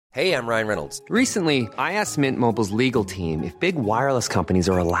Hey, I'm Ryan Reynolds. Recently, I asked Mint Mobile's legal team if big wireless companies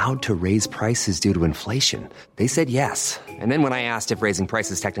are allowed to raise prices due to inflation. They said yes. And then when I asked if raising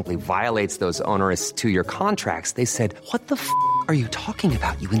prices technically violates those onerous two-year contracts, they said, "What the f*** are you talking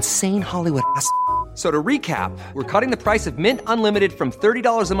about, you insane Hollywood ass?" So to recap, we're cutting the price of Mint Unlimited from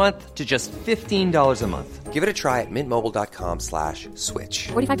 $30 a month to just $15 a month. Give it a try at mintmobile.com/switch.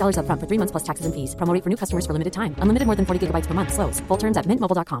 $45 up front for 3 months plus taxes and fees. Promo rate for new customers for limited time. Unlimited more than 40 gigabytes per month. Slows full terms at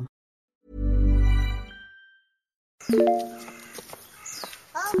mintmobile.com.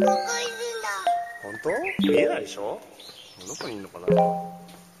 本当？見えないでしょ？どこにいるのかな？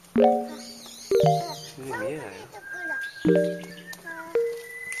見えないよ。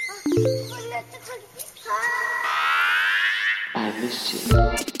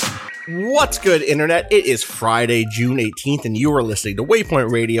What's good, Internet? It is Friday, June 18th, and you are listening to Waypoint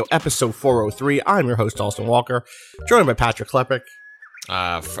Radio, episode 403. I'm your host, Austin Walker, joined by Patrick Klepek.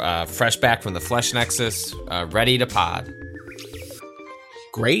 Fresh back from the Flesh Nexus, ready to pod.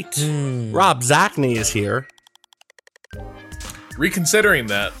 Great. Rob Zachney is here. Reconsidering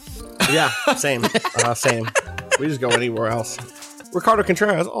that. Yeah, same. Same. We just go anywhere else. Ricardo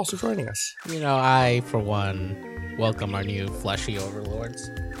Contreras also joining us. You know, I, for one, welcome our new fleshy overlords.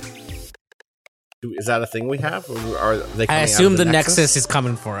 Is that a thing we have? Or are they I assume the Nexus is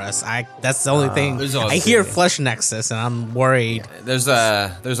coming for us. That's the only thing. I hear Flesh Nexus, and I'm worried. There's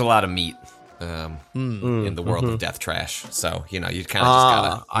a lot of meat in the world of Death Trash, so you know you kind of just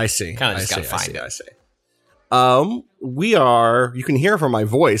gotta. I see. Kind of just gotta find it. I see. We are. You can hear from my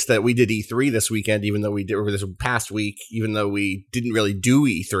voice that we did E3 this weekend, even though we did over this past week, even though we didn't really do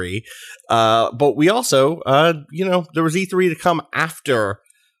E3. But we also, there was E3 to come after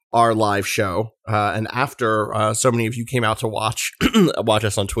our live show, and after so many of you came out to watch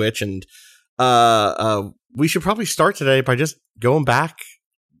us on Twitch, and we should probably start today by just going back,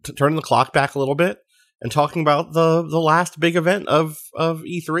 turning the clock back a little bit, and talking about the last big event of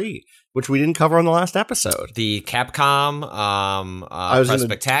E3, which we didn't cover on the last episode. The Capcom Press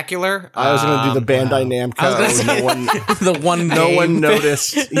Spectacular. I was going to do the Bandai Namco. No one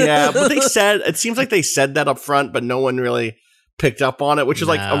noticed. Yeah, but they said, it seems like they said that up front, but no one really picked up on it, which is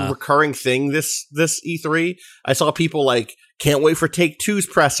like a recurring thing this E3. I saw people like, can't wait for Take-Two's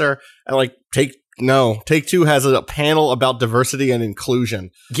presser, and like, Take-Two has a panel about diversity and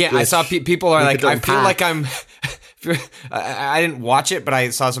inclusion. Yeah, I saw people are like, I feel like I'm I didn't watch it, but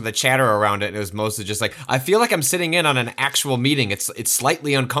I saw some of the chatter around it, and it was mostly just like, I feel like I'm sitting in on an actual meeting. It's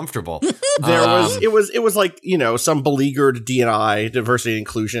slightly uncomfortable. It was like, some beleaguered D&I, diversity and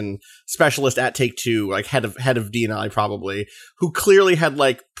inclusion specialist at Take-Two, like head of D&I probably, who clearly had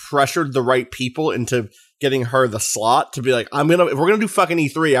like pressured the right people into getting her the slot to be like, if we're gonna do fucking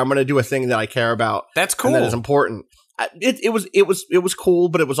E3, I'm gonna do a thing that I care about. That's cool. And that is important. It was cool,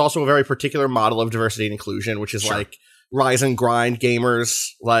 but it was also a very particular model of diversity and inclusion, which is like rise and grind gamers,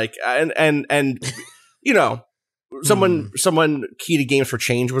 like and someone key to Games for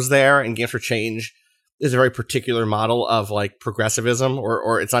Change was there, and Games for Change is a very particular model of like progressivism,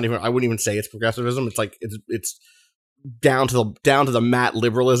 or it's not even, I wouldn't even say it's progressivism. It's like it's down to the mat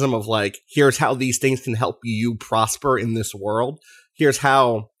liberalism of like, here's how these things can help you prosper in this world. Here's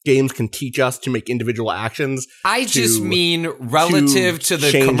how games can teach us to make individual actions. I just mean relative to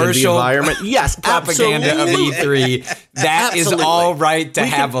the commercial environment. Yes, propaganda of E3. That is all right to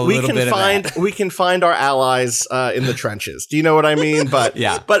have a little bit of that. We can find our allies in the trenches. Do you know what I mean? But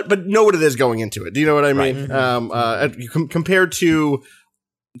yeah. But know what it is going into it. Do you know what I mean? Right.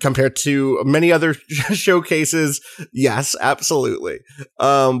 Compared to many other showcases, yes, absolutely.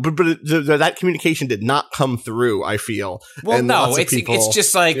 But that communication did not come through, I feel. Well, and no, it's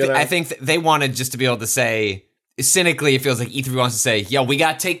just like, I think they wanted just to be able to say, cynically, it feels like E3 wants to say, yo, we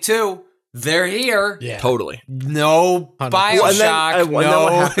got Take-Two. They're here. Yeah. Totally. No BioShock. Well, and then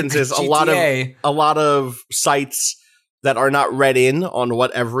what happens is a lot of sites that are not read in on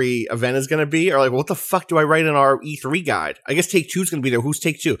what every event is going to be are like, well, what the fuck do I write in our E3 guide? I guess Take-Two's going to be there. Who's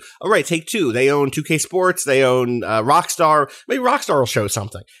Take-Two? All right, Take-Two. They own 2K Sports. They own Rockstar. Maybe Rockstar will show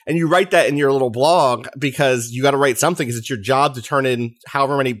something. And you write that in your little blog because you got to write something because it's your job to turn in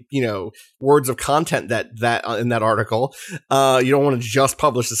however many, words of content that in that article. You don't want to just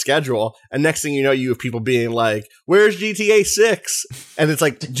publish the schedule. And next thing you know, you have people being like, where's GTA 6? And it's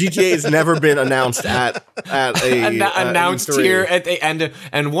like, GTA has never been announced at a announced E3. here at the end.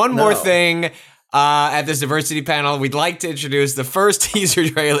 And one more thing, at this diversity panel, we'd like to introduce the first teaser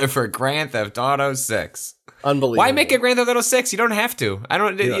trailer for Grand Theft Auto 6. Unbelievable. Why make a Grand Theft Auto 6? You don't have to. I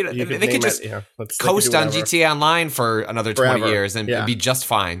don't. They could just coast on GTA Online for another 20 years and be just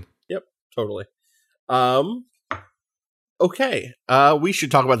fine. Yep, totally. Okay. We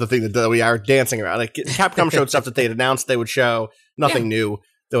should talk about the thing that we are dancing around. Like, Capcom showed stuff that they had announced they would show. Nothing new.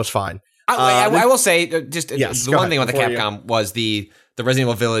 That was fine. I will say, just the one thing about the Capcom was the Resident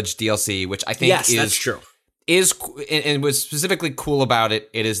Evil Village DLC, which I think that's true. And was specifically cool about it.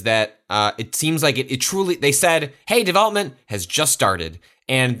 It is that it seems like it truly. They said, "Hey, development has just started,"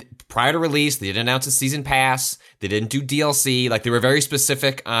 and prior to release, they didn't announce a season pass. They didn't do DLC. Like, they were very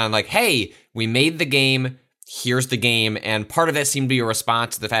specific on, like, "Hey, we made the game. Here's the game." And part of that seemed to be a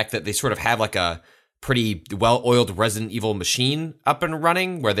response to the fact that they sort of have like a pretty well-oiled Resident Evil machine up and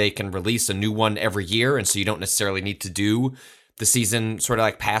running, where they can release a new one every year, and so you don't necessarily need to do the season sort of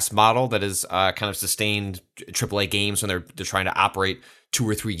like pass model that is kind of sustained AAA games when they're trying to operate 2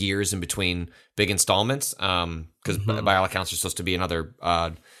 or 3 years in between big installments. Because by all accounts, there's supposed to be another,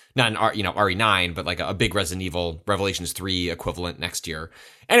 not an RE9, but like a big Resident Evil Revelations 3 equivalent next year.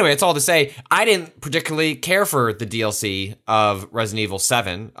 Anyway, it's all to say, I didn't particularly care for the DLC of Resident Evil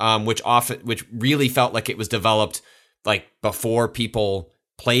 7, which really felt like it was developed like before people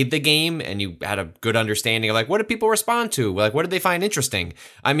played the game, and you had a good understanding of like, what did people respond to? Like, what did they find interesting?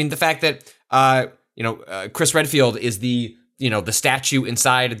 I mean, the fact that Chris Redfield is the statue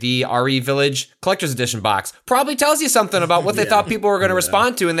inside the RE Village Collector's Edition box probably tells you something about what they thought people were going to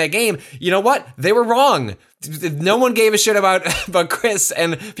respond to in that game. You know what? They were wrong. No one gave a shit about Chris,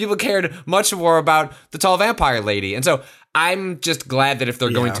 and people cared much more about the tall vampire lady. And so I'm just glad that if they're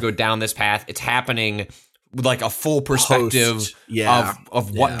going to go down this path, it's happening with like a full perspective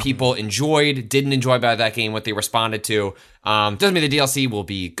of what people enjoyed, didn't enjoy about that game, what they responded to. Doesn't mean the DLC will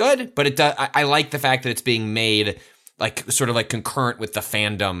be good, but it does. I like the fact that it's being made like sort of like concurrent with the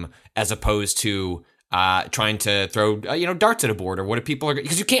fandom, as opposed to trying to throw darts at a board, or what people are,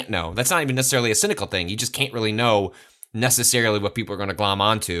 because you can't know. That's not even necessarily a cynical thing. You just can't really know necessarily what people are going to glom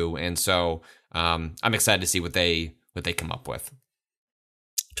onto, and so I'm excited to see what they come up with.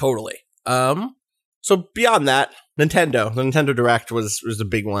 Totally. So beyond that, the Nintendo Direct was the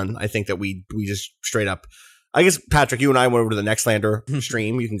big one. I think that we just straight up, I guess, Patrick, you and I went over to the Nextlander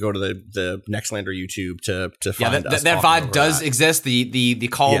stream. You can go to the Nextlander YouTube to find us. That VOD does exist. The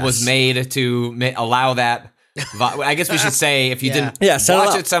call was made to allow that. I guess we should say, if you didn't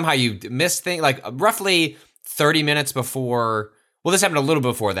watch it somehow, you missed things like roughly 30 minutes before. Well, this happened a little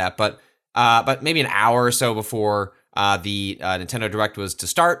before that, but maybe an hour or so before the Nintendo Direct was to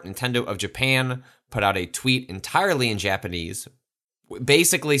start. Nintendo of Japan put out a tweet entirely in Japanese,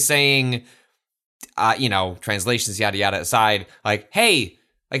 basically saying, translations, yada, yada aside, like, hey,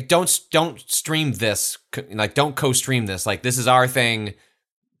 like, don't stream this, like, don't co-stream this, like, this is our thing,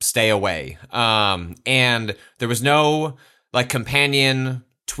 stay away. And there was no, like, companion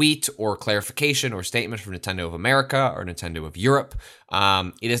tweet or clarification or statement from Nintendo of America or Nintendo of Europe.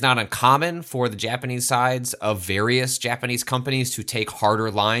 It is not uncommon for the Japanese sides of various Japanese companies to take harder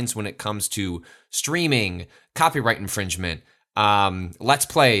lines when it comes to streaming, copyright infringement, let's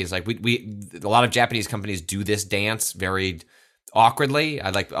plays. Like we a lot of Japanese companies do this dance very awkwardly.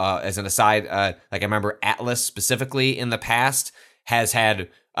 I like, as an aside, like I remember Atlas specifically in the past has had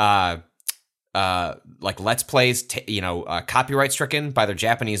like let's plays, copyright stricken by their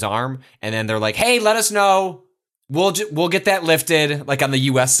Japanese arm, and then they're like, "Hey, let us know. We'll get that lifted." Like on the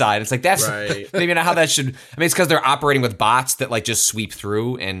U.S. side, it's like that's right. Maybe not how that should. I mean, it's because they're operating with bots that like just sweep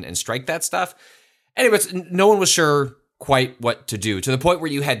through and strike that stuff. Anyways, no one was sure quite what to do, to the point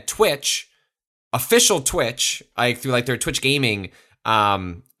where you had Twitch, official Twitch, like through like their Twitch gaming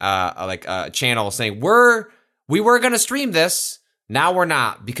channel saying we were going to stream this. Now we're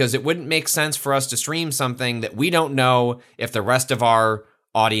not, because it wouldn't make sense for us to stream something that we don't know if the rest of our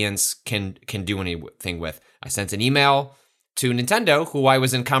audience can do anything with. I sent an email to Nintendo, who I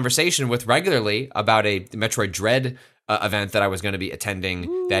was in conversation with regularly about a Metroid Dread event that I was going to be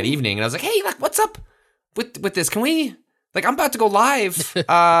attending that evening. And I was like, hey, like, what's up with this? Can we, like, I'm about to go live.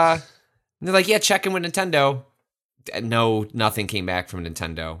 And they're like, yeah, check in with Nintendo. No, nothing came back from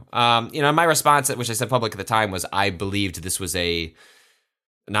Nintendo. My response, which I said public at the time, was I believed this was a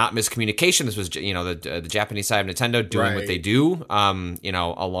not miscommunication. This was, the Japanese side of Nintendo doing what they do,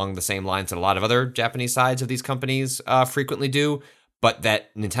 along the same lines that a lot of other Japanese sides of these companies frequently do, but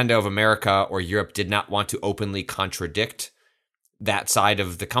that Nintendo of America or Europe did not want to openly contradict that side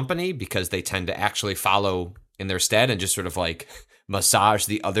of the company, because they tend to actually follow in their stead and just sort of like massage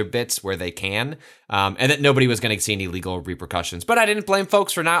the other bits where they can, and that nobody was going to see any legal repercussions. But I didn't blame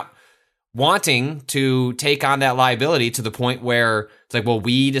folks for not wanting to take on that liability, to the point where it's like, well,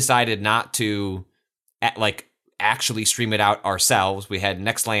 we decided not to actually stream it out ourselves. We had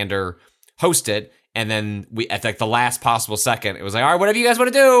Nextlander host it, and then we, at like the last possible second, it was like, all right, whatever you guys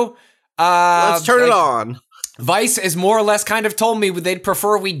want to do, let's turn it on. Vice has more or less kind of told me they'd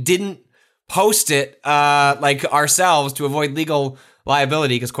prefer we didn't post it like ourselves to avoid legal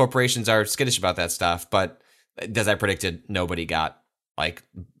liability because corporations are skittish about that stuff. But as I predicted, nobody got like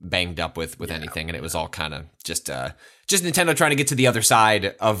banged up with anything, and it was all kind of just Nintendo trying to get to the other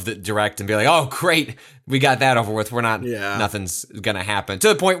side of the Direct and be like, oh great, we got that over with. We're not, nothing's gonna happen, to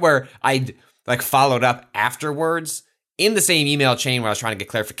the point where I like followed up afterwards in the same email chain where I was trying to get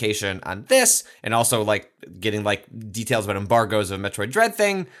clarification on this, and also like getting like details about embargoes of Metroid Dread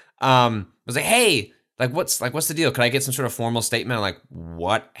thing. I was like, hey, what's the deal? Could I get some sort of formal statement on like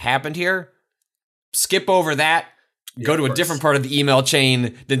what happened here? Skip over that. Go to a different part of the email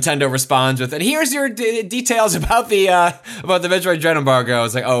chain. Nintendo responds with, and here's your details about the Metroid Dread embargo. I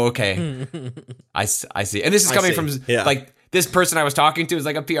was like, oh, okay. I see. And this is coming from like this person I was talking to is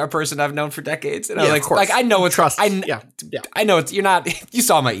like a PR person I've known for decades. And I was like I know it's trust. I know it's, you're not, you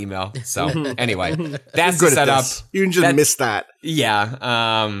saw my email. So anyway, that's the setup. You can just miss that. Yeah.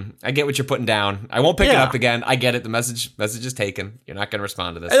 I get what you're putting down. I won't pick it up again. I get it. The message is taken. You're not going to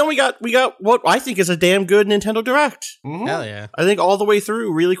respond to this. And then we got what I think is a damn good Nintendo Direct. Hell yeah. I think all the way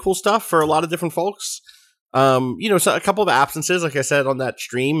through, really cool stuff for a lot of different folks. So a couple of absences, like I said on that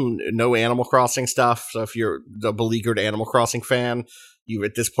stream, no Animal Crossing stuff. So if you're the beleaguered Animal Crossing fan, you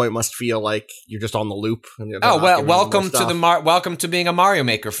at this point must feel like you're just on the loop. And welcome to being a Mario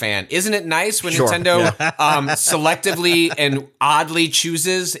Maker fan. Isn't it nice when Nintendo selectively and oddly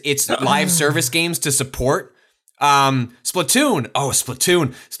chooses its live service games to support? Splatoon.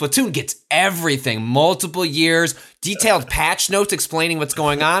 Splatoon gets everything. Multiple years, detailed patch notes explaining what's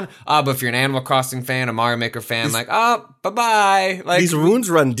going on. But if you're an Animal Crossing fan, a Mario Maker fan, bye-bye. Like, these wounds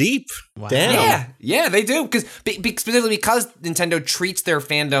run deep. Wow. Damn. Yeah, they do. Specifically because Nintendo treats their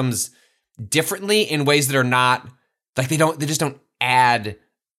fandoms differently in ways that are not, like they just don't add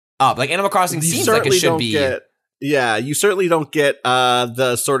up. Like Animal Crossing seems like it should be. You certainly don't get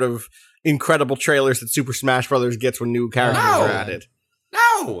the sort of incredible trailers that Super Smash Brothers gets when new characters are added.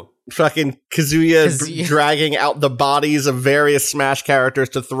 No! Fucking Kazuya dragging out the bodies of various Smash characters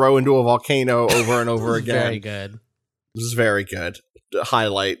to throw into a volcano over and over again. Very good. This is very good.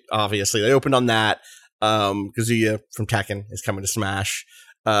 Highlight, obviously. They opened on that. Kazuya from Tekken is coming to Smash.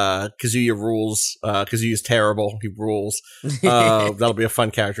 Kazuya rules. Kazuya's terrible. He rules. That'll be a fun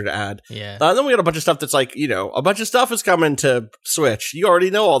character to add. Yeah. Then we got a bunch of stuff that's like, a bunch of stuff is coming to Switch. You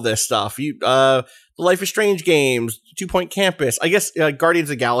already know all this stuff. The Life is Strange games, 2 Point Campus. I guess Guardians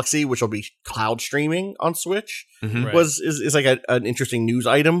of the Galaxy, which will be cloud streaming on Switch, is like an interesting news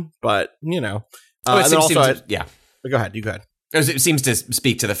item. But Go ahead. You go ahead. It seems to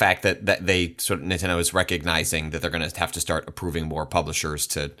speak to the fact that they Nintendo is recognizing that they're going to have to start approving more publishers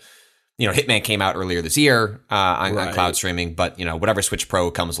to, Hitman came out earlier this year on cloud streaming, but whatever Switch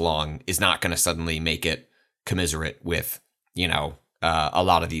Pro comes along is not going to suddenly make it commiserate with, a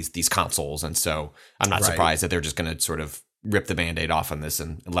lot of these consoles. And so I'm not surprised that they're just going to sort of rip the Band-Aid off on this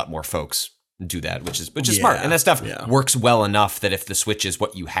and let more folks do that, which is smart. And that stuff works well enough that if the Switch is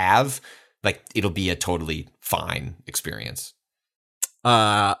what you have, like it'll be a totally fine experience.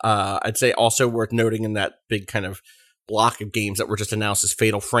 I'd say also worth noting in that big kind of block of games that were just announced is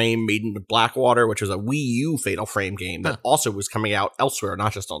Fatal Frame Made in Blackwater, which was a Wii U Fatal Frame game that also was coming out elsewhere,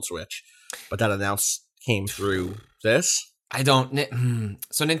 not just on Switch. But that announced came through this. So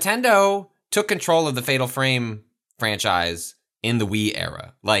Nintendo took control of the Fatal Frame franchise in the Wii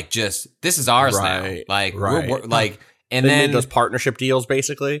era. Like, just, this is ours now. Like, we're like, and they made those partnership deals,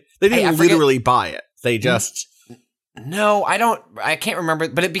 basically. They didn't literally buy it. They just... No, I can't remember,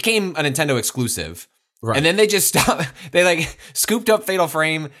 but it became a Nintendo exclusive. Right. And then they just stopped, they scooped up Fatal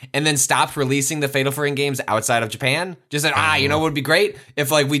Frame and then stopped releasing the Fatal Frame games outside of Japan. Just said, what would be great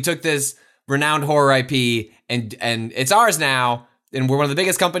if we took this renowned horror IP and it's ours now, and we're one of the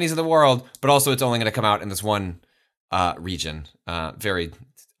biggest companies in the world, but also it's only going to come out in this one region. Very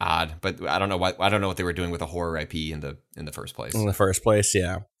odd, but I don't know what they were doing with a horror IP in the first place. In the first place,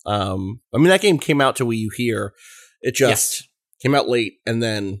 yeah. That game came out to Wii U here. It just came out late, and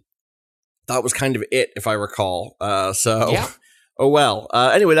then that was kind of it, if I recall. Oh well.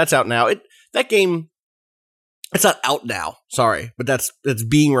 Anyway, that's out now. That game, it's not out now. Sorry, but it's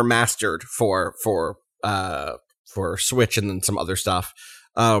being remastered for Switch and then some other stuff.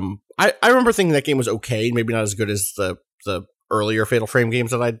 I remember thinking that game was okay, maybe not as good as the earlier Fatal Frame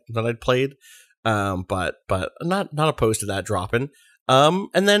games that I'd played. But not opposed to that dropping.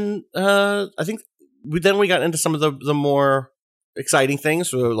 And then I think. We got into some of the more exciting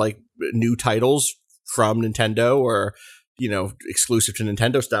things, so like new titles from Nintendo or, exclusive to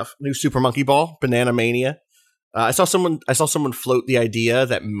Nintendo stuff. New Super Monkey Ball, Banana Mania. I saw someone float the idea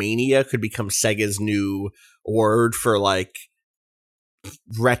that Mania could become Sega's new word for like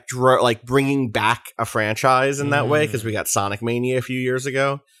retro, like bringing back a franchise in that way, because we got Sonic Mania a few years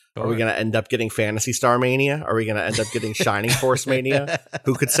ago. Sure. Are we going to end up getting Phantasy Star Mania? Are we going to end up getting Shining Force Mania?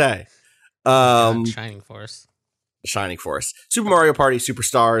 Who could say? Shining Force. Super Mario Party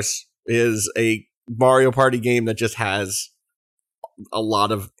Superstars is a Mario Party game that just has a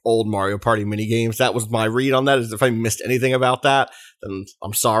lot of old Mario Party mini games. That was my read on that. Is if I missed anything about that, then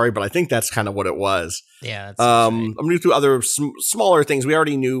I'm sorry, but I think that's kind of what it was. Yeah. I'm going to do other smaller things. We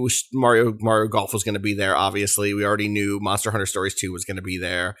already knew Mario Golf was going to be there. Obviously, we already knew Monster Hunter Stories 2 was going to be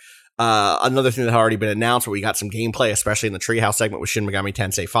there. Another thing that had already been announced, but we got some gameplay, especially in the Treehouse segment, with Shin Megami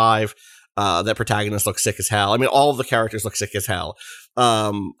Tensei 5. That protagonist looks sick as hell. I mean, all of the characters look sick as hell.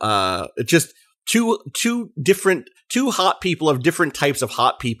 It just two hot people of different types of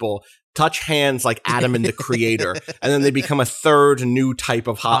hot people touch hands like Adam and the Creator, and then they become a third new type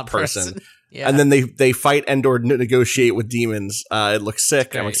of hot person. Yeah. And then they fight and or negotiate with demons. It looks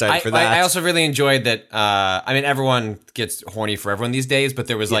sick. I'm excited for that. I also really enjoyed that. I mean, everyone gets horny for everyone these days, but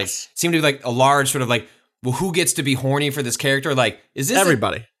there was seemed to be like a large sort of like, well, who gets to be horny for this character? Like, is this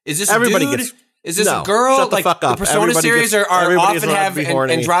everybody? Is this everybody a dude? Is this a girl? Shut the like fuck up. The Persona series are often have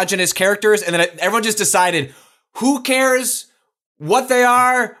androgynous characters, and then everyone just decided, who cares what they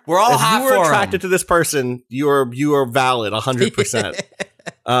are? We're all hot for them. If you were attracted to this person, you are valid 100%.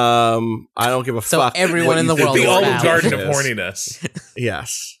 I don't give a fuck. So everyone in the world is the Olive Garden of horniness.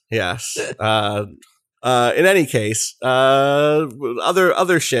 Yes. In any case,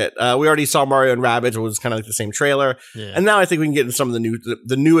 other shit. We already saw Mario and Rabbids, which was kind of like the same trailer, and now I think we can get into some of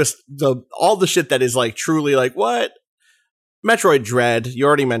the newest, all the shit that is like truly like what. Metroid Dread. You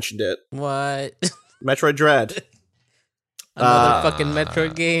already mentioned it. What? Metroid Dread. Another fucking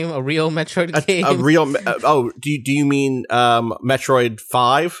Metroid game, a real Metroid game. A real. Do you mean Metroid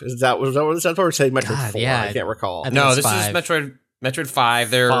 5? Was that what it said for? Or say Metroid 4? Yeah, I can't recall. No, this is Metroid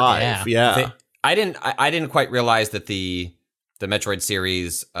 5. They're 5. Yeah. I didn't quite realize that the Metroid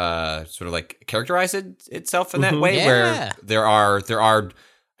series sort of like characterized itself in that way, where there are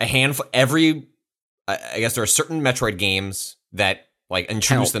a handful I guess there are certain Metroid games that like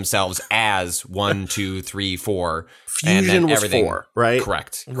introduce themselves as 1, 2, 3, 4. Fusion was 4, right?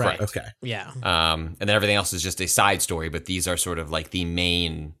 Correct. Okay. Yeah. And then everything else is just a side story, but these are sort of like the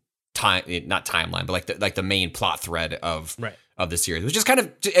main not timeline, but like the main plot thread of the series, which is kind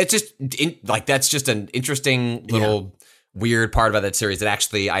of, it's just that's just an interesting little weird part about that series that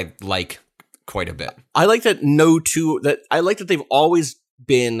actually I like quite a bit. I like that I like that they've always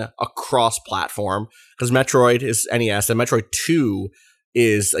been a cross-platform, because Metroid is NES and Metroid 2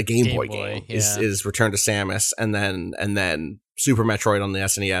 is a Game Boy game. Is Return to Samus, and then Super Metroid on the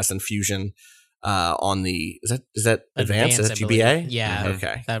SNES and Fusion on the is that Advanced? Is that GBA? Yeah.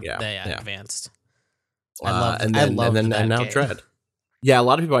 Okay. Advanced. And now Dread. Yeah, a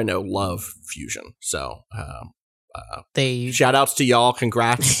lot of people I know love Fusion. So shout outs to y'all.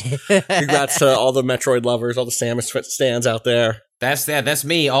 Congrats. Congrats to all the Metroid lovers, all the Samus stands out there. That's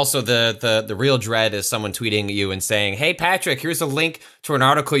me. Also, the real Dread is someone tweeting you and saying, "Hey Patrick, here's a link to an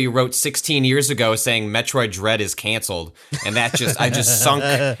article you wrote 16 years ago saying Metroid Dread is canceled," and that I just sunk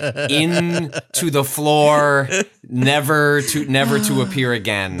into the floor, never to appear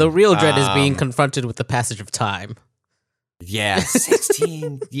again. The real Dread is being confronted with the passage of time. Yeah,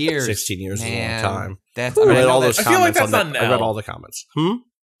 16 years. 16 years is a long time. I read all the comments.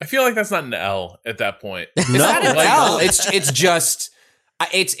 I feel like that's not an L at that point. It's not an L. It's just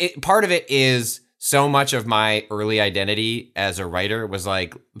part of it is so much of my early identity as a writer was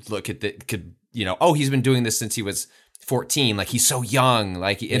like, look at he's been doing this since he was 14. Like, he's so young.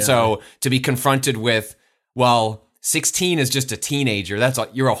 So to be confronted with, 16 is just a teenager.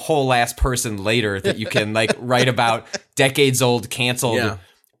 You're a whole ass person later that you can like write about decades old canceled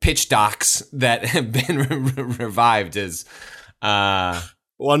pitch docs that have been revived as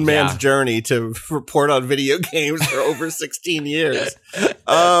one man's journey to report on video games for over 16 years.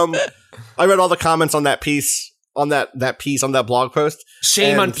 I read all the comments on that piece, on that blog post.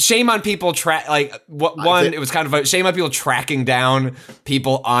 Shame on people it was kind of a shame on people tracking down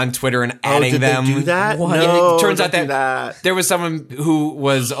people on Twitter and adding them. They do that? No, it turns out that there was someone who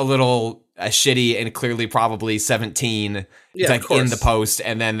was a little shitty and clearly probably 17 in the post,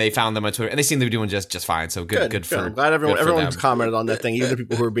 and then they found them on Twitter and they seem to be doing just fine. So good for I'm glad everyone's commented on that thing, even the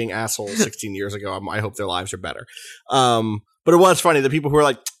people who were being assholes 16 years ago. I hope their lives are better. But it was funny, the people who were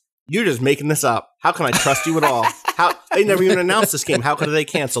like, "You're just making this up. How can I trust you at all? How they never even announced this game. How could they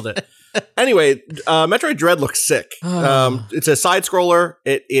canceled it?" Anyway, Metroid Dread looks sick. It's a side scroller.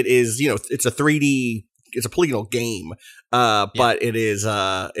 It is, it's a 3D it's a polygonal game, but it is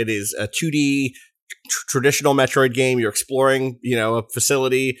a 2D traditional Metroid game. You're exploring, a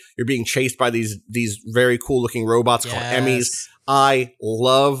facility. You're being chased by these very cool looking robots called Emmys. I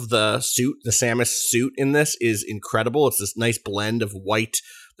love the suit. The Samus suit in this is incredible. It's this nice blend of white,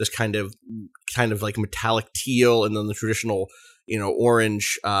 this kind of like metallic teal, and then the traditional,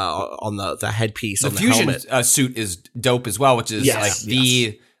 orange on the headpiece. The fusion suit is dope as well, which is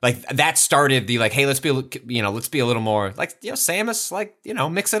like that started the like, hey, let's be a little more like, Samus, like,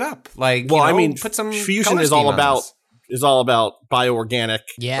 mix it up. Like, put some fusion is all about bioorganic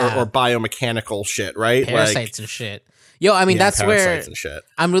or biomechanical shit, right? Parasites and shit. Yo, I mean, that's where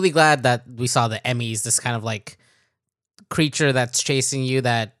I'm really glad that we saw the Emmys, this kind of like creature that's chasing you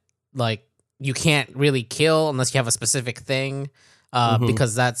that like you can't really kill unless you have a specific thing.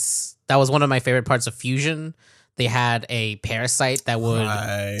 Because that was one of my favorite parts of Fusion. They had a parasite that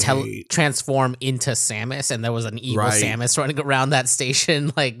would transform into Samus, and there was an evil Samus running around that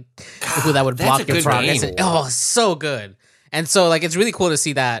station, like that would block your progress. Oh, so good. And so, like, it's really cool to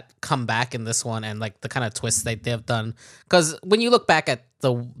see that come back in this one, and like the kind of twists that they've done. Because when you look back at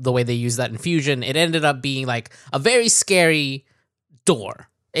the way they used that in Fusion, it ended up being like a very scary door.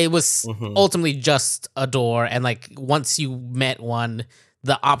 It was ultimately just a door, and like once you met one,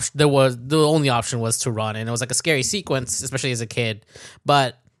 the only option was to run, and it was like a scary sequence, especially as a kid.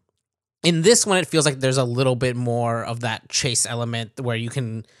 But in this one, it feels like there's a little bit more of that chase element where you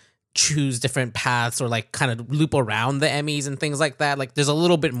can choose different paths or like kind of loop around the Emmys and things like that. Like there's a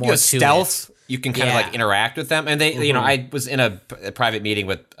little bit more to stealth. You can kind of like interact with them, and they, I was in a private meeting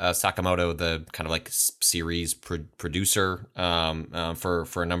with Sakamoto, the kind of like series producer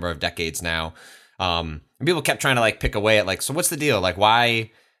for a number of decades now. And people kept trying to like pick away at like, so what's the deal? Like, why'd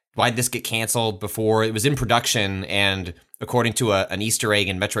this get canceled before it was in production? And according to an Easter egg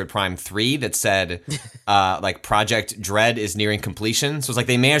in Metroid Prime 3 that said, like Project Dread is nearing completion. So it's like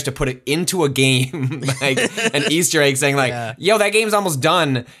they managed to put it into a game, like an Easter egg saying like, yo, that game's almost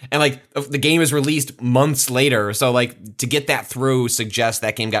done. And like the game is released months later. So like to get that through suggests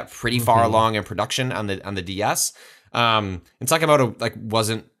that game got pretty far along in production on the DS. And Sakamoto like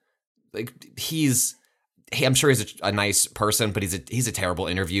wasn't like, I'm sure he's a nice person, but he's a terrible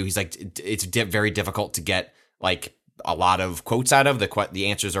interview. He's like, it's very difficult to get like a lot of quotes out of. The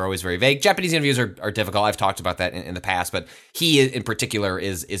answers are always very vague. Japanese interviews are difficult. I've talked about that in the past, but he in particular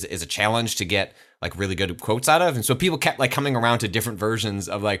is a challenge to get like really good quotes out of. And so people kept like coming around to different versions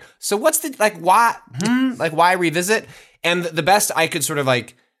of like, so what's the like why like why revisit? And the best I could sort of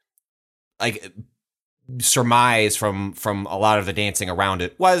like surmise from a lot of the dancing around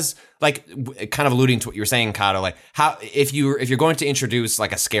it was like kind of alluding to what you were saying, Kato, like how if you're going to introduce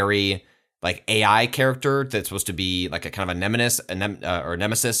like a scary like AI character that's supposed to be like a kind of a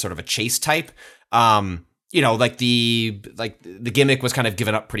nemesis, sort of a chase type, like the gimmick was kind of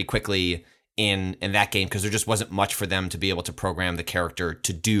given up pretty quickly in that game because there just wasn't much for them to be able to program the character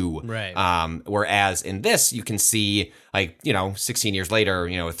to do. Right. Whereas in this, you can see like, 16 years later,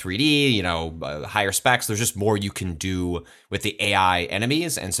 3D, higher specs, there's just more you can do with the AI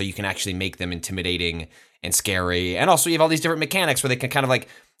enemies. And so you can actually make them intimidating and scary. And also you have all these different mechanics where they can kind of like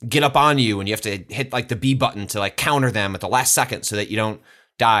get up on you and you have to hit like the B button to like counter them at the last second so that you don't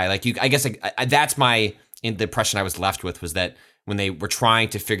die. Like I guess that's the impression I was left with was that when they were trying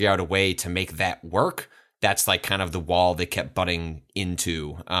to figure out a way to make that work, that's like kind of the wall they kept butting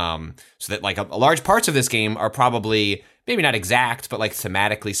into. So that like a large parts of this game are probably maybe not exact, but like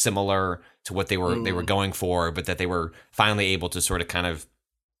thematically similar to what they were going for, but that they were finally able to sort of kind of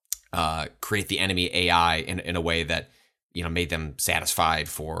create the enemy AI in a way that made them satisfied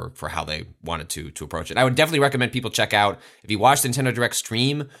for how they wanted to approach it. I would definitely recommend people check out, if you watch the Nintendo Direct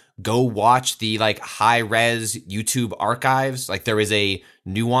stream, go watch the like high res YouTube archives. Like there is a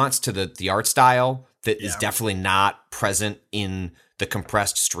nuance to the art style that is definitely not present in the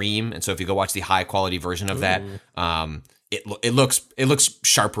compressed stream. And so if you go watch the high quality version of that, it looks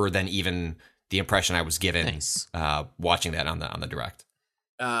sharper than even the impression I was given watching that on the Direct.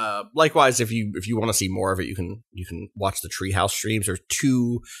 Likewise, if you want to see more of it, you can watch the Treehouse streams. There's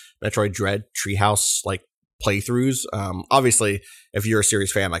 2 Metroid Dread Treehouse like playthroughs. Obviously, if you're a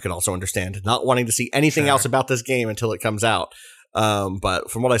serious fan, I could also understand not wanting to see anything else about this game until it comes out. But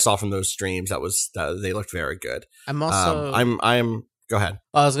from what I saw from those streams, they looked very good. I'm also go ahead.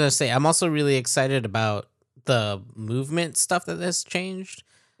 I was gonna say I'm also really excited about the movement stuff that has changed.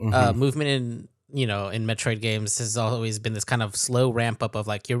 Movement in Metroid games has always been this kind of slow ramp up of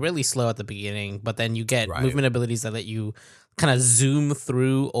like you're really slow at the beginning, but then you get movement abilities that let you kind of zoom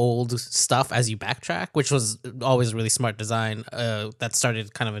through old stuff as you backtrack, which was always a really smart design that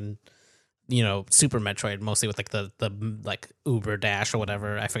started kind of in Super Metroid, mostly with like the like Uber Dash or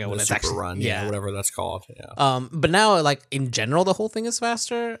whatever. I forget what it's Super actually. Run, whatever that's called. Yeah. But now, like in general, the whole thing is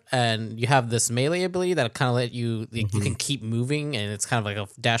faster, and you have this melee ability that kind of let you you can keep moving, and it's kind of like a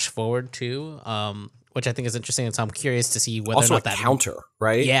dash forward too. Which I think is interesting, and so I'm curious to see whether also or not that counter,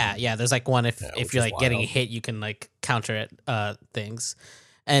 right? Yeah. There's like one if you're like getting hit, you can like counter it things,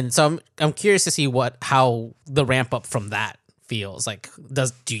 and so I'm curious to see how the ramp up from that feels. Like,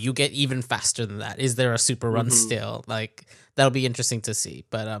 do you get even faster than that? Is there a super run still? Like, that'll be interesting to see.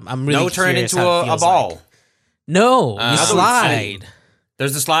 But I'm really turn curious into how it a feels ball. Like. No, you slide.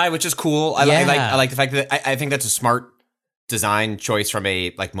 There's the slide, which is cool. I like the fact that I think that's a smart design choice from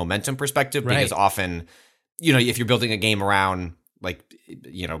a like momentum perspective, because often, if you're building a game around like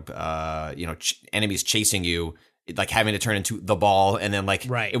enemies chasing you, like having to turn into the ball, and then like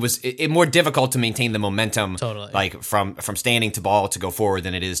it was more difficult to maintain the momentum like from standing to ball to go forward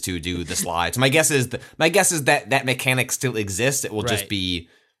than it is to do the slides. My guess is that mechanic still exists. It will just be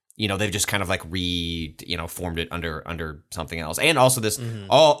they've just kind of like formed it under something else. And also this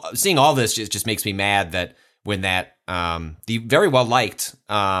seeing all this just makes me mad that when that the very well liked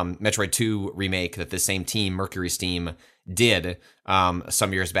Metroid 2 remake that the same team, Mercury Steam, did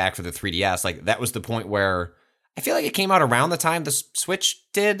some years back for the 3DS, like that was the point where I feel like it came out around the time the Switch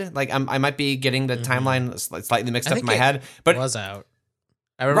did. Like I might be getting the timeline slightly mixed up in my head, but it was out.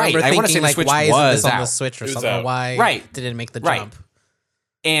 I remember thinking like, why isn't this on the Switch or something? Or why didn't it make the jump?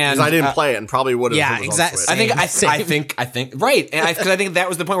 And I didn't play it, and probably would have. Yeah, exactly. I think right, and because I think that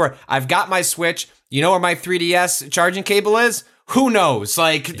was the point where I've got my Switch. You know where my 3DS charging cable is? Who knows?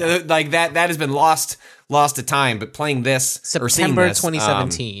 Like that has been lost to time. But playing this September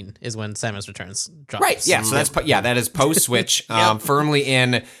 2017 is when Samus Returns drops. Right. Yeah. So that is post Switch, firmly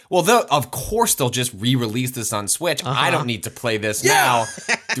in. Well, of course they'll just re-release this on Switch. I don't need to play this now.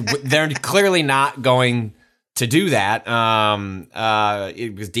 They're clearly not going to do that.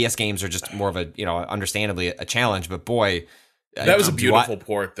 Because DS games are just more of a understandably a challenge. But boy. That was a beautiful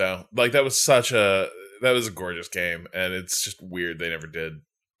port, though. Like that was a gorgeous game, and it's just weird they never did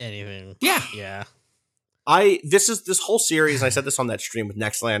anything. Yeah. This whole series, and I said this on that stream with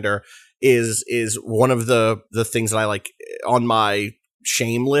Nextlander, is one of the things that I like on my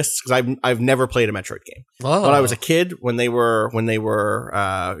shame list, because I've never played a Metroid game. Whoa. When I was a kid, when they were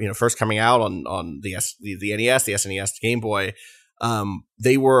first coming out on the NES, the SNES, the Game Boy.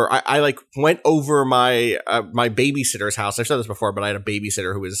 I like went over my babysitter's house. I've said this before, but I had a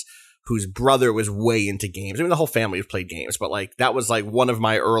babysitter whose brother was way into games. I mean, the whole family has played games, but like that was like one of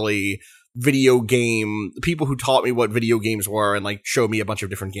my early video game people who taught me what video games were and like showed me a bunch of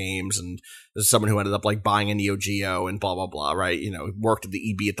different games. And there's someone who ended up like buying a Neo Geo and blah, blah, blah. Right. Worked at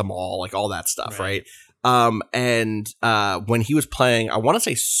the EB at the mall, like all that stuff. Right. And when he was playing, I want to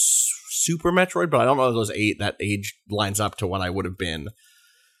say Super Metroid, but I don't know if that age lines up to when I would have been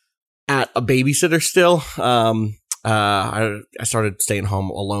at a babysitter still. I started staying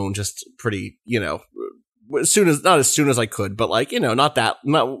home alone, just pretty, not as soon as I could, but like,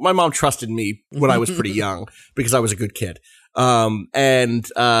 my mom trusted me when I was pretty young because I was a good kid. But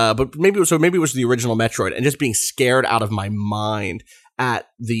maybe it was the original Metroid, and just being scared out of my mind at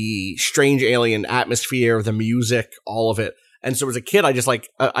the strange alien atmosphere, the music, all of it. And so as a kid, I just like,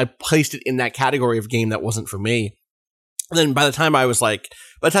 I placed it in that category of game that wasn't for me. And then by the time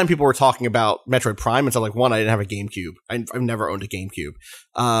people were talking about Metroid Prime, and so like, one, I didn't have a GameCube. I've never owned a GameCube.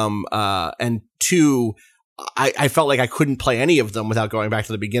 And two, I felt like I couldn't play any of them without going back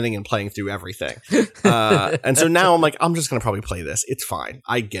to the beginning and playing through everything. And so now I'm like, I'm just going to probably play this. It's fine.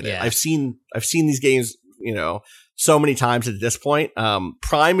 I get it. Yeah. I've seen these games, so many times at this point.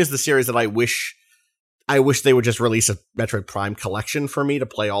 Prime is the series that I wish they would just release a Metroid Prime collection for me to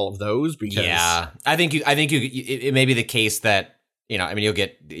play all of those, because I think it may be the case that, you'll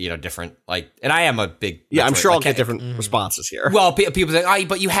get, different, like, and I am a big, Metroid, I'm sure I'll get different responses here. Well, people say, oh,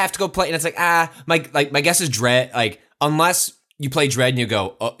 but you have to go play. And it's like, my guess is Dread, like, unless you play Dread and you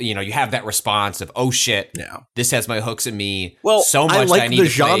go, you have that response of, oh shit, this has my hooks in me so much that I need the to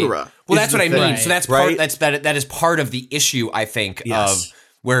genre. Play. Well, that's what I mean. Right. So that's right? that is part of the issue, I think, of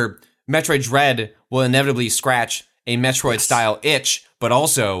where Metroid Dread will inevitably scratch a Metroid-style itch, but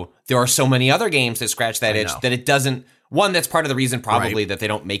also there are so many other games that scratch that itch that it doesn't. One, that's part of the reason probably that they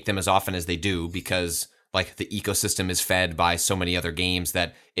don't make them as often as they do, because like the ecosystem is fed by so many other games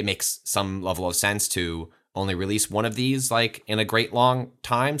that it makes some level of sense to only release one of these like in a great long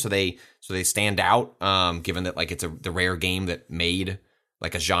time, so they stand out. Given that like it's the rare game that made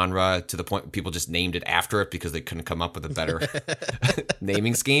like a genre to the point where people just named it after it because they couldn't come up with a better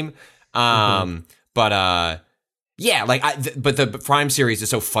naming scheme. But Yeah, like but the Prime series is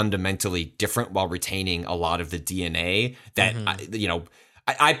so fundamentally different while retaining a lot of the DNA that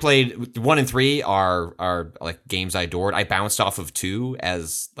I played 1 and 3 are like games I adored. I bounced off of 2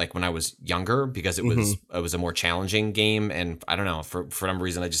 as like when I was younger because it was a more challenging game, and I don't know, for some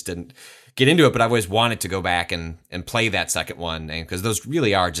reason I just didn't get into it. But I've always wanted to go back and play that second one, and because those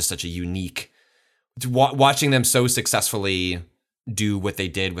really are just such a unique. Watching them so successfully do what they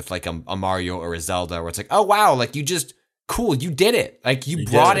did with like a Mario or a Zelda, where it's like, oh wow, like you did it, like you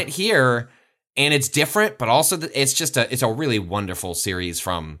brought it here. And it's different, but also it's a really wonderful series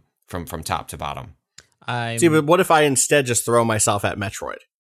from top to bottom. See, but what if I instead just throw myself at Metroid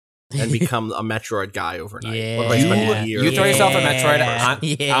and become a Metroid guy overnight? Yeah. You throw yourself at Metroid.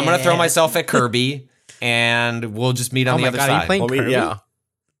 I'm going to throw myself at Kirby, and we'll just meet on the other side. Are you playing Kirby? Yeah,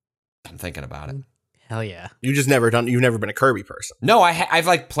 I'm thinking about it. Hell yeah! You've never been a Kirby person. No, I've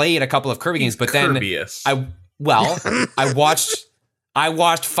like played a couple of Kirby games, but then I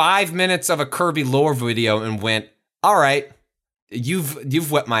watched 5 minutes of a Kirby lore video and went, all right, you've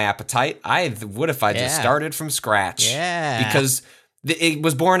whet my appetite. What if I just started from scratch? Yeah. Because it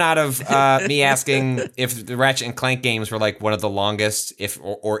was born out of me asking if the Ratchet and Clank games were like one of the longest,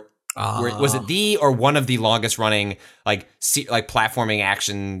 was it the or one of the longest running like platforming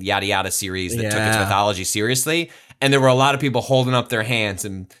action yada yada series that took its mythology seriously. And there were a lot of people holding up their hands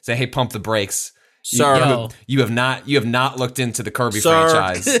and say, hey, pump the brakes. Sir, you have not looked into the Kirby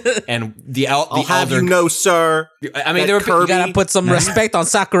franchise, and I'll have you know, sir. I mean, you gotta put some respect on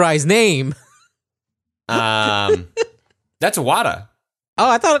Sakurai's name. That's Iwata. Oh,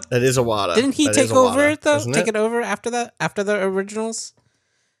 I thought that is Iwata. Didn't he take over it though? Take it over after the originals?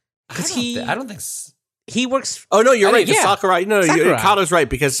 Because I don't think he works. Oh no, you're right. Yeah. Sakurai. No, Kato's right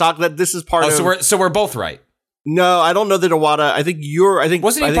because this is part of. So we're both right. No, I don't know that Iwata.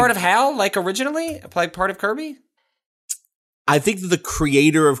 Wasn't he part of HAL, like originally, like part of Kirby? I think the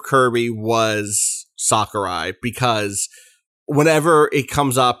creator of Kirby was Sakurai because whenever it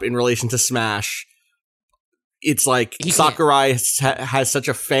comes up in relation to Smash, it's like Sakurai has such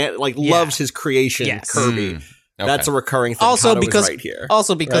a fan, loves his creation, Kirby. Okay. That's a recurring thing. Also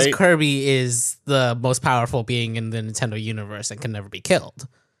because Kirby is the most powerful being in the Nintendo universe and can never be killed.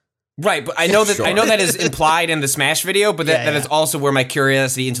 Right, but I know that is implied in the Smash video, but that is also where my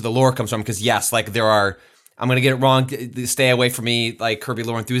curiosity into the lore comes from. Because yes, like there are, I'm gonna get it wrong. Stay away from me, like Kirby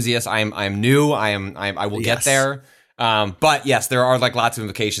lore enthusiasts. I'm new. I will get there. But yes, there are like lots of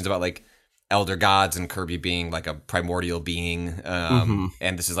implications about like elder gods and Kirby being like a primordial being.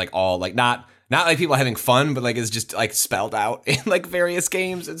 And this is like all like not like people having fun, but like it's just like spelled out in like various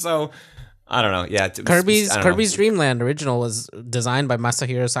games, and so. I don't know. Yeah, Kirby's Dream Land original was designed by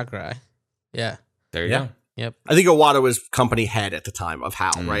Masahiro Sakurai. Yeah, there you go. Yep. I think Iwata was company head at the time of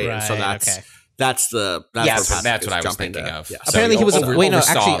HAL, right? And so that's what I was thinking of. Yeah. Apparently he was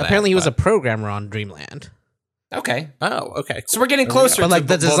apparently he was a programmer on Dreamland. Okay. Oh, okay. So we're getting closer. But like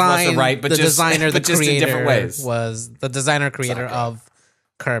the design, right? But the designer, the creator, in different ways. Was the designer creator of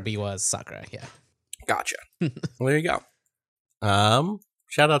Kirby was Sakurai. Yeah. Gotcha. Well, there you go.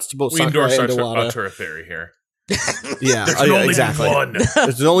 Shout-outs to both we Sakurai endorse and Iwata. our theory here. Yeah, there can only be one.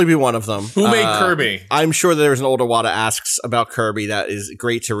 There can only be one of them. Who made Kirby? I'm sure there's an old Iwata asks about Kirby that is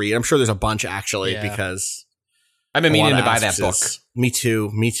great to read. I'm sure there's a bunch actually because I've been meaning to buy that book. Me too.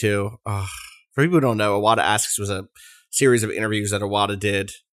 For people who don't know, Iwata Asks was a series of interviews that Iwata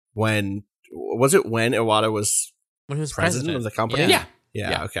did when Iwata was when he was president of the company.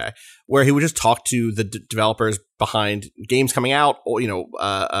 Yeah. Okay. Where he would just talk to the developers behind games coming out, or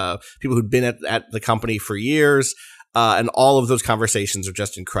people who'd been at the company for years, and all of those conversations are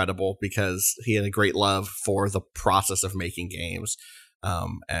just incredible because he had a great love for the process of making games.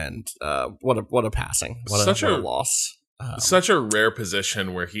 And what a passing, what a loss. Such a rare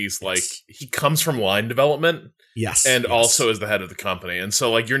position where he's like he comes from line development. Yes. And also is the head of the company. And so,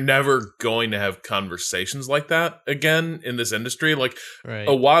 like, you're never going to have conversations like that again in this industry. Like,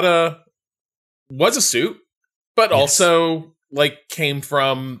 Iwata was a suit, but also, like, came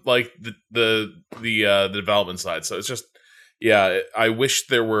from, like, the development side. So it's just, I wish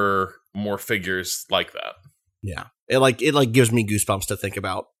there were more figures like that. Yeah. It gives me goosebumps to think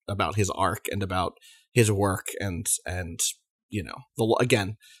about his arc and about his work and the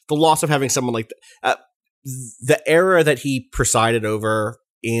loss of having someone like that. The era that he presided over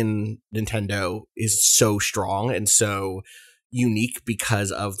in Nintendo is so strong and so unique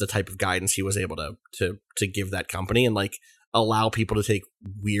because of the type of guidance he was able to give that company and like allow people to take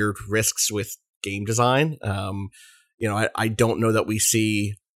weird risks with game design. I don't know that we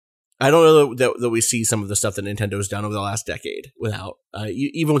see. I don't know that we see some of the stuff that Nintendo's done over the last decade without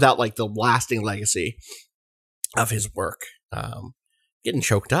even without like the lasting legacy of his work. Getting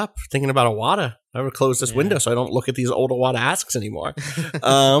choked up thinking about Iwata. I would close this window so I don't look at these old Iwata asks anymore.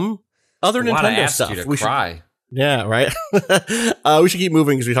 Other Nintendo stuff. We cry. Yeah, right. We should keep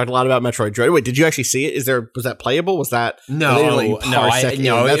moving because we talked a lot about Metroid Dread. Wait, did you actually see it? Was that playable? Was that no?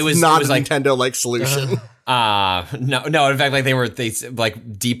 It was not a Nintendo like solution. No. In fact, like they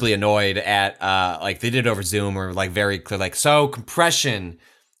like deeply annoyed at like they did it over Zoom or like very clear, like so compression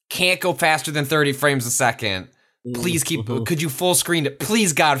can't go faster than 30 frames a second. Please keep. Could you full screen it?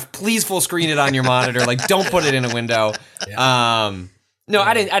 Please, God, please full screen it on your monitor. Like, don't put it in a window. Yeah. No,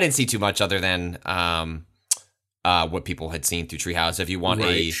 I didn't see too much other than what people had seen through Treehouse. If you want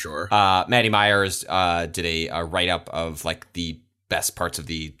Maddie Myers did a write up of like the best parts of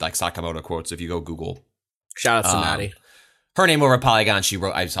the like Sakamoto quotes. If you go Google, shout out to Maddie. Her name over at Polygon. She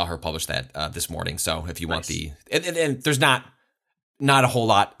wrote. I saw her publish that this morning. So if you want and there's not a whole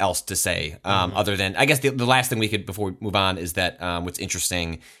lot else to say other than I guess the last thing we could before we move on is that what's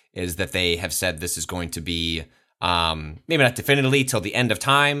interesting is that they have said this is going to be maybe not definitively till the end of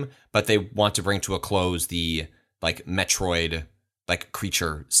time, but they want to bring to a close the like Metroid like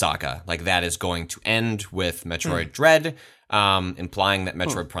creature saga. Like that is going to end with Metroid Dread, implying that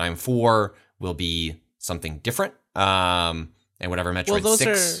Metroid Prime 4 will be something different. And whatever Metroid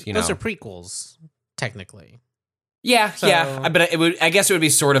 6, those are prequels technically. Yeah, but I guess it would be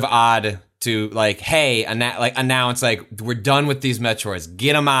sort of odd to like, hey, announce like we're done with these Metroids,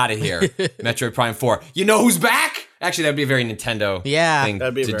 get them out of here. Metroid Prime 4. You know who's back? Actually, that'd be a very Nintendo thing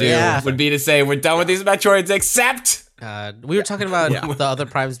to do. Yeah. Would be to say we're done with these Metroids, except we were talking about the other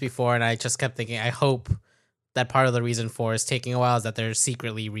Primes before, and I just kept thinking, I hope that part of the reason 4 is taking a while is that they're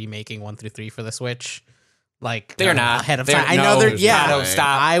secretly remaking 1 through 3 for the Switch. Like they're not ahead of time. I know they're No,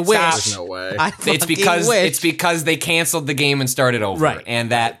 stop. I wish. There's no way. It's because they canceled the game and started over. Right.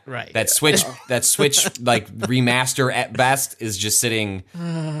 And that Switch like remaster at best is just sitting.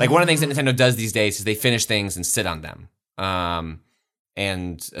 Like one of the things that Nintendo does these days is they finish things and sit on them.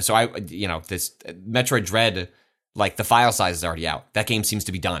 And so this Metroid Dread, like the file size is already out. That game seems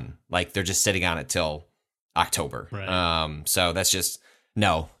to be done. Like they're just sitting on it till October. Right. So that's just.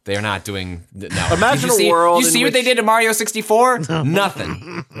 No, they're not doing. No. Imagine a world. You see what they did to Mario 64?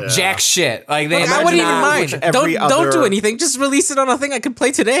 Nothing. Jack shit. Like they. I wouldn't even mind. Don't do anything. Just release it on a thing I could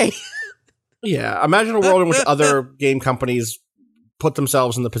play today. Yeah, imagine a world in which other game companies put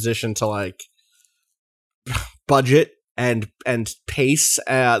themselves in the position to like budget and pace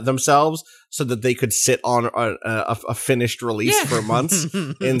themselves so that they could sit on a finished release for months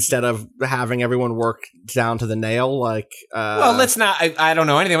instead of having everyone work down to the nail. Like, well, let's not. I don't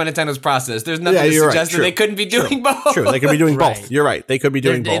know anything about Nintendo's process. There's nothing to suggest that they couldn't be doing both. True, they could be doing both. You're right. They could be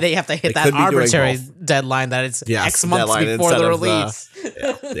doing both. They have to hit that arbitrary deadline that it's X months before the release.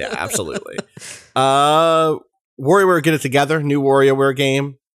 Yeah, absolutely. WarioWare Get It Together, new WarioWare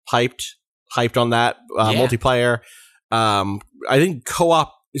game. Hyped on that multiplayer. I think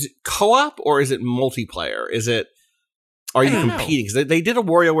co-op. Is it co-op or is it multiplayer? Are you competing? Because they did a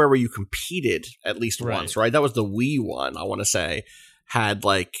WarioWare where you competed at least once, right? That was the Wii one, I want to say. Had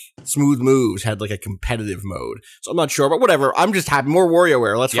like smooth moves, had like a competitive mode. So I'm not sure, but whatever. I'm just happy. More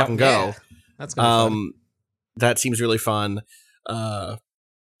WarioWare. Let's fucking go. Yeah. That's gonna be fun. That seems really fun. We'll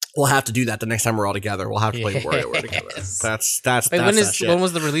have to do that the next time we're all together. We'll have to play WarioWare together. That's when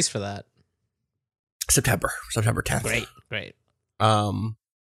was the release for that? September 10th. Great.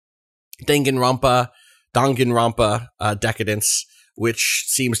 Danganronpa Decadence, which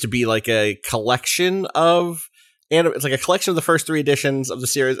seems to be like a collection of, and it's like a collection of the first 3 editions of the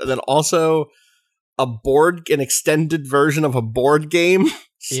series, and then also an extended version of a board game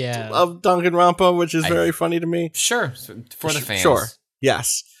of Danganronpa, which is very funny to me. Sure, for the fans. Sure,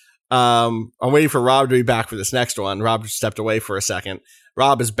 yes. I'm waiting for Rob to be back for this next one. Rob stepped away for a second.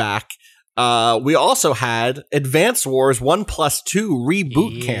 Rob is back. We also had Advance Wars 1+2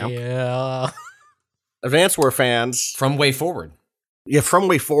 Reboot Camp. Yeah. Advance War fans from Way Forward. Yeah, from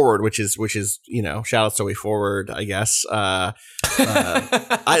Way Forward, which is shout outs to Way Forward, I guess. I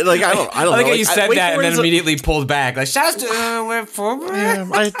don't like know. How you said that and then immediately pulled back. Like shout outs to Way Forward. Yeah,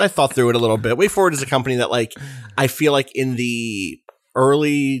 I thought through it a little bit. Way Forward is a company that like I feel like in the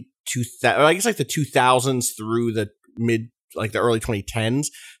early 2000s through the the early 2010s,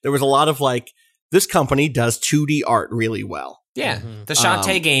 there was a lot of like, this company does 2D art really well. Yeah. The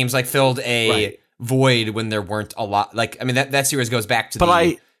Shantae games like filled a void when there weren't a lot. Like, I mean, that series goes back to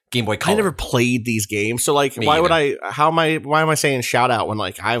the Game Boy Color. I never played these games. So like, why am I saying shout out when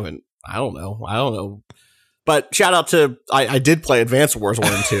like I don't know. But shout out to, I did play Advance Wars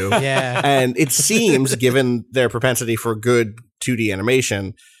 1 and 2. Yeah. And it seems, given their propensity for good 2D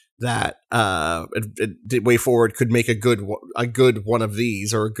animation, that WayForward could make a good one of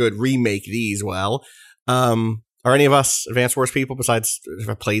these, or a good remake these. Well, are any of us Advance Wars people besides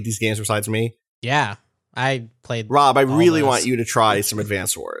have played these games besides me? Yeah, I played. Rob, I really want you to try some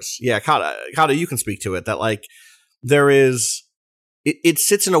Advance Wars. Yeah, Kata, you can speak to it. That like there is, it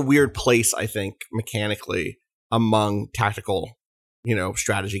sits in a weird place, I think, mechanically among tactical,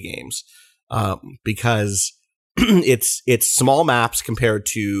 strategy games, because it's small maps compared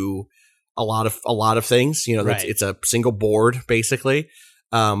to a lot of things. Right. It's a single board basically.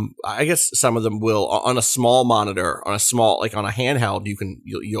 I guess some of them will on a small monitor, on a handheld.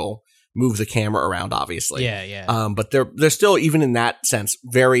 You'll move the camera around, obviously. Yeah. But they're still, even in that sense,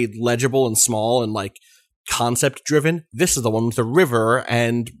 very legible and small and like concept driven. This is the one with the river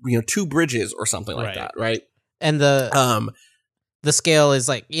and 2 bridges or something like that, right? And the scale is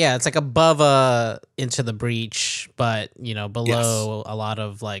like, it's like above Into the Breach, but below a lot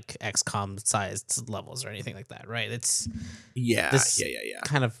of like XCOM sized levels or anything like that, right? It's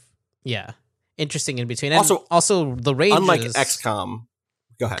kind of interesting in between. And also the ranges, unlike XCOM.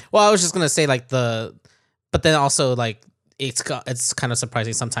 Go ahead. Well, I was just gonna say like but then also like it's kind of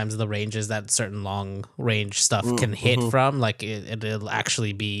surprising sometimes the ranges that certain long range stuff can hit from. Like it'll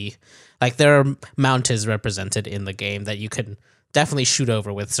actually be like there are mountains represented in the game that you can definitely shoot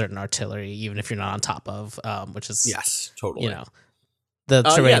over with certain artillery, even if you're not on top of, which is totally. The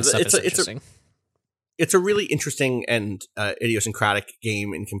terrain stuff is interesting. It's a really interesting and idiosyncratic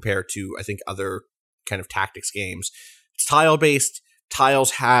game in compared to, I think, other kind of tactics games. It's tile based.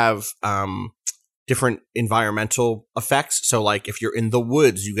 Tiles have different environmental effects. So, like, if you're in the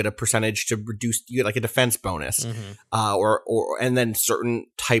woods, you get a percentage to reduce. You get like a defense bonus, and then certain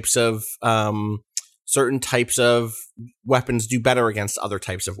types of weapons do better against other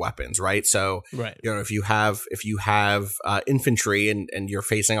types of weapons, right? So, if you have infantry and you're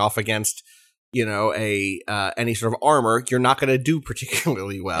facing off against any sort of armor, you're not going to do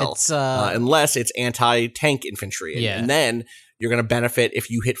particularly well unless it's anti-tank infantry, and then you're going to benefit if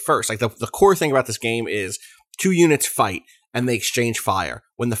you hit first. Like the core thing about this game is 2 units fight and they exchange fire.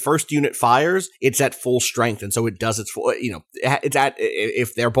 When the first unit fires, it's at full strength, and so it does its full. It's at,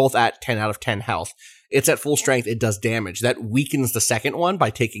 if they're both at 10 out of 10 health, it's at full strength. It does damage that weakens the second one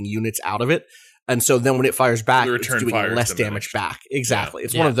by taking units out of it. And so then when it fires back, it's doing less damage back. Exactly.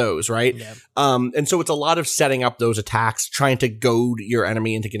 It's one of those, right? Yeah. And so it's a lot of setting up those attacks, trying to goad your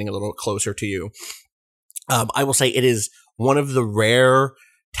enemy into getting a little closer to you. I will say it is one of the rare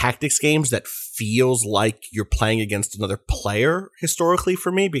tactics games that feels like you're playing against another player historically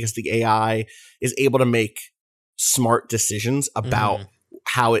for me, because the AI is able to make smart decisions about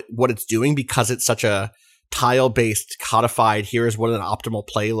what it's doing, because it's such a tile-based, codified, here's what an optimal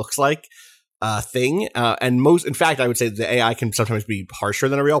play looks like thing. In fact, I would say the AI can sometimes be harsher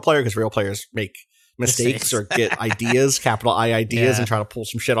than a real player, because real players make mistakes or get ideas, capital I ideas, and try to pull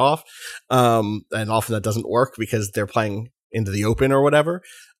some shit off. And often that doesn't work because they're playing into the open or whatever.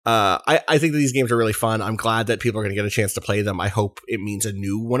 I think that these games are really fun. I'm glad that people are going to get a chance to play them. I hope it means a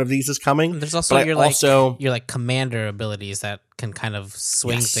new one of these is coming. There's also your commander abilities that can kind of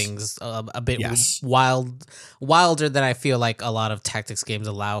swing things a bit wilder than I feel like a lot of tactics games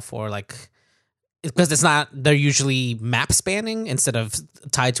allow for, like, because they're usually map spanning instead of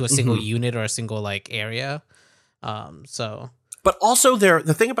tied to a single unit or a single like area. But also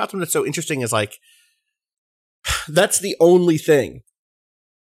the thing about them that's so interesting is like, that's the only thing.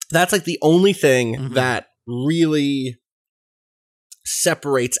 That's like the only thing that really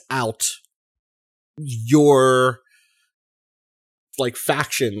separates out your like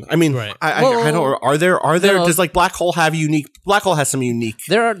faction. I mean, I don't know. Are there? Does like Black Hole have unique? Black Hole has some unique.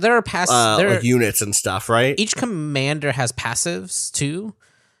 There are like units and stuff, right? Each commander has passives too.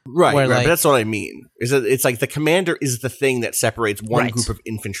 Right. But that's what I mean. It's like the commander is the thing that separates one group of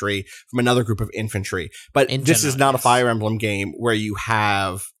infantry from another group of infantry. But this is not a Fire Emblem game where you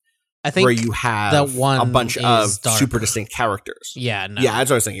have. I think where you have a bunch of super distinct characters. Yeah, no. Yeah,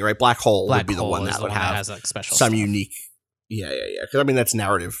 that's what I was thinking, right? Black Hole would be the one that would have has like special some stuff. Unique. Yeah. Because I mean, that's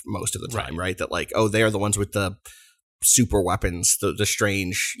narrative most of the time, right? That like, oh, they are the ones with the super weapons, the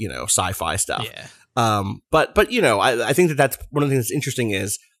strange, sci-fi stuff. Yeah. But I think that's one of the things that's interesting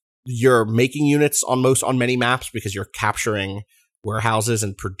is you're making units on many maps because you're capturing warehouses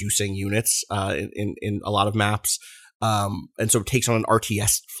and producing units in a lot of maps. And so it takes on an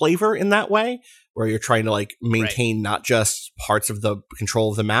RTS flavor in that way, where you're trying to like maintain not just parts of the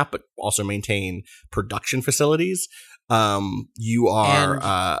control of the map, but also maintain production facilities. You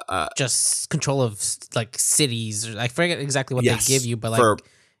are just control of like cities. I forget exactly what they give you, but like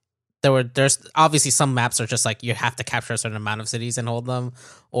there's obviously some maps are just like you have to capture a certain amount of cities and hold them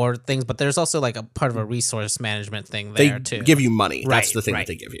or things, but there's also like a part of a resource management thing there too. They give you money. That's the thing that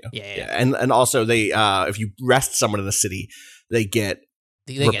they give you. Yeah. And also they if you rest someone in the city, they get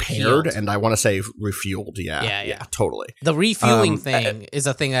repaired and I want to say refueled. Yeah, totally. The refueling thing is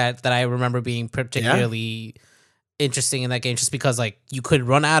a thing that I remember being particularly interesting in that game, just because like you could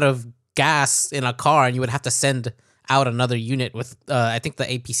run out of gas in a car and you would have to send out another unit with I think the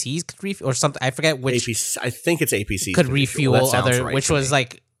APCs could refuel or something. I forget which. I think it's APCs could refuel other, right, which was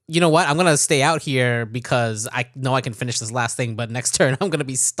like, you know what? I'm gonna stay out here because I know I can finish this last thing, but next turn I'm gonna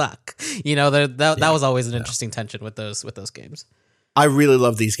be stuck. You know, that was always an interesting tension with those games. I really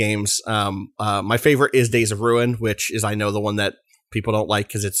love these games. My favorite is Days of Ruin, which is, I know, the one that people don't like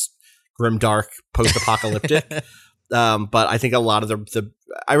because it's grim, dark, post-apocalyptic. But I think a lot of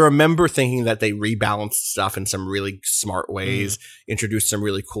I remember thinking that they rebalanced stuff in some really smart ways, introduced some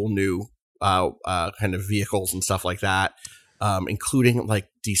really cool new kind of vehicles and stuff like that, including like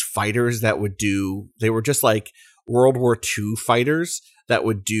these fighters that they were just like World War II fighters that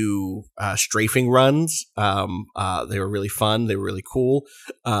would do strafing runs. They were really fun. They were really cool.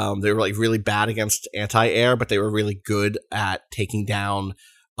 They were like really bad against anti-air, but they were really good at taking down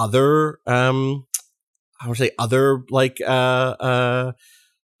other like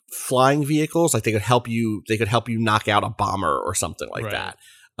flying vehicles. Like they could help you knock out a bomber or something like that.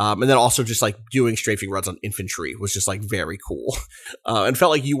 And then also just like doing strafing runs on infantry was just like very cool. And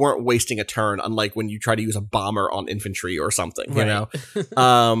felt like you weren't wasting a turn, unlike when you try to use a bomber on infantry or something, you know?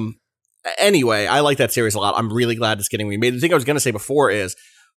 Anyway, I like that series a lot. I'm really glad it's getting remade. The thing I was going to say before is,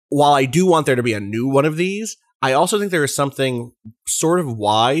 while I do want there to be a new one of these, I also think there is something sort of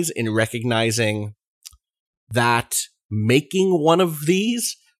wise in recognizing that making one of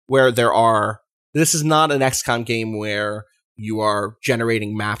these where this is not an XCOM game where you are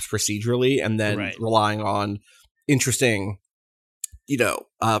generating maps procedurally and then relying on interesting,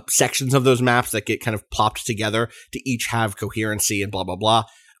 sections of those maps that get kind of plopped together to each have coherency and blah, blah, blah.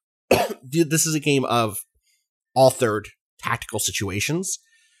 This is a game of authored tactical situations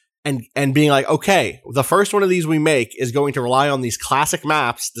and being like, okay, the first one of these we make is going to rely on these classic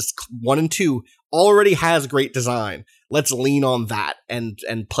maps. This 1 and 2 already has great design. Let's lean on that and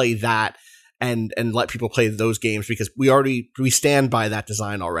play that. And let people play those games because we stand by that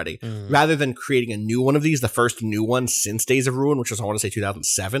design already, rather than creating a new one of these, the first new one since Days of Ruin, which was, I want to say,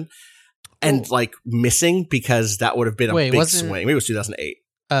 2007, and like missing because that would have been a big swing. Maybe it was 2008.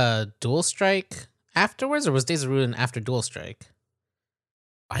 Dual Strike afterwards, or was Days of Ruin after Dual Strike?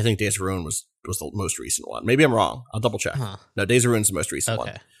 I think Days of Ruin was the most recent one. Maybe I'm wrong. I'll double check. No, Days of Ruin's the most recent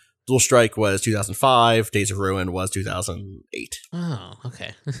one. Dual Strike was 2005. Days of Ruin was 2008. Oh,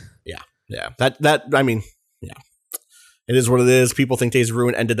 okay. Yeah, that I mean, yeah, it is what it is. People think Days of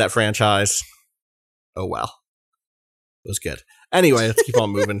Ruin ended that franchise. Oh well, it was good. Anyway, let's keep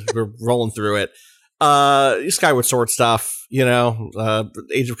on moving. We're rolling through it. Skyward Sword stuff,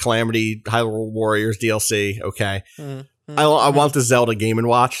 Age of Calamity, Hyrule Warriors DLC. Okay, I want the Zelda Game &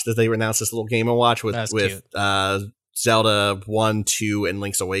 Watch that they announced. This little Game & Watch with Zelda 1, 2, and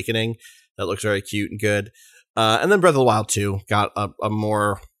Link's Awakening. That looks very cute and good. And then Breath of the Wild 2 got a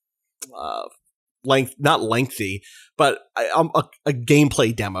more not lengthy, but a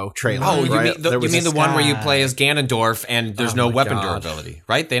gameplay demo trailer. Oh, right? you mean the one where you play as Ganondorf and there's no weapon durability,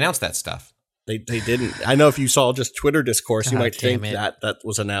 right? They announced that stuff. They didn't. I know if you saw just Twitter discourse, you might think that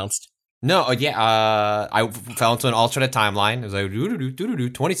was announced. No, I fell into an alternate timeline. It was like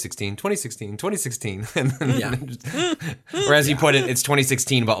 2016, 2016, 2016. And then or as you put it, it's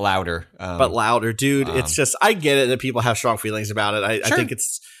 2016 but louder. Dude. It's just, I get it that people have strong feelings about it. I think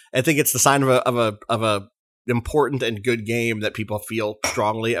it's the sign of a important and good game that people feel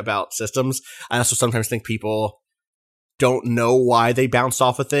strongly about systems. I also sometimes think people don't know why they bounced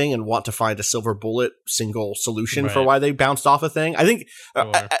off a thing and want to find a silver bullet single solution for why they bounced off a thing. I think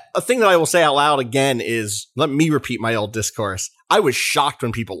a thing that I will say out loud again is, let me repeat my old discourse. I was shocked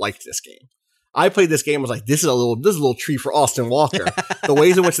when people liked this game. I played this game and was like, this is a little treat for Austin Walker. The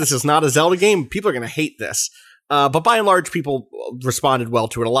ways in which this is not a Zelda game, people are going to hate this. But by and large, people responded well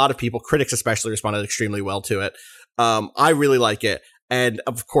to it. A lot of people, critics especially, responded extremely well to it. I really like it. And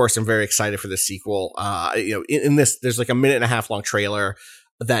of course, I'm very excited for the sequel. In this, there's like a 1.5-minute long trailer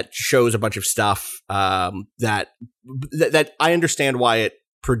that shows a bunch of stuff that I understand why it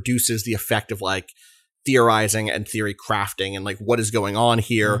produces the effect of like theorizing and theory crafting and like what is going on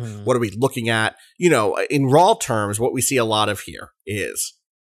here. What are we looking at? In raw terms, what we see a lot of here is,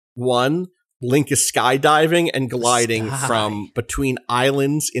 one, Link is skydiving and gliding from between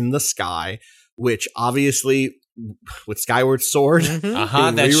islands in the sky, which obviously Skyward Sword.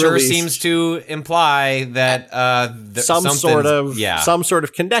 That sure seems to imply that some sort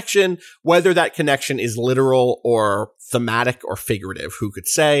of connection, whether that connection is literal or thematic or figurative, who could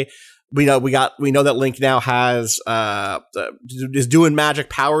say? We know that Link now has is doing magic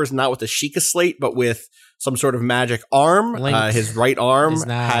powers, not with a Sheikah slate, but with some sort of magic arm. His right arm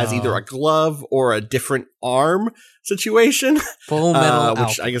has either a glove or a different arm situation. Full Metal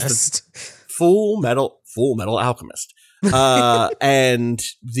which Alchemist. I guess Full Metal Alchemist. And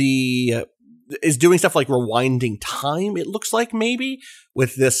is doing stuff like rewinding time, it looks like, maybe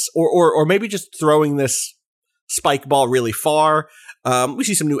with this, or maybe just throwing this spike ball really far. We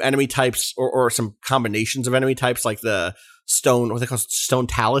see some new enemy types or some combinations of enemy types, like the stone, what they call stone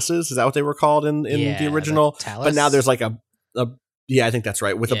taluses. Is that what they were called in the original? But now there's like a yeah, I think that's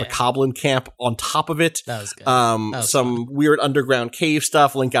right, with a Bokoblin camp on top of it. That was good. Some fun. Weird underground cave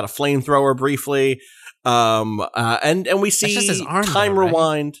stuff. Link got a flamethrower briefly. And we see his arm, time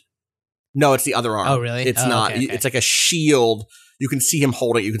rewind. No, it's the other arm. Oh, really? It's not. Okay. It's like a shield. You can see him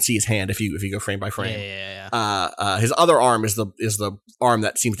holding it. You can see his hand if you go frame by frame. Yeah. His other arm is the arm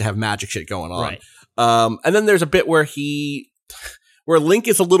that seems to have magic shit going on. Right. And then there's a bit where Link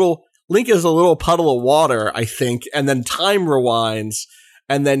is a little puddle of water, I think, and then time rewinds,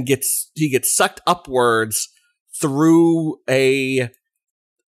 and then he gets sucked upwards through a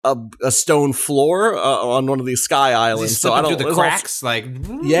stone floor on one of these sky islands. So I don't through the cracks, I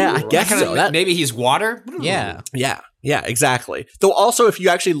guess so. Maybe he's water. Yeah, exactly. Though also, if you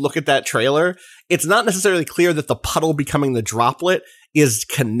actually look at that trailer, it's not necessarily clear that the puddle becoming the droplet is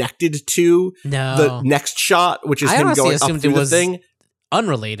connected to the next shot, which is him going up through the thing.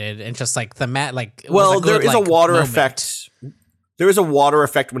 Unrelated and just like there is a water effect. There is a water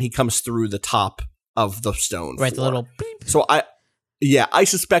effect when he comes through the top of the stone. Right, floor. the little beep. So I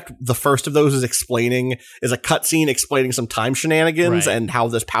suspect the first of those is a cutscene explaining some time shenanigans and how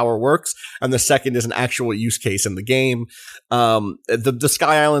this power works, and the second is an actual use case in the game. The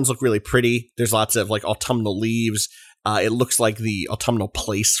Sky Islands look really pretty. There's lots of like autumnal leaves. It looks like the autumnal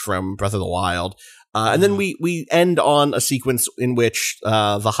place from Breath of the Wild. And then we end on a sequence in which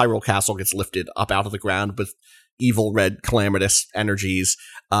the Hyrule Castle gets lifted up out of the ground with evil red calamitous energies,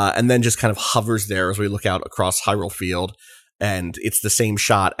 and then just kind of hovers there as we look out across Hyrule Field. And it's the same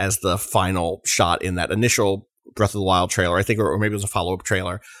shot as the final shot in that initial Breath of the Wild trailer, I think, or maybe it was a follow-up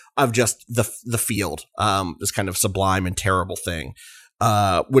trailer of just the field, this kind of sublime and terrible thing,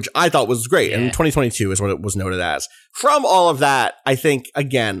 which I thought was great. And 2022 is what it was noted as. From all of that, I think,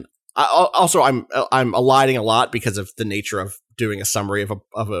 again, I'm eliding a lot because of the nature of doing a summary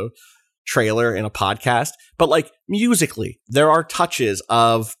of a trailer in a podcast, but like musically, there are touches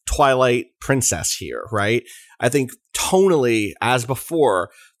of Twilight Princess here, right? I think tonally, as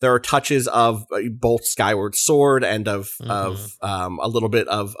before, there are touches of both Skyward Sword and of a little bit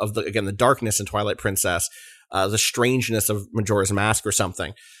of the darkness in Twilight Princess, the strangeness of Majora's Mask or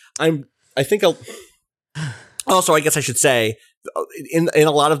something. Also, I guess I should say, in a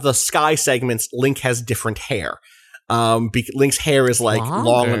lot of the Sky segments, Link has different hair. Link's hair is like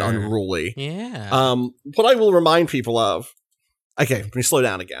long and unruly. Yeah. What I will remind people of, okay, let me slow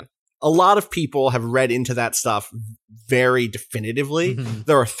down again. A lot of people have read into that stuff very definitively. Mm-hmm.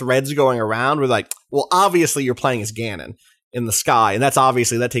 There are threads going around where like, well, obviously you're playing as Ganon in the sky, and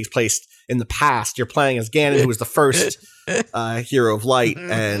that takes place in the past. You're playing as Ganon, who was the first hero of light,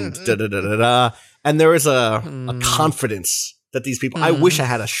 and da-da-da-da-da. And there is a confidence that these people, I wish I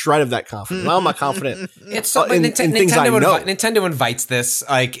had a shred of that confidence. I'm not confident. It's so, in things I know. Nintendo invites this.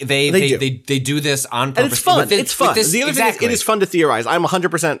 Like they do this on purpose. And it's fun. It's fun. The other thing is, it is fun to theorize. I'm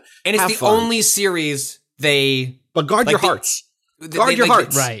 100%. And it's the only series But guard your hearts. Guard your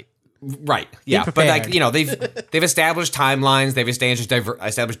hearts. Right. Yeah. But like, they've established timelines. They've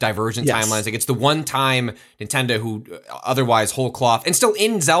established divergent timelines. Like it's the one time Nintendo, who otherwise whole cloth, and still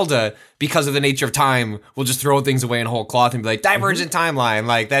in Zelda, because of the nature of time, will just throw things away in whole cloth and be like, divergent timeline.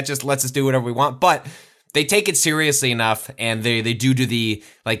 Like that just lets us do whatever we want. But they take it seriously enough, and they do the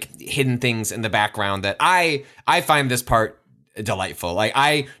like hidden things in the background that I find this part delightful. Like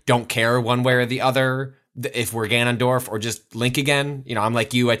I don't care one way or the other if we're Ganondorf or just Link again. I'm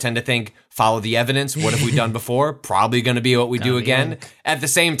like you. I tend to think, follow the evidence. What have we done before? Probably going to be what we do again. Link. At the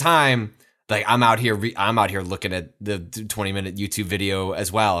same time, like I'm out here looking at the 20-minute YouTube video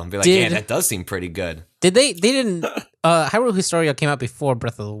as well and be like, yeah, that does seem pretty good. They didn't Hyrule Historia came out before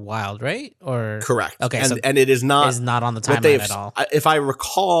Breath of the Wild, right? Or correct. Okay, and it is not on the timeline at all. If I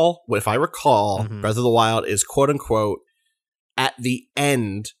recall, Breath of the Wild is quote unquote at the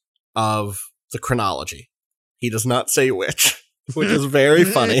end of the chronology. He does not say which. which is very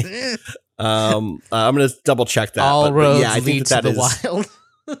funny. I'm going to double check that. All roads lead to the wild.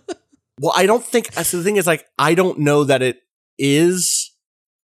 Well, I don't think, so the thing is, like, I don't know that it is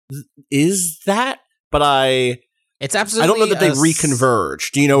that, but it's absolutely, I don't know that they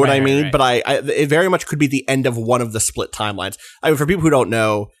reconverge. Do you know what I mean? Right. But it very much could be the end of one of the split timelines. I mean, for people who don't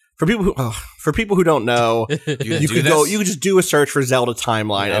know, you could just do a search for Zelda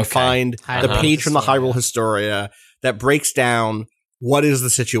timeline and find the page from the Hyrule Historia that breaks down what is the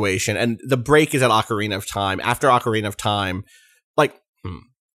situation. And the break is at Ocarina of Time. After Ocarina of Time, like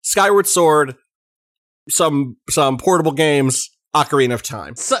Skyward Sword, some portable games, Ocarina of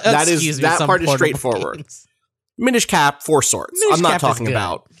Time. That part is straightforward. Games. Minish Cap, 4 Swords. I'm not talking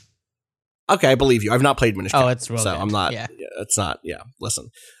about. Okay, I believe you. I've not played Minish Cap. Oh, it's real so good. I'm not. Yeah. It's not. Yeah, listen.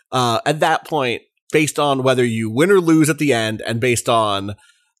 At that point, based on whether you win or lose at the end, and based on,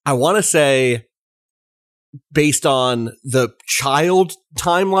 I want to say, based on the child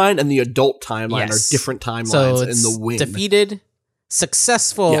timeline and the adult timeline are different timelines in the win. Defeated,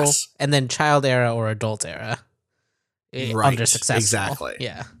 successful, and then child era or adult era. Right. Under successful. Exactly.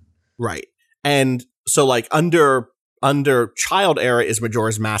 Yeah. Right. And so, like, under child era is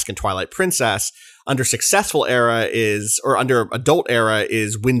Majora's Mask and Twilight Princess. Under successful era under adult era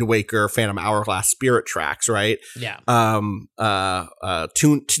is Wind Waker, Phantom Hourglass, Spirit Tracks, right? Yeah. The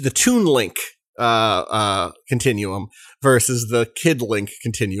Toon Link continuum versus the Kid Link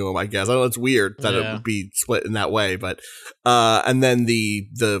continuum, I guess. I know it's weird that it would be split in that way, but and then the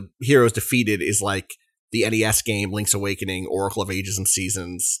Heroes Defeated is like the NES game Link's Awakening, Oracle of Ages and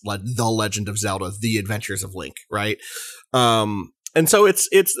Seasons, The Legend of Zelda, The Adventures of Link, right? And so it's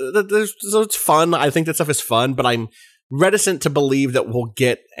fun. I think that stuff is fun, but I'm reticent to believe that we'll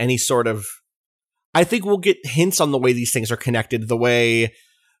get any sort of. I think we'll get hints on the way these things are connected, the way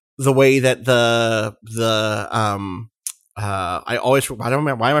that I don't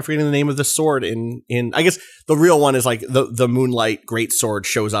remember, why am I forgetting the name of the sword in I guess the real one is like the Moonlight Great Sword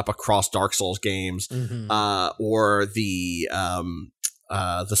shows up across Dark Souls games, or the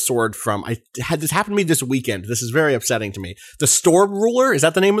sword from this happened to me this weekend. This is very upsetting to me. The Storm Ruler, is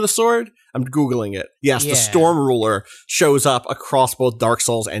that the name of the sword? I'm Googling it. Yes, the Storm Ruler shows up across both Dark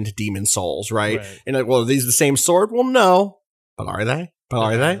Souls and Demon Souls, right? And like, well, are these the same sword? Well, no. But are they?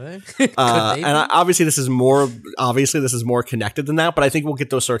 And obviously this is more connected than that, but I think we'll get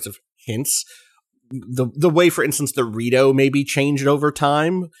those sorts of hints. The way, for instance, the Rito maybe changed over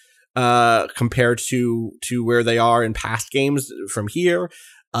time, compared to where they are in past games from here,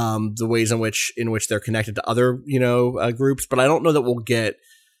 the ways in which they're connected to other, groups, but I don't know that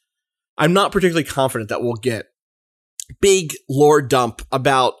I'm not particularly confident that we'll get big lore dump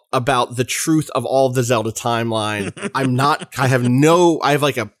about the truth of all of the Zelda timeline. I have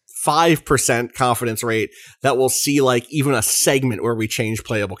like a 5% confidence rate that we'll see like even a segment where we change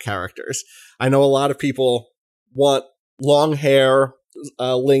playable characters. I know a lot of people want long hair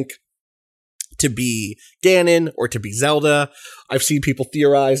Link to be Ganon or to be Zelda. I've seen people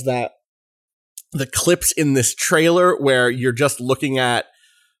theorize that the clips in this trailer where you're just looking at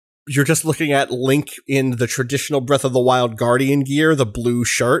Link in the traditional Breath of the Wild Guardian gear, the blue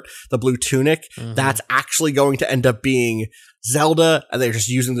shirt, the blue tunic, that's actually going to end up being Zelda, and they're just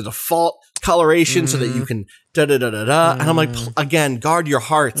using the default coloration so that you can da-da-da-da-da. And I'm like, again, guard your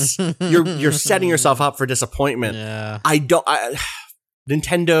hearts. You're setting yourself up for disappointment. Yeah.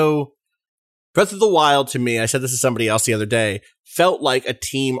 Nintendo Breath of the Wild, to me, I said this to somebody else the other day, felt like a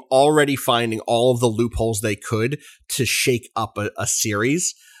team already finding all of the loopholes they could to shake up a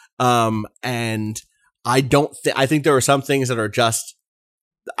series. And I think there are some things that are just,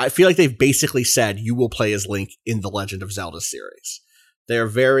 I feel like they've basically said you will play as Link in the Legend of Zelda series. They're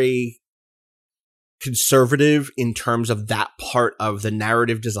very conservative in terms of that part of the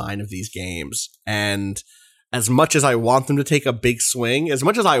narrative design of these games. And as much as I want them to take a big swing, as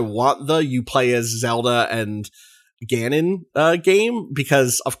much as I want you play as Zelda and Ganon game,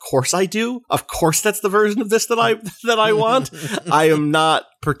 because of course I do. Of course that's the version of this that I want. I am not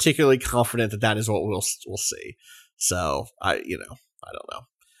particularly confident that is what we'll see. So I don't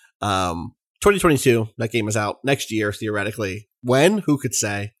know. 2022, that game is out next year theoretically. When? Who could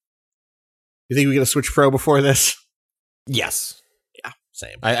say? You think we get a Switch Pro before this? Yes. Yeah,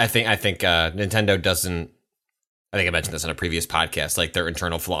 same. I think Nintendo doesn't. I think I mentioned this on a previous podcast. Like, their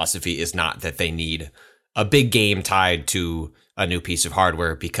internal philosophy is not that they need a big game tied to a new piece of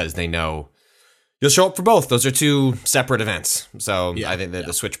hardware, because they know you'll show up for both. Those are two separate events. So I think that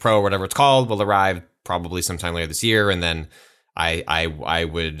the Switch Pro, or whatever it's called, will arrive probably sometime later this year. And then I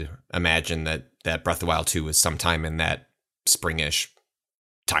would imagine that Breath of the Wild 2 is sometime in that springish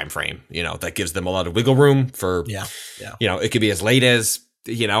time frame. That gives them a lot of wiggle room for. Yeah. It could be as late as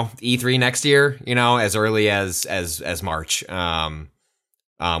E3 next year. As early as March.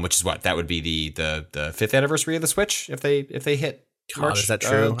 Which is what that would be the 5th anniversary of the Switch if they hit March. Is that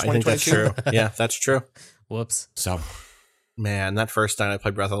true? I think that's true. Yeah, that's true. Whoops. So, man, that first time I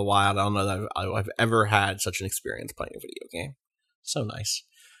played Breath of the Wild, I don't know that I've ever had such an experience playing a video game. So nice.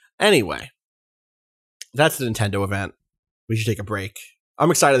 Anyway, that's the Nintendo event. We should take a break.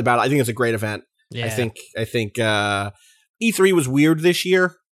 I'm excited about it. I think it's a great event. Yeah. I think E3 was weird this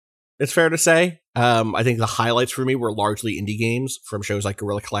year. It's fair to say. I think the highlights for me were largely indie games from shows like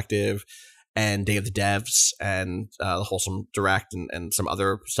Guerrilla Collective and Day of the Devs and the Wholesome Direct and some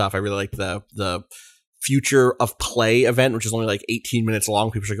other stuff. I really liked the Future of Play event, which is only like 18 minutes long.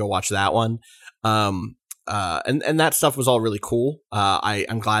 People should go watch that one. And that stuff was all really cool.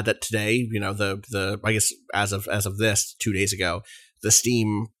 I'm glad that today, I guess as of this 2 days ago, the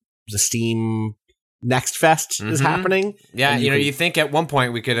Steam Next Fest is happening. Yeah, you think at one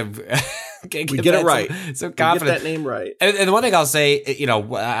point we could have we get it right. So confident. We get that name right. And the one thing I'll say,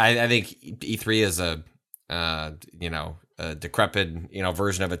 I think E3 is a decrepit,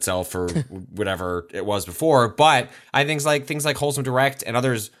 version of itself or whatever it was before. But I think things like Wholesome Direct and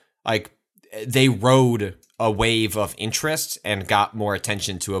others, like they rode a wave of interest and got more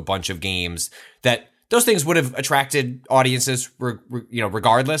attention to a bunch of games that. Those things would have attracted audiences,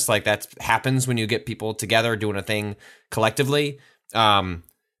 regardless. Like that happens when you get people together doing a thing collectively.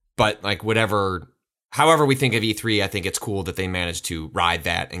 But like however we think of E3, I think it's cool that they managed to ride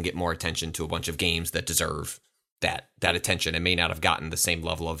that and get more attention to a bunch of games that deserve that attention and may not have gotten the same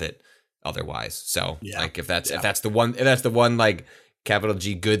level of it otherwise. So like if that's the one like capital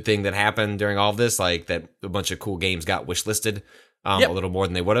G good thing that happened during all of this, like that a bunch of cool games got wishlisted a little more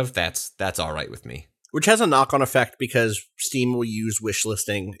than they would have. That's all right with me. Which has a knock-on effect because Steam will use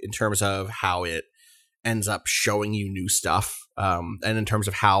wishlisting in terms of how it ends up showing you new stuff, and in terms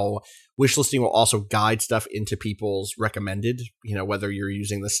of how wishlisting will also guide stuff into people's recommended. Whether you're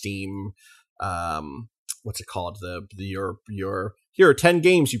using the Steam, what's it called? Your here are 10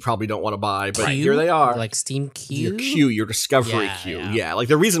 games you probably don't want to buy, but here they are. Like Steam Queue? Your discovery queue. Yeah, like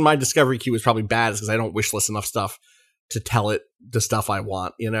the reason my discovery queue is probably bad is because I don't wishlist enough stuff to tell it the stuff I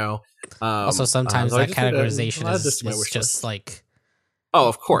want, Also, sometimes that categorization is just like,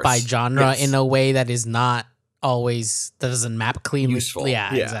 of course, by genre in a way that is not always, that doesn't map cleanly. Useful.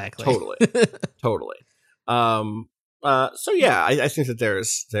 Yeah, exactly. Totally. So yeah, I think that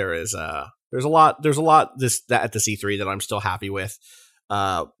there's a lot at the C3 that I'm still happy with.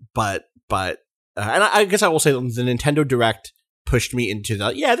 But and I guess I will say the Nintendo Direct pushed me into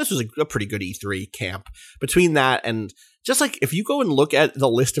this was a pretty good E3 camp. Between that and just like if you go and look at the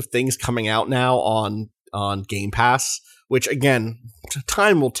list of things coming out now on Game Pass, which again,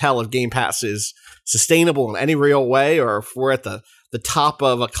 time will tell if Game Pass is sustainable in any real way or if we're at the top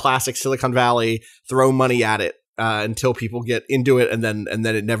of a classic Silicon Valley throw money at it until people get into it and then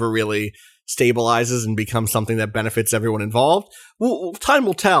it never really stabilizes and becomes something that benefits everyone involved. Well, time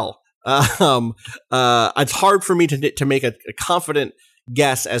will tell. It's hard for me to make a confident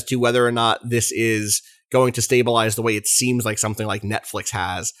guess as to whether or not this is going to stabilize the way it seems like something like Netflix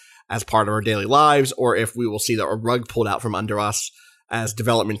has as part of our daily lives, or if we will see a rug pulled out from under us as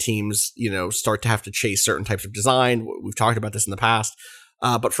development teams, start to have to chase certain types of design. We've talked about this in the past.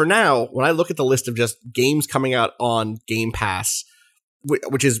 But for now, when I look at the list of just games coming out on Game Pass,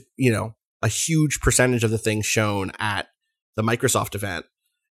 which is, a huge percentage of the things shown at the Microsoft event,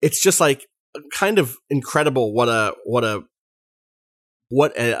 it's just like kind of incredible what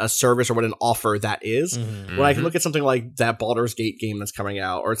a service or what an offer that is. Mm-hmm. When I can look at something like that Baldur's Gate game that's coming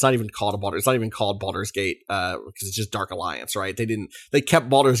out, or it's not even called Baldur's Gate because it's just Dark Alliance, right? They kept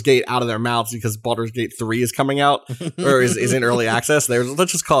Baldur's Gate out of their mouths because Baldur's Gate 3 is coming out or is in early access.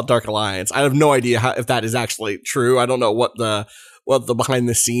 Let's just call it Dark Alliance. I have no idea if that is actually true. I don't know what the behind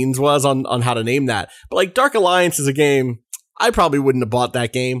the scenes was on how to name that. But like Dark Alliance is a game I probably wouldn't have bought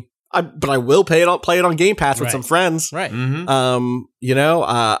that game. But I will play it on Game Pass with some friends. Right. Mm-hmm.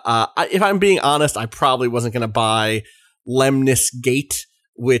 If I'm being honest, I probably wasn't going to buy Lemnis Gate,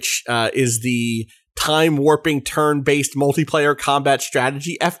 which is the time warping turn-based multiplayer combat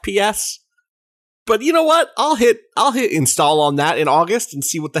strategy FPS. But you know what? I'll hit install on that in August and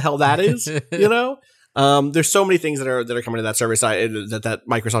see what the hell that is. There's so many things that are coming to that service. That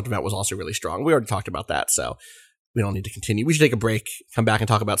Microsoft event was also really strong. We already talked about that, so we don't need to continue. We should take a break, come back and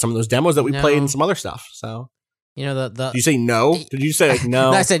talk about some of those demos that we played and some other stuff. So, did you say no? Did you say like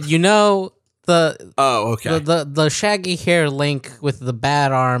no? I said, the shaggy hair Link with the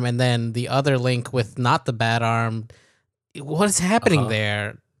bad arm and then the other Link with not the bad arm what is happening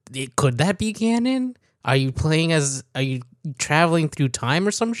there? Could that be Ganon? Are you traveling through time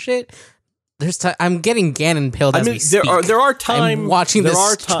or some shit? I'm getting Ganon pilled as we speak. There are times I'm watching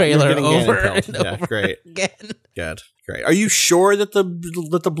this trailer over and over great. again. Great. Are you sure that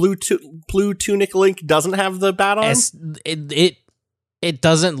the blue tunic Link doesn't have the bat arm? It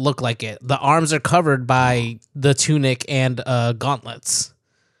doesn't look like it. The arms are covered by the tunic and gauntlets.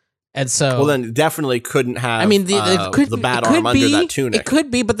 And so, well, then it definitely couldn't have. I mean, the bat arm under that tunic. It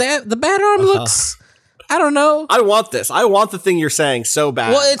could be, but the bat arm looks. I don't know. I want this. I want the thing you're saying so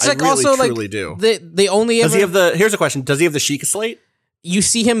bad. Well, it's like also truly like do. They only does he have the? Here's a question: does he have the Sheikah Slate? You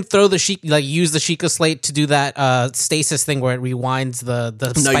see him throw the use the Sheikah Slate to do that stasis thing where it rewinds the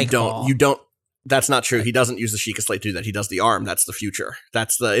spike. No, you don't. Ball. You don't. That's not true. He doesn't use the Sheikah Slate to do that. He does the arm. That's the future.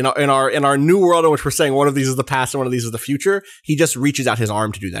 That's the in our new world in which we're saying one of these is the past and one of these is the future. He just reaches out his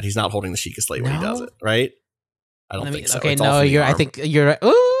arm to do that. He's not holding the Sheikah Slate when he does it, right? I don't think so. Okay, no, I think you're right.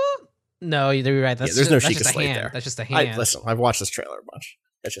 Ooh, no, you're right. There's no Sheikah Slate there. That's just a hand. Listen, I've watched this trailer a bunch.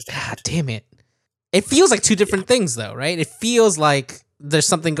 It's just a hand. God damn it! It feels like two different things, though, right? It feels like there's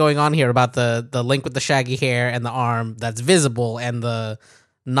something going on here about the Link with the shaggy hair and the arm that's visible, and the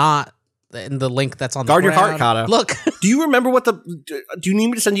Link that's on Guard the ground. Your heart, Kato. Look. Do you remember do you need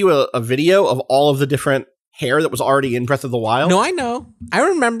me to send you a video of all of the different hair that was already in Breath of the Wild? No, I know. I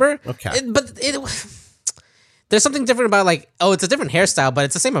remember. Okay. There's something different about it's a different hairstyle, but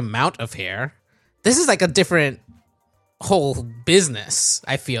it's the same amount of hair. This is like a different whole business,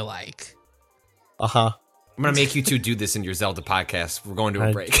 I feel like. Uh-huh. I'm going to make you two do this in your Zelda podcast. We're going to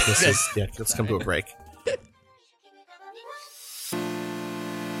a break. Let's come to a break.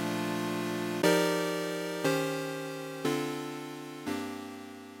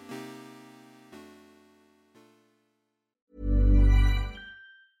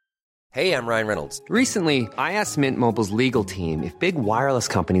 Hey, I'm Ryan Reynolds. Recently, I asked Mint Mobile's legal team if big wireless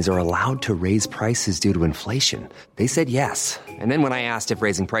companies are allowed to raise prices due to inflation. They said yes. And then when I asked if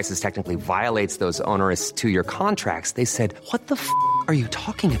raising prices technically violates those onerous 2-year contracts, they said, "What the f*** are you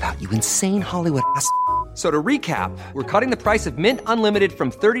talking about, you insane Hollywood ass?" So to recap, we're cutting the price of Mint Unlimited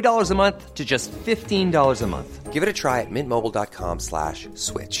from $30 a month to just $15 a month. Give it a try at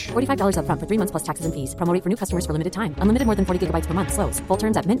mintmobile.com/switch. $45 up front for 3 months plus taxes and fees. Promo rate for new customers for limited time. Unlimited more than 40 gigabytes per month. Slows full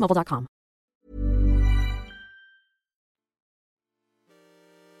terms at mintmobile.com.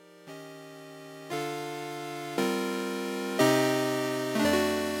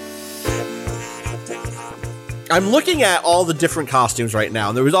 I'm looking at all the different costumes right now,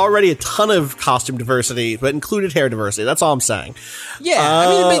 and there was already a ton of costume diversity, but included hair diversity. That's all I'm saying. Yeah, I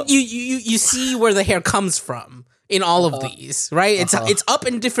mean, but you see where the hair comes from in all of these, right? It's up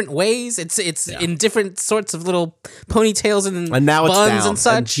in different ways. It's in different sorts of little ponytails and now buns it's down, and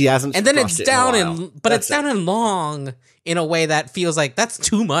such. And she hasn't. And then it's down but it's down and long in a way that feels like that's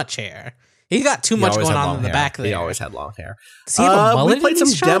too much hair. He got too much going on in the back there. He always had long hair. Does he have a mullet? We played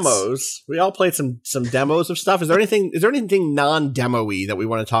some shots? demos. We all played some demos of stuff. Is there anything non-demo-y that we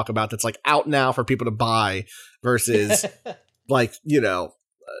want to talk about that's like out now for people to buy versus like, you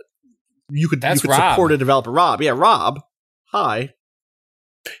could support a developer? Rob. Yeah, Rob. Hi.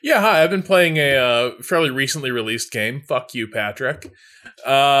 Yeah, hi. I've been playing a fairly recently released game. Fuck you, Patrick.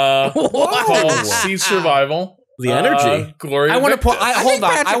 Called Siege Survival. The energy. Glory. I want to point. Hold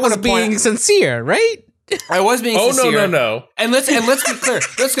on. I was being sincere, right? I was being sincere. No. And let's be clear.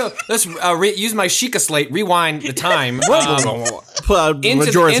 Let's go. Let's use my Sheikah Slate. Rewind the time. Majora's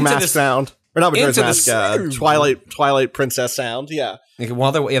Mask sound, or not Majora's Mask. Twilight Princess sound. Yeah.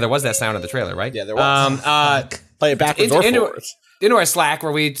 Well, there was that sound in the trailer, right? Yeah, there was. Play it backwards or forwards. Into our Slack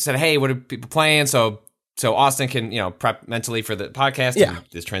where we said, "Hey, what are people playing?" So Austin can prep mentally for the podcast. Yeah. And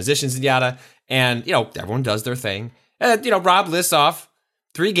there's transitions and yada. And, everyone does their thing. Rob lists off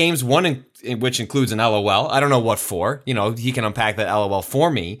 3 games, one in which includes an LOL. I don't know what for. He can unpack that LOL for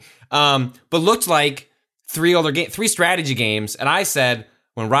me. But looked like 3 strategy games. And I said,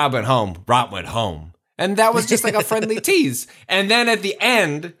 when Rob went home, Rob went home. And that was just like a friendly tease. And then at the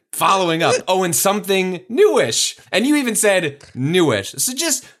end, following up, and something newish. And you even said newish. So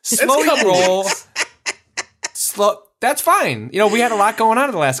just slow your roll. That's fine. We had a lot going on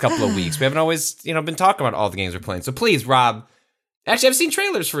in the last couple of weeks. We haven't always, been talking about all the games we're playing. So please, Rob. Actually, I've seen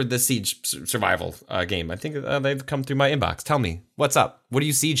trailers for the Siege Survival game. I think they've come through my inbox. Tell me, what's up? What are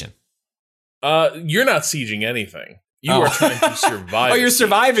you sieging? You're not sieging anything. You are trying to survive. You're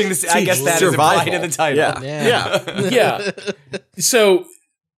surviving this. I guess that is implied in the title. Yeah. So,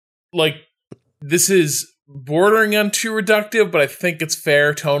 this is bordering on too reductive, but I think it's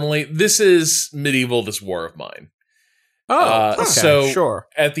fair tonally. This is Medieval, This War of Mine. Okay, so sure.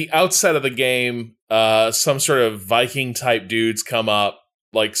 At the outset of the game, some sort of Viking type dudes come up,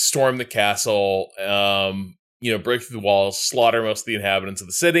 like storm the castle, break through the walls, slaughter most of the inhabitants of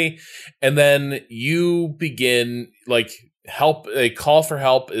the city, and then you begin help. A call for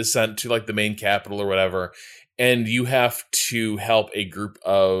help is sent to the main capital or whatever, and you have to help a group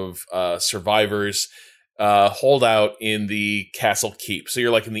of survivors hold out in the castle keep. So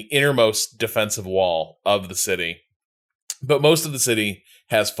you're in the innermost defensive wall of the city. But most of the city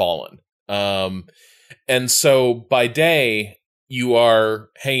has fallen. And so by day, you are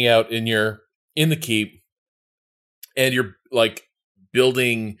hanging out in the keep, and you're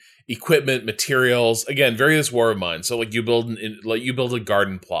building equipment, materials. Again, various War of Mine. So you build a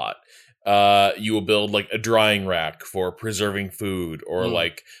garden plot. You will build a drying rack for preserving food, or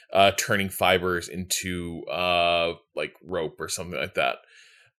turning fibers into rope or something like that.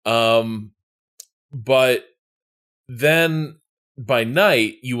 But then by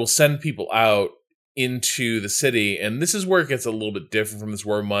night, you will send people out into the city, and this is where it gets a little bit different from this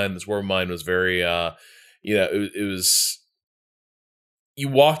War of Mine. This War of Mine was very, it was. You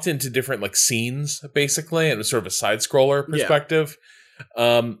walked into different scenes basically, and it was sort of a side scroller perspective.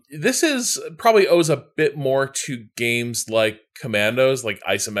 Yeah. This is probably owes a bit more to games like Commandos, like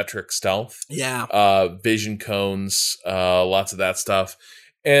isometric stealth. Yeah. Vision cones, lots of that stuff.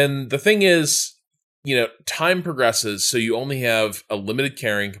 And the thing is, time progresses, so you only have a limited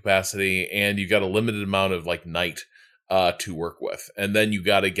carrying capacity, and you got a limited amount of night to work with, and then you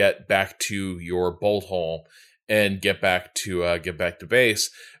got to get back to your bolt hole and get back to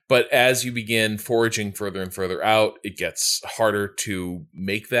base. But as you begin foraging further and further out, it gets harder to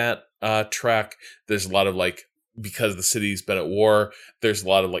make that trek. There's a lot of because the city's been at war, there's a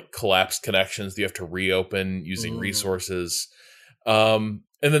lot of collapsed connections that you have to reopen using resources.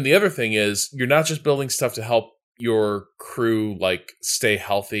 And then the other thing is, you're not just building stuff to help your crew stay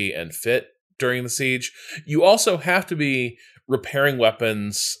healthy and fit during the siege. You also have to be repairing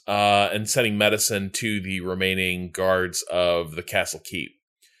weapons and sending medicine to the remaining guards of the castle keep.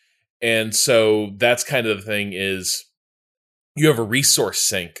 And so that's kind of the thing is, you have a resource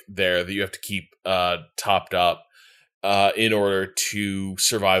sink there that you have to keep topped up in order to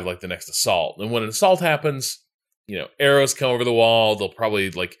survive the next assault. And when an assault happens, arrows come over the wall. They'll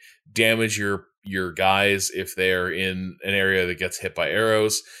probably damage your guys if they're in an area that gets hit by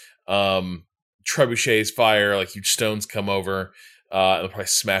arrows. Trebuchets fire, huge stones come over. They'll probably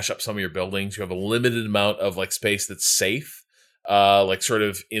smash up some of your buildings. You have a limited amount of space that's safe, sort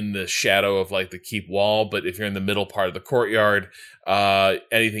of in the shadow of the keep wall. But if you're in the middle part of the courtyard,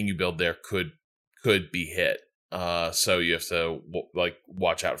 anything you build there could be hit. So you have to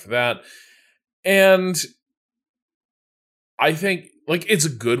watch out for that. And I think it's a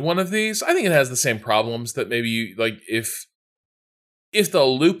good one of these. I think it has the same problems that maybe you if the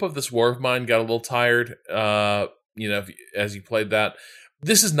loop of this War of Mine got a little tired, as you played that,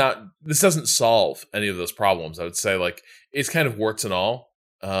 this doesn't solve any of those problems. I would say it's kind of warts and all.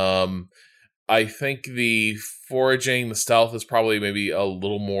 I think the foraging, the stealth is probably maybe a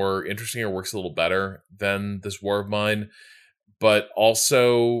little more interesting or works a little better than this War of Mine, but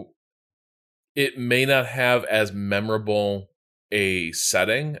also it may not have as memorable a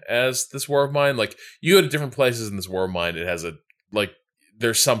setting as this War of Mine. You go to different places in this War of Mine, it has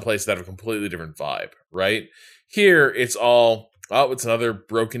there's some places that have a completely different vibe, right? Here, it's all, it's another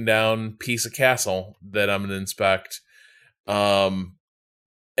broken down piece of castle that I'm going to inspect. And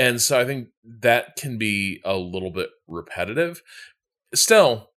so I think that can be a little bit repetitive.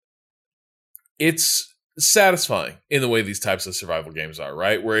 Still, it's satisfying in the way these types of survival games are,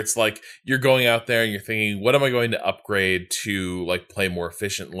 right? Where it's you're going out there and you're thinking, what am I going to upgrade to play more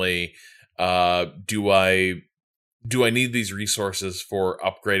efficiently? Do I need these resources for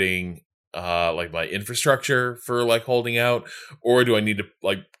upgrading my infrastructure for holding out, or do I need to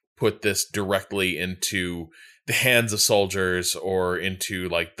put this directly into the hands of soldiers or into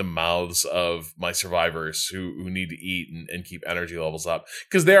the mouths of my survivors who need to eat and keep energy levels up?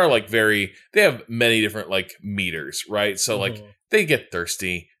 Because they are they have many different meters, right? So they get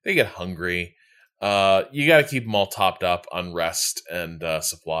thirsty, they get hungry. You got to keep them all topped up on rest and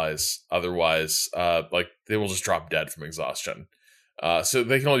supplies. Otherwise, they will just drop dead from exhaustion. So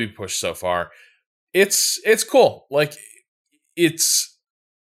they can only be pushed so far. It's cool.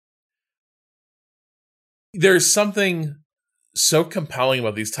 There's something so compelling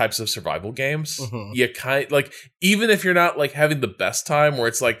about these types of survival games. You even if you're not having the best time, where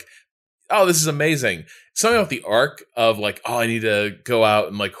it's oh, this is amazing. Something about the arc of oh, I need to go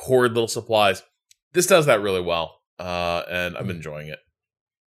out and hoard little supplies. This does that really well, and I'm enjoying it.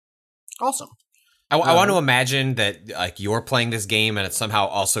 Awesome. I want to imagine that like you're playing this game and it's somehow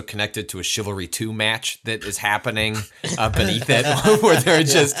also connected to a Chivalry 2 match that is happening beneath it, where there are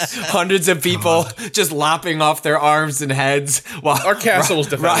just hundreds of people just lopping off their arms and heads. While our castle was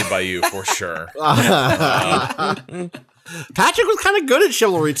defended by you for sure. Patrick was kind of good at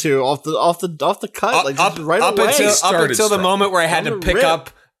Chivalry 2 off the cut, like just right away. Up until the moment where I had to pick up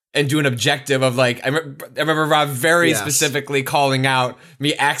and do an objective of like, I remember Rob very specifically calling out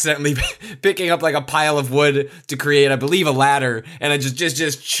me accidentally picking up like a pile of wood to create, I believe, a ladder, and I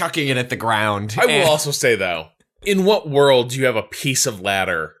just chucking it at the ground. I will also say though, in what world do you have a piece of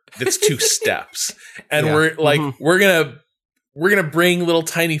ladder that's 2 steps? And we're like, we're gonna bring little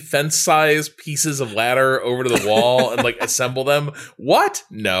tiny fence-sized pieces of ladder over to the wall and like assemble them. What?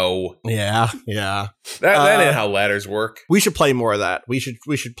 No. Yeah. That ain't how ladders work. We should play more of that. We should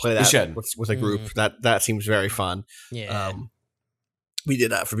play that with a group. That seems very fun. Yeah. We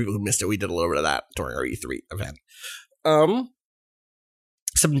did for people who missed it. We did a little bit of that during our E3 event.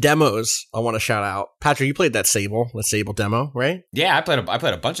 Some demos I want to shout out. Patrick, you played the Sable demo, right? Yeah, I played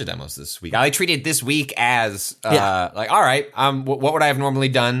a bunch of demos this week. I treated this week as like, all right, what would I have normally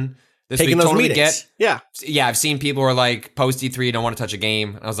done this Taking week? Those meetings. Yeah. I've seen people who are like post E3 don't want to touch a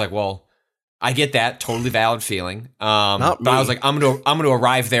game. I was like, well, I get that, totally valid feeling. But I was like, I'm gonna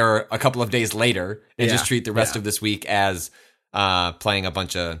arrive there a couple of days later and just treat the rest of this week as playing a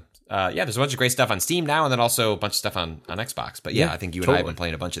bunch of. There's a bunch of great stuff on Steam now, and then also a bunch of stuff on Xbox. But I think you and I have been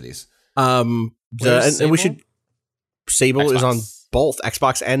playing a bunch of these. And we should. Sable Xbox. is on both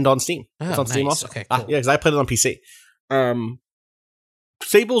Xbox and on Steam. It's on Steam also. Okay, cool. Yeah, because I played it on PC.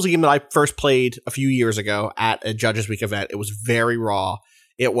 Sable is a game that I first played a few years ago at a Judges Week event. It was very raw.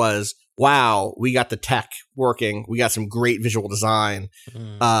 It was, wow, we got the tech working. We got some great visual design.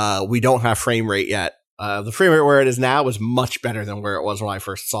 We don't have frame rate yet. The frame rate where it is now is much better than where it was when I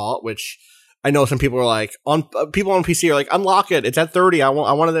first saw it, which I know some people are like, people on PC are like, unlock it. It's at 30. I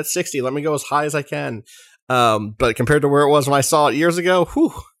want it at 60. Let me go as high as I can. But compared to where it was when I saw it years ago,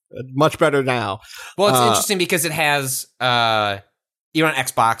 much better now. Well, it's interesting because it has, even on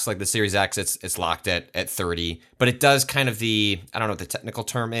Xbox, like the Series X, it's locked at 30, but it does kind of I don't know what the technical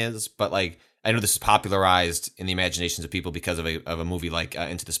term is, but like, I know this is popularized in the imaginations of people because of a movie like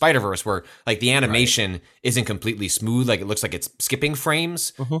Into the Spider-Verse, where like the animation isn't completely smooth. Like it looks like it's skipping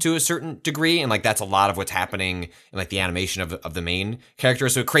frames to a certain degree. And like, that's a lot of what's happening in like the animation of the main character.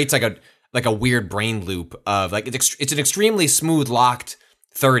 So it creates like a weird brain loop of like, it's an extremely smooth locked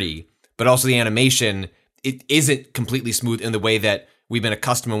 30, but also the animation, it isn't completely smooth in the way that we've been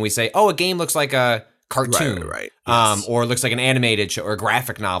accustomed when we say, oh, a game looks like a cartoon, right. Yes. Or looks like an animated show or a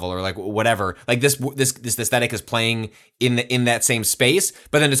graphic novel or like whatever. Like this aesthetic is playing in that same space,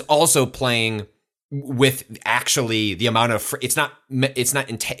 but then it's also playing with actually the amount of it's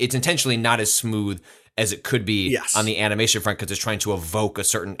intentionally not as smooth as it could be on the animation front because it's trying to evoke a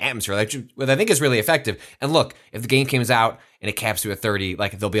certain atmosphere, like what I think is really effective. And look, if the game comes out and it caps you at 30,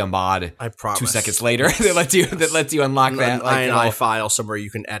 like there'll be a mod. I promise. 2 seconds later that lets you unlock that INI file somewhere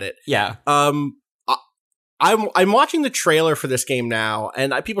you can edit. Yeah. I'm watching the trailer for this game now,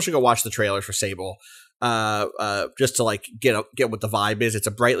 and people should go watch the trailer for Sable, just to like get what the vibe is. It's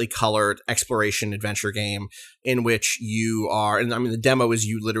a brightly colored exploration adventure game in which you are, and I mean the demo is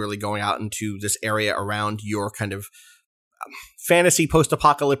you literally going out into this area around your kind of fantasy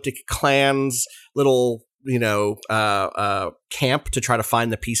post-apocalyptic clans, little camp to try to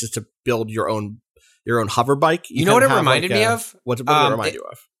find the pieces to build your own hover bike. You know what it reminded me of? What did it remind you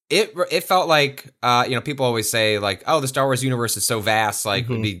of? It felt like, people always say like, oh, the Star Wars universe is so vast. Like, it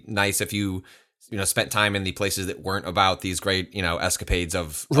would be nice if you spent time in the places that weren't about these great, escapades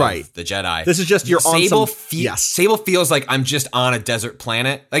of the Jedi. This is just your Sable. Sable feels like I'm just on a desert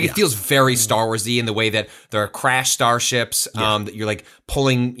planet. Like it feels very Star Warsy in the way that there are crashed starships that you're like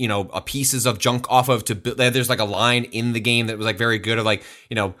pulling, pieces of junk off of. There's like a line in the game that was like very good of like,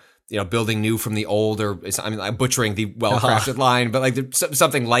 building new from the old, or I'm butchering the well-crafted line, but like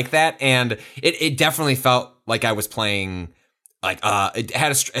something like that. And it definitely felt like I was playing, like it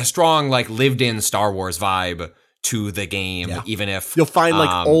had a strong like lived in Star Wars vibe to the game, even if you'll find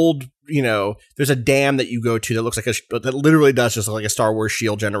like old, there's a dam that you go to that looks like that literally does just look like a Star Wars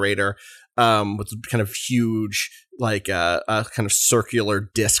shield generator, with kind of huge, like kind of circular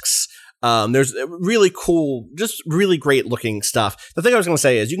discs. There's really cool, just really great looking stuff. The thing I was going to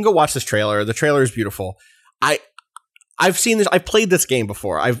say is you can go watch this trailer. The trailer is beautiful. I've seen this. I've played this game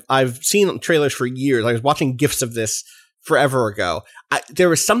before. I've seen trailers for years. I was watching GIFs of this forever ago. There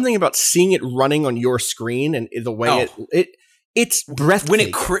was something about seeing it running on your screen and the way it's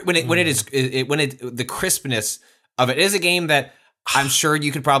breathtaking. The crispness of it is a game that I'm sure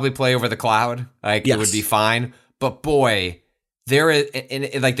you could probably play over the cloud. Like, it would be fine. But boy, there is,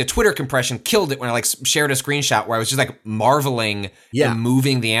 and like the Twitter compression killed it when I like shared a screenshot where I was just like marveling and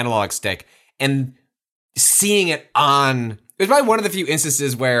moving the analog stick and seeing it on. It was probably one of the few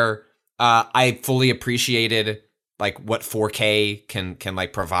instances where I fully appreciated like what 4K can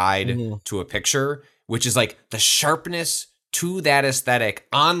like provide to a picture, which is like the sharpness to that aesthetic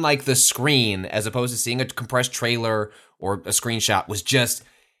on like the screen as opposed to seeing a compressed trailer or a screenshot was just,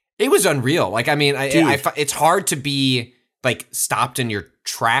 it was unreal. Like, I mean, it's hard to be like stopped in your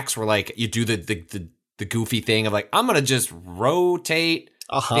tracks where like you do the goofy thing of like, I'm going to just rotate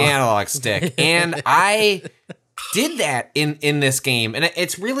the analog stick. And I did that in this game. And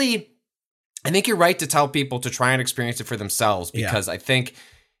it's really, I think you're right to tell people to try and experience it for themselves because I think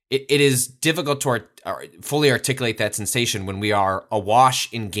it is difficult to fully articulate that sensation when we are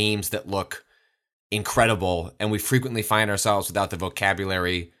awash in games that look incredible and we frequently find ourselves without the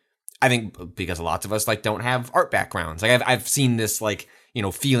vocabulary. I think because lots of us like don't have art backgrounds. Like I've seen this like, you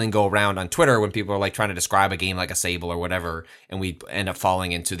know, feeling go around on Twitter when people are like trying to describe a game like a Sable or whatever, and we end up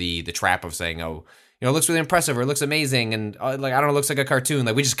falling into the trap of saying, oh, you know, it looks really impressive or it looks amazing, and like I don't know, it looks like a cartoon.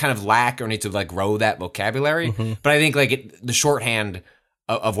 Like we just kind of lack or need to like grow that vocabulary. But I think like the shorthand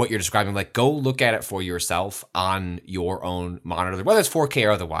of what you're describing, like go look at it for yourself on your own monitor, whether it's 4K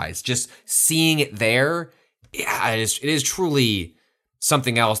or otherwise. Just seeing it there, it is truly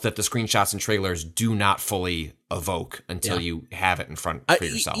something else that the screenshots and trailers do not fully evoke until you have it in front for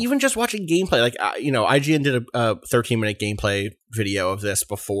yourself. Even just watching gameplay, like you know, IGN did a 13-minute gameplay video of this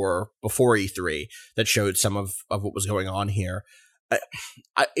before E3 that showed some of what was going on here.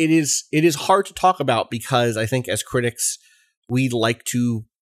 It is hard to talk about because I think as critics we like to.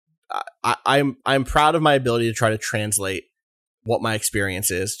 I'm proud of my ability to try to translate what my experience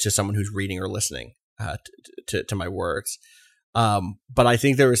is to someone who's reading or listening to my words. But I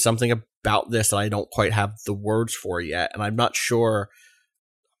think there is something about this that I don't quite have the words for yet, and I'm not sure.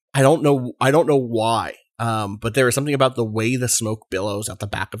 I don't know why. But there is something about the way the smoke billows out the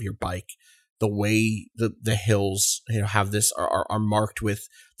back of your bike, the way the hills, you know, have this are marked with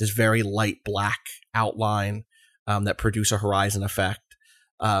this very light black outline that produce a horizon effect.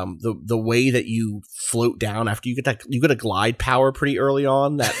 The way that you float down after you get a glide power pretty early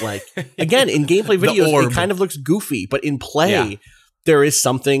on that, like, again, in gameplay videos, it kind of looks goofy, but in play, there is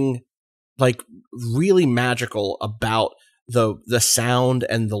something like really magical about the sound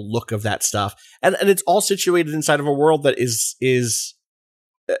and the look of that stuff. And it's all situated inside of a world that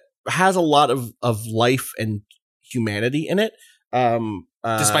has a lot of life and humanity in it.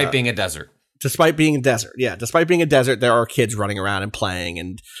 Despite being a desert. Despite being a desert, Despite being a desert, there are kids running around and playing,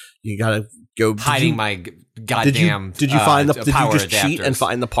 and you gotta go hiding my goddamn. Did you find the? Did you just adapters. Cheat and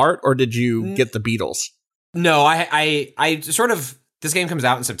find the part, or did you get the Beatles? No, I sort of. This game comes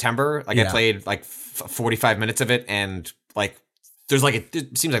out in September. Like I played like 45 minutes of it, and like there's like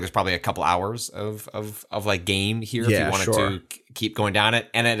it seems like there's probably a couple hours of like game here if you wanted to keep going down it,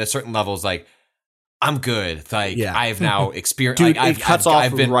 and at a certain level, it's like. I'm good. Like I have now experienced. Dude, it cuts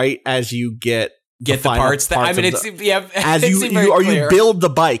off right as you get the parts that. I mean, it's as you build the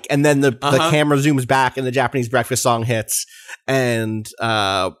bike, and then the camera zooms back, and the Japanese breakfast song hits, and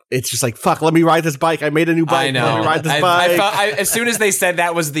it's just like fuck. Let me ride this bike. I made a new bike. I know. Let me ride this bike. I felt, as soon as they said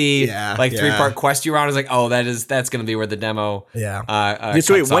that was the 3-part quest you were on, I was like, oh, that's going to be where the demo.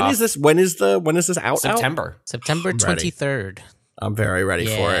 So wait, when is this? When is this out? September 23rd. I'm very ready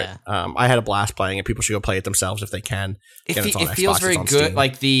for it. I had a blast playing it. People should go play it themselves if they can. It feels very good.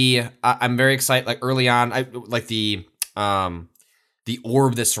 Like I'm very excited. Like early on, I like the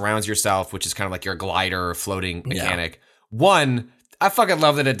orb that surrounds yourself, which is kind of like your glider floating mechanic. One, I fucking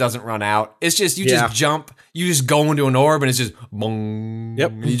love that it doesn't run out. It's just you just jump, you just go into an orb, and it's just boom.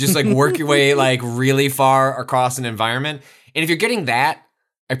 Yep. You just like work your way like really far across an environment. And if you're getting that,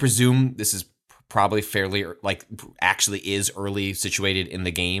 I presume this is probably fairly like actually is early situated in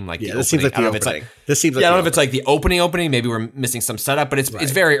the game. Like this seems like the opening. I don't know if it's like the opening. Maybe we're missing some setup, but it's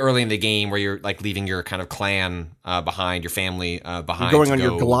very early in the game where you're like leaving your kind of clan behind, your family behind. You're going on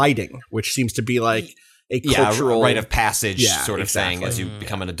your gliding, which seems to be like a cultural rite of passage sort of thing as you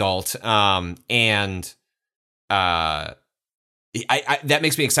become an adult. And I that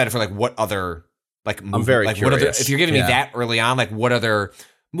makes me excited for like what other like I'm very like curious. What other, if you're giving me that early on, like what other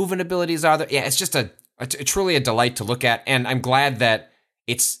movement abilities are there? Yeah, it's just a truly a delight to look at, and I'm glad that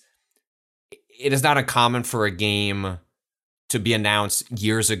it is not uncommon for a game to be announced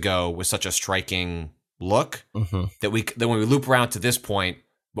years ago with such a striking look that when we loop around to this point,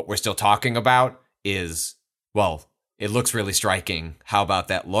 what we're still talking about is it looks really striking. How about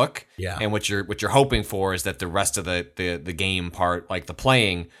that look? Yeah. And what you're hoping for is that the rest of the game part, like the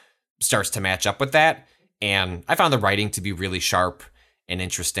playing, starts to match up with that. And I found the writing to be really sharp and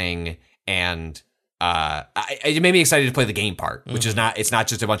interesting, and it made me excited to play the game part, which is it's not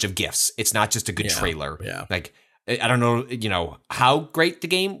just a bunch of GIFs. It's not just a good trailer. Yeah. Like, I don't know, how great the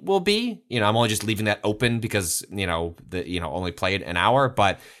game will be. I'm only just leaving that open because, only played an hour,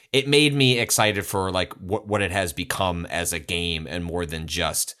 but it made me excited for like what it has become as a game, and more than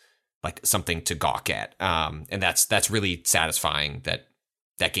just like something to gawk at. And that's really satisfying that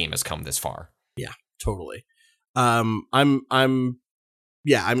game has come this far. Yeah, totally. I'm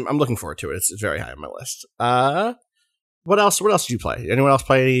looking forward to it. It's very high on my list. What else did you play? Anyone else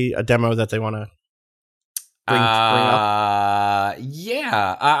play a demo that they want to bring up?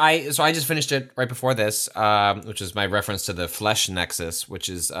 Yeah. I just finished it right before this, which is my reference to the Flesh Nexus, which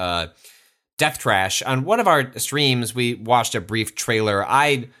is Death Trash. On one of our streams, we watched a brief trailer.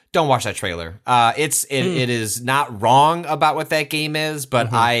 I don't watch that trailer. It is not wrong about what that game is, but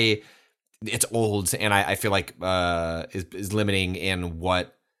it's old, and I feel like is limiting in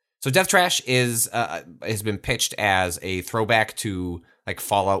what. So Death Trash has been pitched as a throwback to like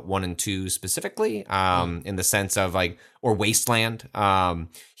Fallout 1 and 2 specifically, in the sense of like, or Wasteland.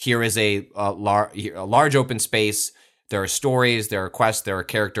 Here is a large open space. There are stories, there are quests, there are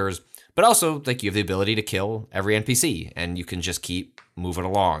characters, but also like you have the ability to kill every NPC, and you can just keep moving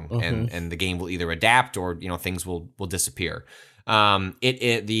along, and the game will either adapt or things will disappear.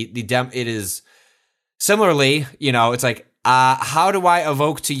 It is similarly, it's like, how do I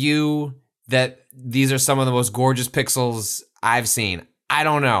evoke to you that these are some of the most gorgeous pixels I've seen? I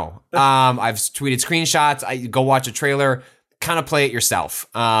don't know. I've tweeted screenshots. I go watch a trailer, kind of play it yourself.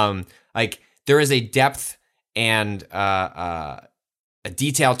 Like there is a depth and a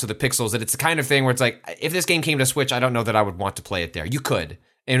detail to the pixels that it's the kind of thing where it's like, if this game came to Switch, I don't know that I would want to play it there. You could,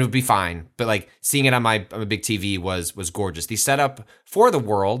 and it would be fine. But like seeing it on my big TV was gorgeous. The setup for the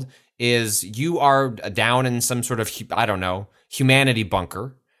world is you are down in some sort of, I don't know, humanity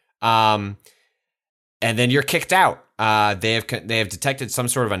bunker. And then you're kicked out. They have detected some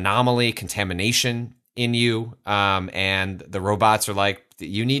sort of anomaly, contamination in you. And the robots are like,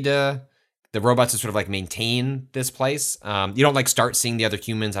 the robots sort of like maintain this place. You don't like start seeing the other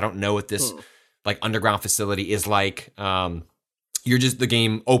humans. I don't know what this like underground facility is like. The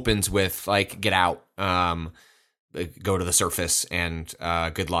game opens with like, get out, go to the surface, and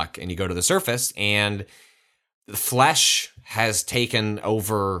good luck. And you go to the surface, and the flesh has taken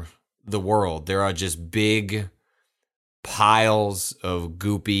over the world. There are just big piles of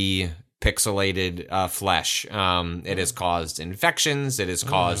goopy, pixelated flesh. It has caused infections. It has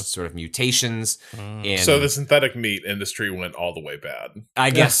caused sort of mutations. So the synthetic meat industry went all the way bad.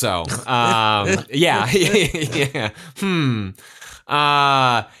 I guess so. Yeah.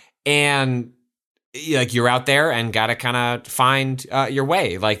 And like you're out there and gotta kind of find your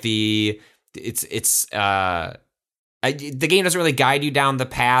way. Like the game doesn't really guide you down the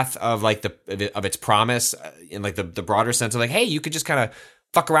path of like of its promise in like the broader sense of like, hey, you could just kind of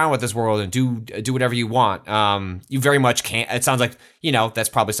fuck around with this world and do whatever you want. You very much can't. It sounds like that's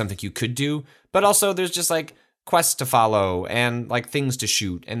probably something you could do, but also there's just like quests to follow and like things to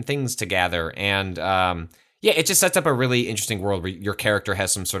shoot and things to gather, and it just sets up a really interesting world where your character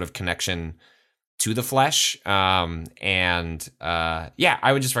has some sort of connection to the flesh. I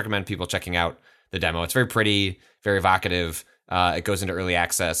would just recommend people checking out the demo. It's very pretty, very evocative. It goes into early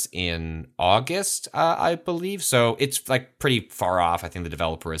access in August, I believe. So it's like pretty far off. I think the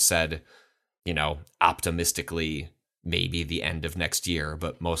developer has said, optimistically, maybe the end of next year,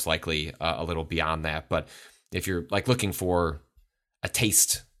 but most likely a little beyond that. But if you're like looking for a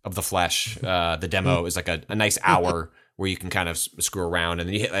taste of the flesh, the demo is like a nice hour where you can kind of screw around, and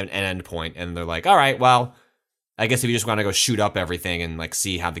then you hit an end point, and they're like, all right, well, I guess if you just want to go shoot up everything and like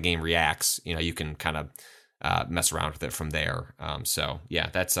see how the game reacts, you can kind of mess around with it from there.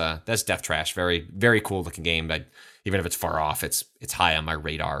 That's Death Trash. Very, very cool looking game. But even if it's far off, it's high on my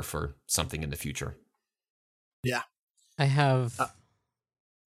radar for something in the future. Yeah, I have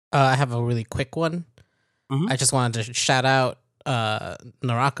a really quick one. I just wanted to shout out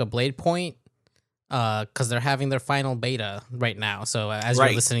Naraka Blade Point, because they're having their final beta right now. So as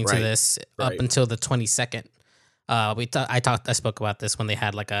you're listening to this, up until the 22nd. I spoke about this when they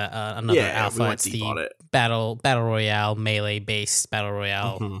had like another alpha. It's the battle royale, melee based battle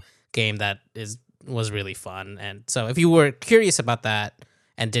royale game that was really fun. And so if you were curious about that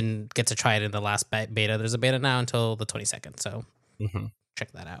and didn't get to try it in the last beta, there's a beta now until the 22nd. So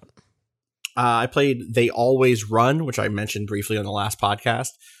check that out. I played They Always Run, which I mentioned briefly on the last podcast.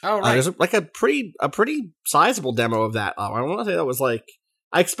 Oh, right. There's like a pretty sizable demo of that. I want to say that was like,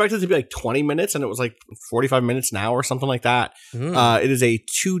 I expected it to be like 20 minutes, and it was like 45 minutes now or something like that. It is a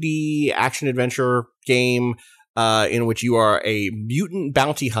 2D action-adventure game in which you are a mutant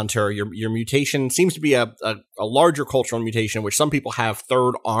bounty hunter. Your mutation seems to be a larger cultural mutation, which some people have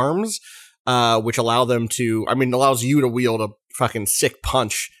third arms, which allows you to wield a fucking sick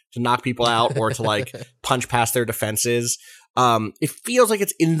punch to knock people out or to like punch past their defenses. It feels like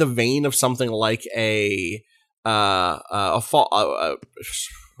it's in the vein of something like a Flashback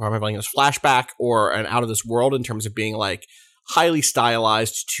or an Out of This World in terms of being like highly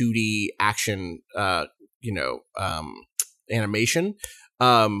stylized 2D action, animation,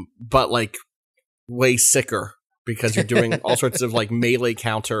 but like way sicker because you're doing all sorts of like melee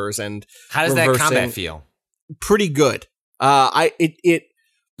counters and how does that combat feel? Pretty good.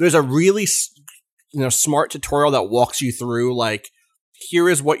 There's a really smart tutorial that walks you through like, here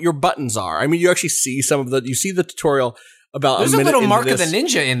is what your buttons are. I mean, you actually see you see the tutorial about There's a little Mark of the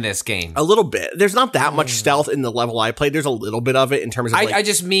Ninja in this game. A little bit. There's not that much stealth in the level I played. There's a little bit of it in terms of like, I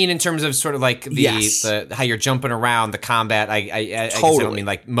just mean in terms of sort of like the how you're jumping around, the combat. I guess I don't mean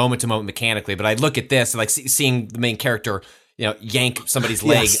like moment to moment mechanically, but I look at this and like seeing the main character, yank somebody's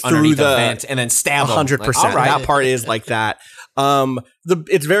leg underneath the vent and then stab 100%. Like, all right. That part is like that.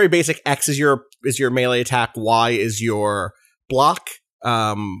 It's very basic. X is your melee attack. Y is your block.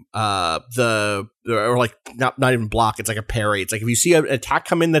 Not even block, it's like a parry. It's like if you see an attack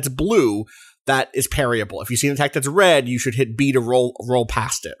come in that's blue, that is parryable. If you see an attack that's red, you should hit B to roll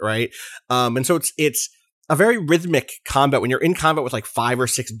past it, right? And so it's a very rhythmic combat. When you're in combat with like 5 or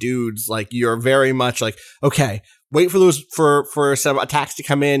 6 dudes, like you're very much like, okay, wait for those for some attacks to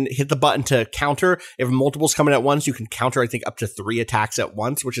come in, hit the button to counter. If multiples come in at once, you can counter, I think, up to 3 attacks at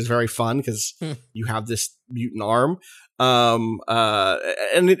once, which is very fun because you have this mutant arm. And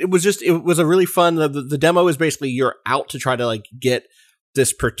it was a really fun, the demo is basically you're out to try to like get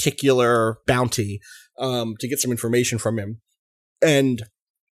this particular bounty, to get some information from him. And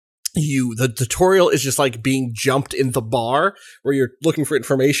the tutorial is just like being jumped in the bar where you're looking for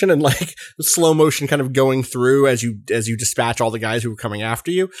information and like slow motion kind of going through as you dispatch all the guys who are coming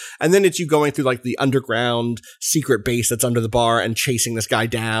after you. And then it's you going through like the underground secret base that's under the bar and chasing this guy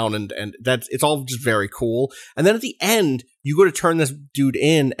down. And it's all just very cool. And then at the end, you go to turn this dude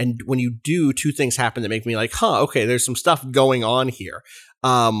in. And when you do, 2 things happen that make me like, okay, there's some stuff going on here.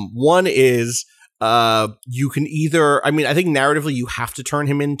 One is, you can either, I think narratively you have to turn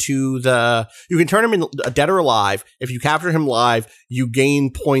him you can turn him in dead or alive. If you capture him live, you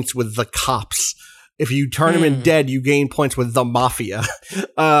gain points with the cops. If you turn him in dead, you gain points with the mafia.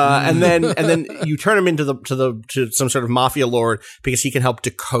 And then you turn him into to some sort of mafia lord because he can help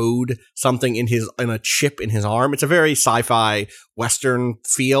decode something in a chip in his arm. It's a very sci-fi Western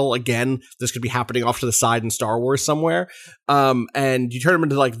feel. Again, this could be happening off to the side in Star Wars somewhere. And you turn him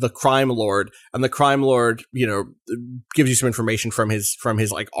into like the crime lord, and the crime lord, gives you some information from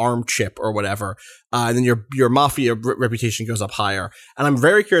his like arm chip or whatever. And then your mafia reputation goes up higher. And I'm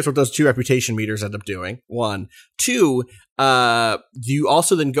very curious what those 2 reputation meters end up doing. 1, 2, you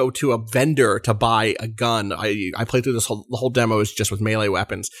also then go to a vendor to buy a gun. I played through the whole demo is just with melee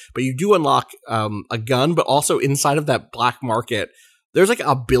weapons, but you do unlock a gun, but also inside of that black market, there's like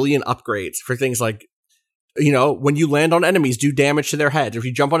 1 billion upgrades for things like, when you land on enemies, do damage to their heads. If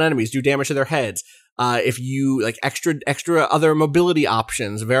you jump on enemies, do damage to their heads. If you like extra other mobility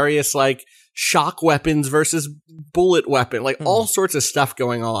options, various like shock weapons versus bullet weapon, like all sorts of stuff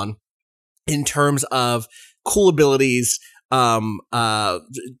going on in terms of cool abilities. Lots,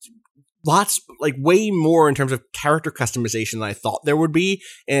 like way more in terms of character customization than I thought there would be.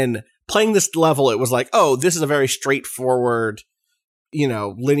 And playing this level, it was like, oh, this is a very straightforward,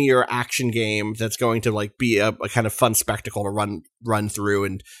 linear action game that's going to like be a kind of fun spectacle to run through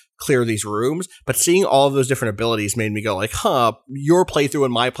and clear these rooms. But seeing all of those different abilities made me go like, your playthrough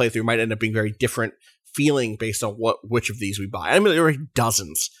and my playthrough might end up being very different feeling based on which of these we buy. There are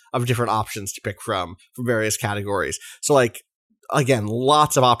dozens of different options to pick from various categories. So like, again,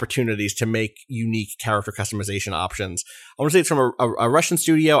 lots of opportunities to make unique character customization options. I want to say it's from a Russian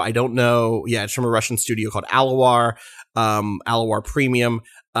studio. I don't know. Yeah, it's from a Russian studio called Alawar, Alawar Premium.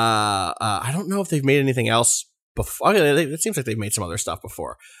 I don't know if they've made anything else before. It seems like they've made some other stuff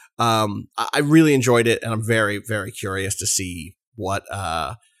before. I really enjoyed it, and I'm very, very curious to see what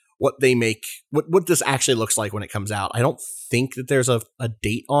they make, what this actually looks like when it comes out. I don't think that there's a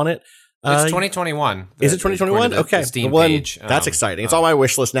date on it. It's 2021. Is it 2021? Okay. The Steam well, page. That's exciting. It's on my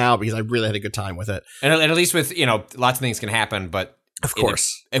wish list now because I really had a good time with it. And at least with, lots of things can happen, but Of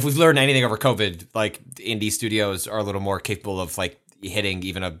course. If we've learned anything over COVID, like indie studios are a little more capable of like hitting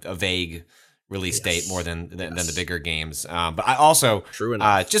even a vague release date more than the bigger games. But I also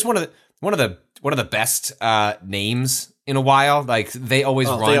just one of the best names in a while. Like they always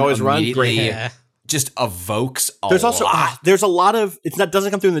run great. Yeah. Just evokes a there's lot. Also there's a lot of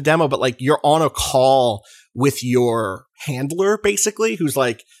doesn't come through in the demo, but like you're on a call with your handler basically, who's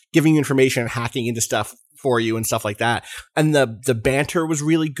like giving you information and hacking into stuff for you and stuff like that. And the banter was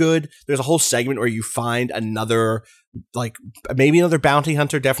really good. There's a whole segment where you find another, like maybe another bounty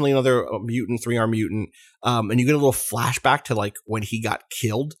hunter, definitely another mutant, 3-arm mutant. And you get a little flashback to like when he got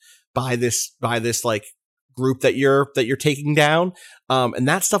killed by this like group that you're taking down. And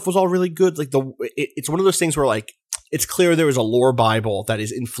that stuff was all really good. Like it's one of those things where like, it's clear there is a lore Bible that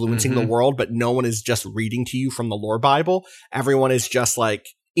is influencing the world, but no one is just reading to you from the lore Bible. Everyone is just like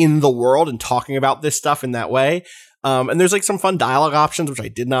in the world and talking about this stuff in that way. And there's like some fun dialogue options, which I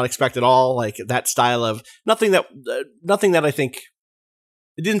did not expect at all. Like that style of nothing that I think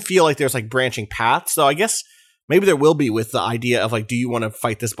it didn't feel like there's like branching paths. So I guess maybe there will be with the idea of like, do you want to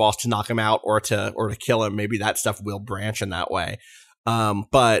fight this boss to knock him out or to kill him? Maybe that stuff will branch in that way.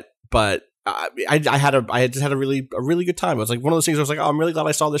 But I just had a really good time. It was like one of those things where I was like, oh, I'm really glad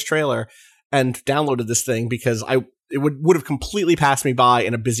I saw this trailer and downloaded this thing because it would have completely passed me by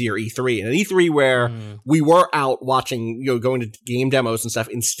in a busier E3. And an E3 where we were out watching, going to game demos and stuff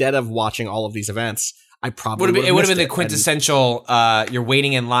instead of watching all of these events, I probably would have been the quintessential. You're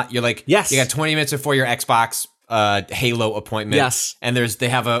waiting in line. You're like, yes, you got 20 minutes before your Xbox Halo appointment. Yes, and they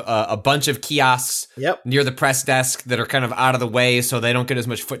have a bunch of kiosks near the press desk that are kind of out of the way, so they don't get as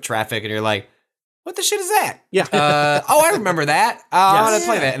much foot traffic. And you're like, what the shit is that? Yeah. I remember that. I want to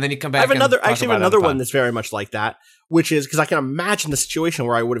play that. And then you come back. I have another one that's very much like that, which is because I can imagine the situation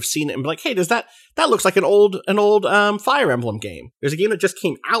where I would have seen it and be like, hey, that looks like an old Fire Emblem game. There's a game that just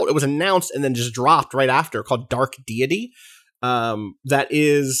came out. It was announced and then just dropped right after called Dark Deity. That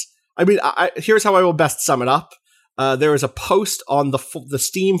is, here's how I will best sum it up. There is a post on the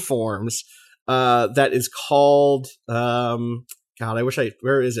Steam forums that is called God,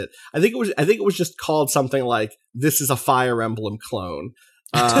 where is it? I think it was just called something like "This is a Fire Emblem clone,"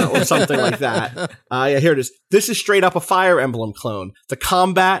 or something like that. Yeah, here it is. This is straight up a Fire Emblem clone. The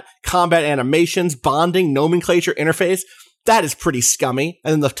combat animations, bonding, nomenclature, interface, that is pretty scummy.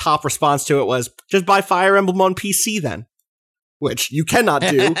 And then the top response to it was, just buy Fire Emblem on PC then. Which you cannot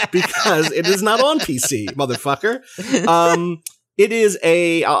do because it is not on PC, motherfucker. It is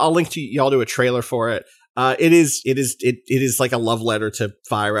I'll link to y'all to a trailer for it. It is like a love letter to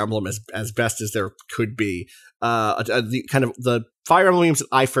Fire Emblem as best as there could be. The Fire Emblem games that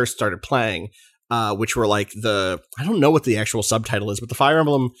I first started playing, which were like I don't know what the actual subtitle is, but the Fire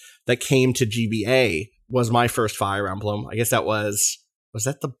Emblem that came to GBA was my first Fire Emblem. I guess that wasn't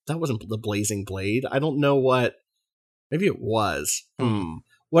the Blazing Blade. I don't know what, maybe it was.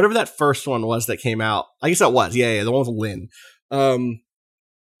 Whatever that first one was that came out. I guess that was, yeah, the one with Lynn.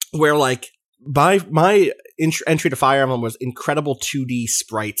 Where like, my entry to Fire Emblem was incredible 2D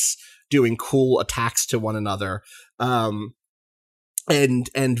sprites doing cool attacks to one another, and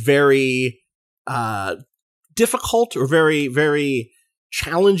very difficult or very, very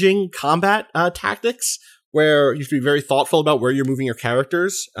challenging combat tactics where you have to be very thoughtful about where you're moving your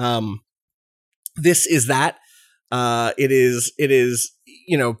characters. This is that. It is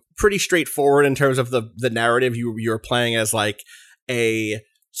pretty straightforward in terms of the narrative. You're playing as like a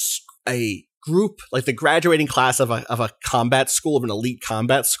group, like the graduating class of a combat school, of an elite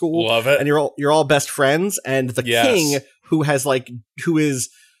combat school. Love it. And you're all best friends. And the king, who is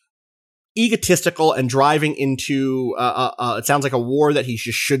egotistical and driving into it sounds like a war that he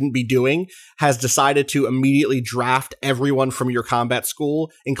just shouldn't be doing, has decided to immediately draft everyone from your combat school,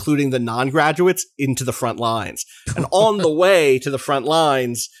 including the non-graduates, into the front lines. And on the way to the front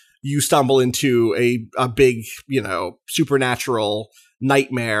lines, you stumble into a big, supernatural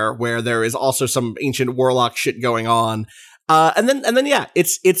nightmare where there is also some ancient warlock shit going on. And then yeah,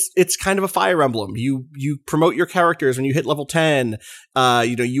 it's kind of a Fire Emblem. You promote your characters when you hit level 10.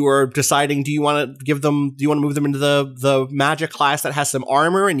 You are deciding, do you want to move them into the magic class that has some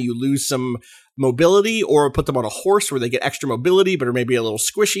armor and you lose some mobility, or put them on a horse where they get extra mobility but are maybe a little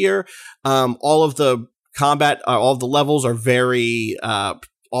squishier. All of the combat, all of the levels are very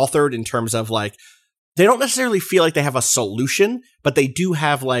authored in terms of like, they don't necessarily feel like they have a solution, but they do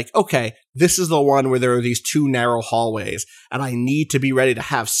have like, okay, this is the one where there are these two narrow hallways, and I need to be ready to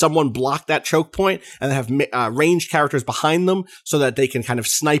have someone block that choke point and have ranged characters behind them so that they can kind of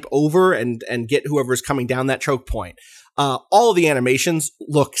snipe over and get whoever's coming down that choke point. All of the animations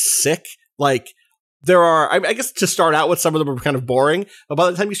look sick. Like, there are, I guess to start out with, some of them are kind of boring, but by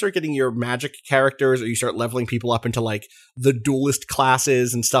the time you start getting your magic characters or you start leveling people up into like the duelist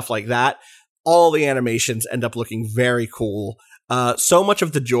classes and stuff like that, all the animations end up looking very cool. So much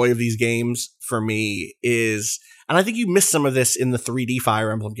of the joy of these games for me is, and I think you missed some of this in the 3D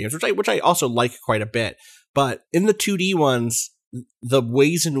Fire Emblem games, which I also like quite a bit, but in the 2D ones, the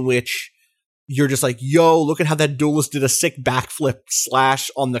ways in which you're just like, yo, look at how that duelist did a sick backflip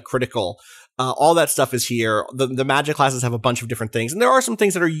 / on the critical. All that stuff is here. The magic classes have a bunch of different things, and there are some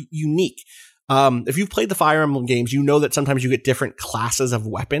things that are unique. If you've played the Fire Emblem games, you know that sometimes you get different classes of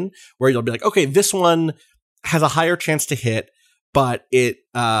weapon where you'll be like, okay, this one has a higher chance to hit, but it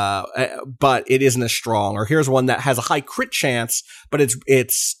isn't as strong. Or here's one that has a high crit chance, but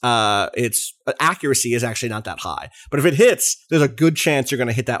its accuracy is actually not that high. But if it hits, there's a good chance you're going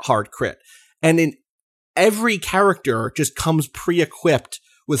to hit that hard crit. And in every character just comes pre-equipped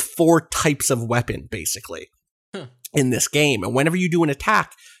with 4 types of weapon, basically, in this game. And whenever you do an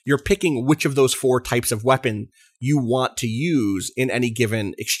attack, you're picking which of those 4 types of weapon you want to use in any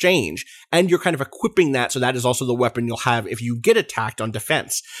given exchange. And you're kind of equipping that, so that is also the weapon you'll have if you get attacked on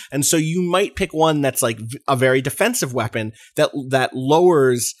defense. And so you might pick one that's like a very defensive weapon that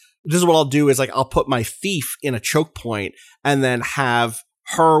lowers. This is what I'll do is like, I'll put my thief in a choke point and then have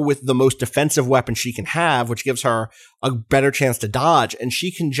her with the most defensive weapon she can have, which gives her a better chance to dodge, and she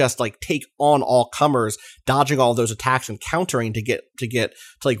can just like take on all comers, dodging all those attacks and countering to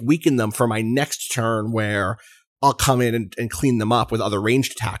like weaken them for my next turn, where I'll come in and clean them up with other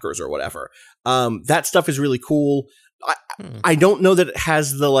ranged attackers or whatever. That stuff is really cool. I don't know that it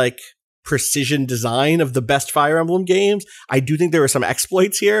has the like precision design of the best Fire Emblem games. I do think there are some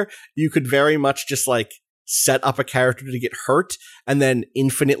exploits here. You could very much just like set up a character to get hurt and then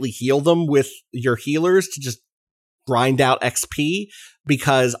infinitely heal them with your healers to just grind out XP,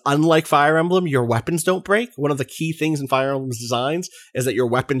 because unlike Fire Emblem, your weapons don't break. One of the key things in Fire Emblem's designs is that your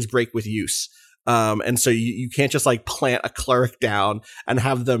weapons break with use. And so you can't just like plant a cleric down and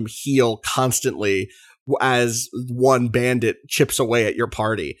have them heal constantly as one bandit chips away at your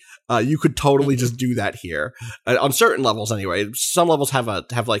party. You could totally just do that here on certain levels. Anyway, some levels have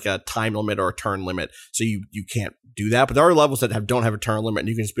like a time limit or a turn limit, so you can't do that. But there are levels that don't have a turn limit, and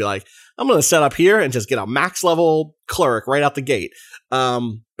you can just be like, I'm going to set up here and just get a max level cleric right out the gate.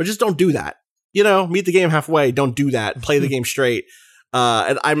 But just don't do that. You know, meet the game halfway. Don't do that. Play the game straight.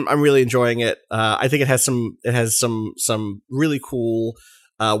 And I'm really enjoying it. I think it has some really cool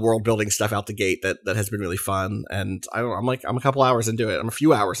world building stuff out the gate that has been really fun. And I'm a couple hours into it. I'm a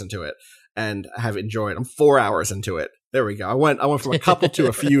few hours into it and have enjoyed. I'm 4 hours into it. There we go. I went from a couple to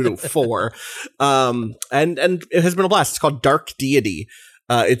a few to 4. And it has been a blast. It's called Dark Deity.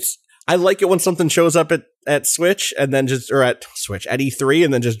 I like it when something shows up at Switch and then at E3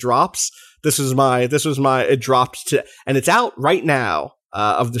 and then just drops. This was my, it dropped to, and it's out right now,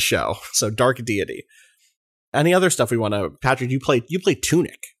 of the show. So Dark Deity. Any other stuff we want to, Patrick, you played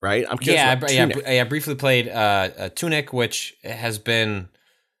Tunic, right? I'm curious. I briefly played, Tunic, which has been,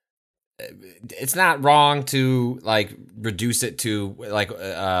 it's not wrong to like reduce it to like,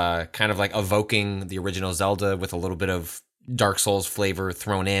 kind of like evoking the original Zelda with a little bit of Dark Souls flavor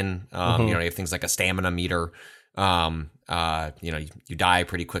thrown in. You know, you have things like a stamina meter. You know, you die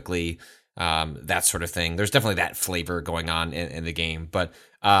pretty quickly. That sort of thing. There's definitely that flavor going on in the game, but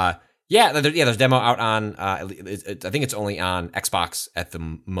there's a demo out on. I think it's only on Xbox at the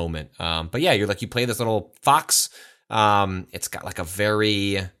moment. But yeah, you play this little fox. It's got like a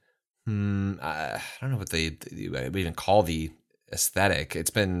very, I don't know what they even call the aesthetic.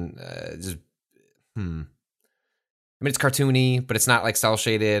 It's been just. I mean, it's cartoony, but it's not like cel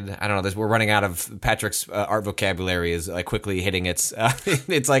shaded. I don't know. We're running out of Patrick's art vocabulary is like quickly hitting its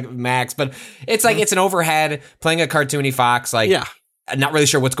it's like max, but it's like it's an overhead playing a cartoony fox. Like, yeah. I'm not really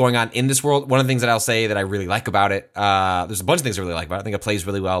sure what's going on in this world. One of the things that I'll say that I really like about it, there's a bunch of things I really like about it. I think it plays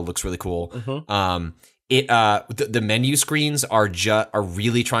really well, looks really cool. The menu screens are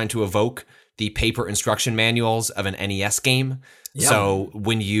really trying to evoke the paper instruction manuals of an NES game. Yep. So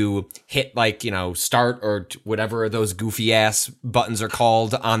when you hit like, you know, start or whatever those goofy ass buttons are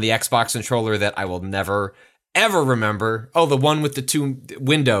called on the Xbox controller that I will never, ever remember. Oh, the one with the 2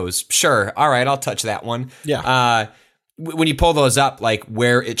 windows. Sure. All right. I'll touch that one. Yeah. When you pull those up, like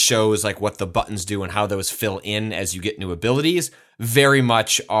where it shows like what the buttons do and how those fill in as you get new abilities, very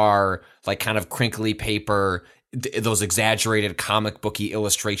much are like kind of crinkly paper, those exaggerated comic booky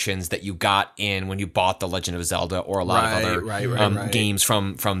illustrations that you got in when you bought The Legend of Zelda or a lot of other games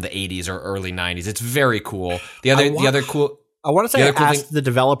from the 80s or early 90s. It's very cool. I want to say I asked the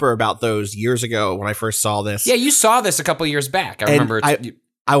developer about those years ago when I first saw this. Yeah, you saw this a couple years back. I remember.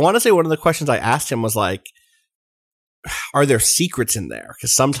 I want to say one of the questions I asked him was like, are there secrets in there?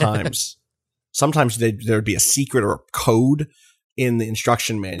 Because sometimes there'd be a secret or a code in the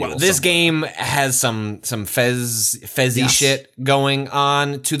instruction manual. Well, this game has some fezzy shit going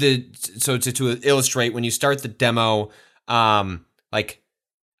on to illustrate when you start the demo. Like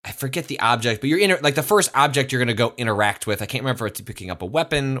I forget the object, but you're like the first object you're going to go interact with. I can't remember if it's picking up a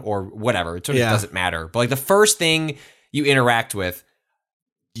weapon or whatever. It sort of doesn't matter. But like the first thing you interact with,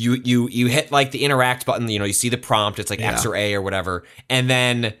 you hit like the interact button. You know, you see the prompt. It's like X or A or whatever, and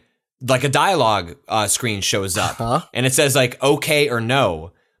then like a dialogue screen shows up, and it says like okay or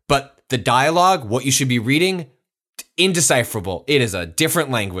no. But the dialogue, what you should be reading, indecipherable. It is a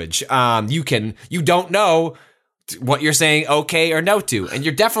different language. You don't know what you're saying okay or no to, and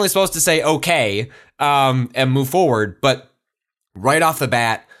you're definitely supposed to say okay and move forward. But right off the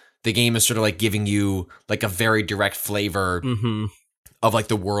bat, the game is sort of like giving you like a very direct flavor of like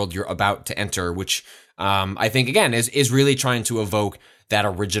the world you're about to enter, which I think again is really trying to evoke that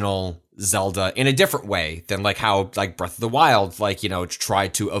original Zelda in a different way than like how like Breath of the Wild, like, you know,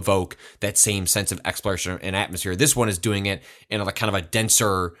 tried to evoke that same sense of exploration and atmosphere. This one is doing it in a like kind of a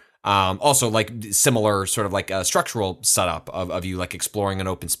denser, also like similar sort of like a structural setup of you like exploring an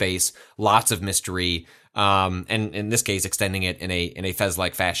open space, lots of mystery, and in this case extending it in a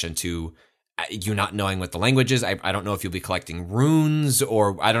Fez-like fashion to you not knowing what the language is. I don't know if you'll be collecting runes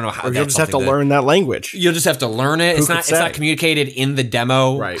or I don't know how. Or you'll just have to learn that language. You'll just have to learn it. It's not communicated in the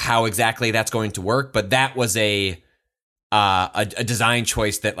demo how exactly that's going to work. But that was a design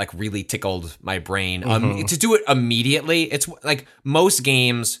choice that like really tickled my brain. To do it immediately, it's like most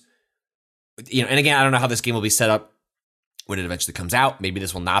games, you know. And again, I don't know how this game will be set up when it eventually comes out. Maybe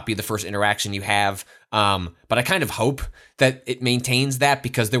this will not be the first interaction you have. But I kind of hope that it maintains that,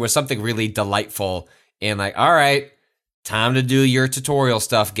 because there was something really delightful in like, all right, time to do your tutorial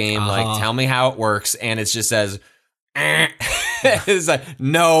stuff, game. Like, tell me how it works. And it just says, it's like,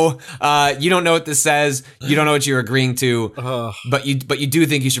 no, you don't know what this says. You don't know what you're agreeing to, but you do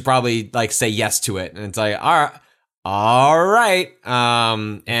think you should probably like say yes to it. And it's like, all right.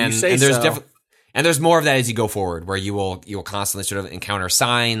 And there's definitely, and there's more of that as you go forward, where you will constantly sort of encounter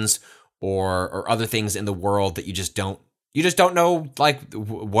signs or other things in the world that you just don't know like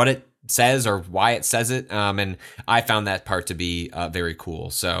what it says or why it says it. And I found that part to be very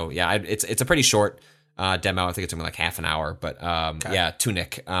cool. So yeah, it's a pretty short demo. I think it's only like half an hour, but yeah,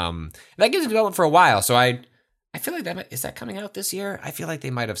 Tunic. That game's in development for a while, so I feel like is that coming out this year? I feel like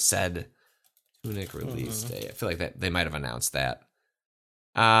they might have said Tunic release day. I feel like that they might have announced that.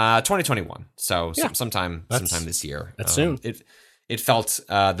 2021. So yeah, sometime this year. That's soon. It felt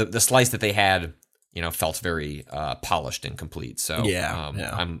the slice that they had, you know, felt very polished and complete. So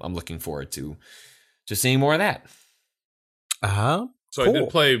I'm looking forward to seeing more of that. So cool. I did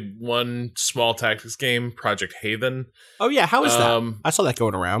play one small tactics game, Project Haven. Oh yeah, how is that? I saw that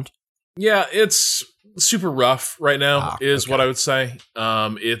going around. Yeah, it's super rough right now, what I would say.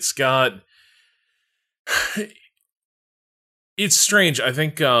 It's got. It's strange. I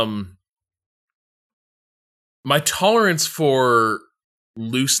think my tolerance for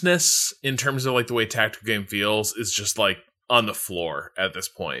looseness in terms of like the way tactical game feels is just like on the floor at this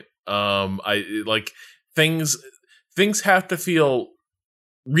point. I like things have to feel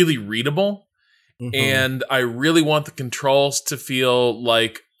really readable, and I really want the controls to feel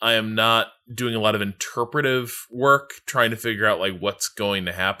like I am not doing a lot of interpretive work trying to figure out like what's going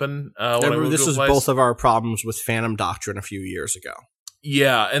to happen. This was both of our problems with Phantom Doctrine a few years ago.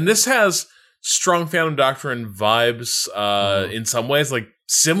 Yeah, and this has strong Phantom Doctrine vibes in some ways, like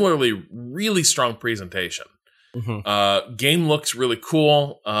similarly really strong presentation. Game looks really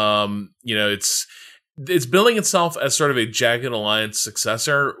cool. You know, it's billing itself as sort of a Jagged Alliance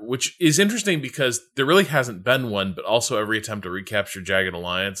successor, which is interesting because there really hasn't been one, but also every attempt to recapture Jagged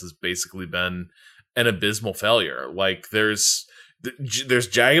Alliance has basically been an abysmal failure. Like there's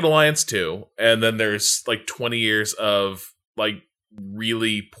Jagged Alliance 2, and then there's like 20 years of like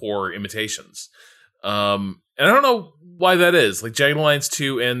really poor imitations. And I don't know why that is. Like Jagged Alliance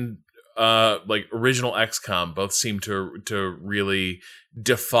 2 and like original XCOM both seem to really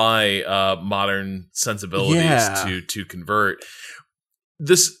defy modern sensibilities to convert.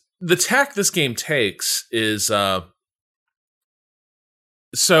 The tack this game takes is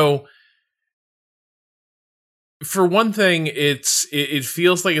so for one thing, it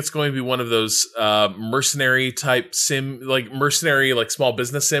feels like it's going to be one of those mercenary type sim, like mercenary, like small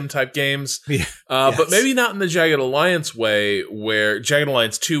business sim type games. But maybe not in the Jagged Alliance way, where Jagged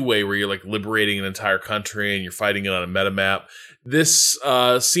Alliance 2 way, where you're like liberating an entire country and you're fighting it on a meta map. This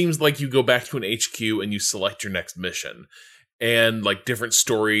seems like you go back to an HQ and you select your next mission. and like different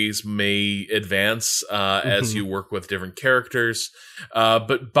stories may advance as you work with different characters.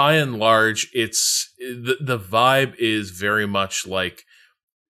 But by and large, it's the vibe is very much like,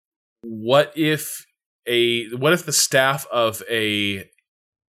 what if the staff of a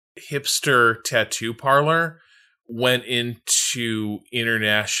hipster tattoo parlor went into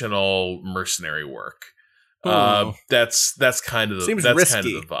international mercenary work? That's kind of the, seems that's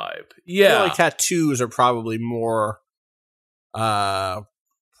risky. Kind of the vibe. Yeah, I feel like tattoos are probably more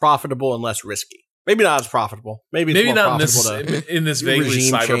profitable and less risky. Maybe not as profitable. Maybe more not in this vaguely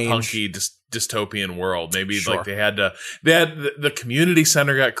cyberpunky dystopian world. Maybe like they had the community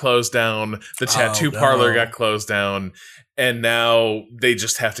center got closed down, the tattoo parlor got closed down, and now they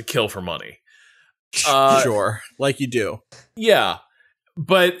just have to kill for money. Sure, like you do. Yeah.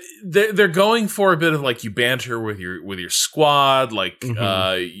 But they're going for a bit of like, you banter with your squad, like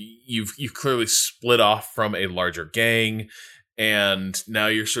you've clearly split off from a larger gang, and now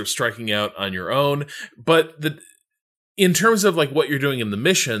you're sort of striking out on your own. But in terms of like what you're doing in the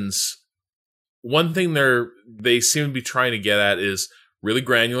missions, one thing they seem to be trying to get at is really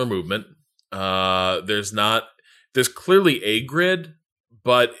granular movement. There's clearly a grid,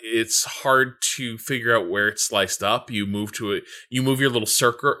 but it's hard to figure out where it's sliced up. You move your little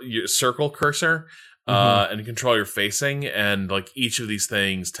circle cursor, and control your facing, and like each of these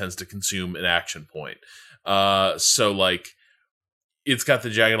things tends to consume an action point. So like, it's got the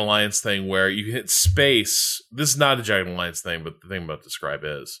Jagged Alliance thing where you can hit space. This is not a Jagged Alliance thing, but the thing I'm about to describe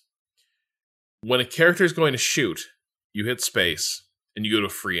is, when a character is going to shoot, you hit space and you go to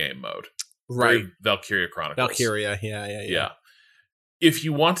free aim mode. Right. Valkyria Chronicles. Valkyria, yeah. If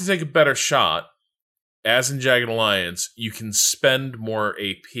you want to take a better shot, as in Jagged Alliance, you can spend more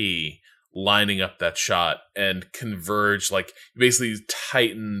AP lining up that shot and converge, like basically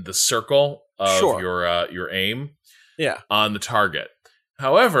tighten the circle of your aim on the target.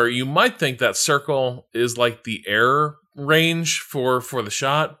 However, you might think that circle is like the air range for the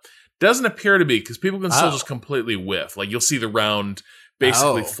shot. Doesn't appear to be, because people can still just completely whiff. Like, you'll see the round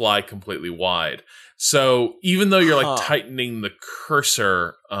basically fly completely wide. So even though you're like tightening the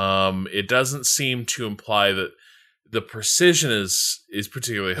cursor, it doesn't seem to imply that the precision is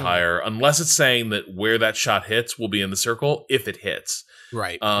particularly higher, unless it's saying that where that shot hits will be in the circle if it hits.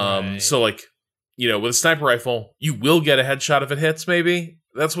 Right. So like, with a sniper rifle, you will get a headshot if it hits, maybe.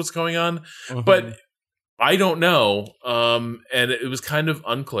 That's what's going on. But I don't know. And it was kind of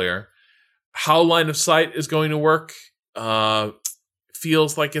unclear how line of sight is going to work.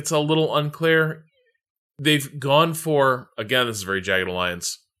 Feels like it's a little unclear. They've gone for, again, this is very Jagged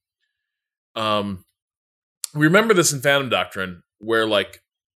Alliance. We remember this in Phantom Doctrine, where like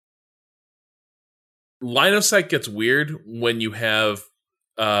line of sight gets weird when you have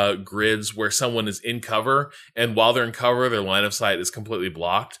grids where someone is in cover, and while they're in cover, their line of sight is completely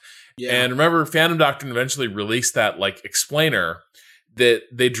blocked. Yeah. And remember, Phantom Doctrine eventually released that like explainer that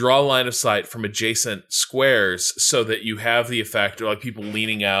they draw a line of sight from adjacent squares so that you have the effect of like people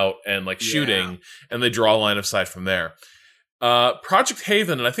leaning out and like shooting, and they draw a line of sight from there. Project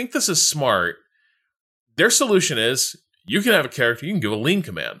Haven, and I think this is smart, their solution is you can have a character, you can give a lean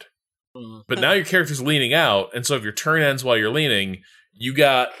command. But now your character's leaning out, and so if your turn ends while you're leaning, you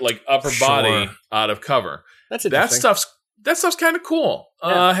got like upper body out of cover. That's interesting. That stuff's kind of cool.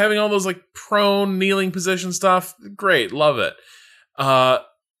 Yeah. Having all those like prone, kneeling position stuff, great, love it.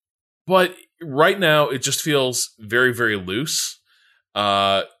 But right now it just feels very, very loose.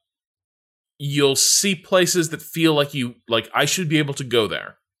 You'll see places that feel like I should be able to go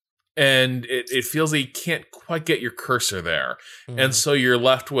there. And it feels like you can't quite get your cursor there. And so you're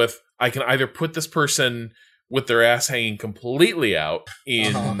left with, I can either put this person with their ass hanging completely out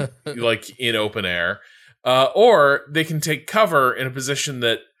in in open air, or they can take cover in a position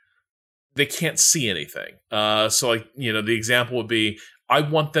that they can't see anything. So like, the example would be, I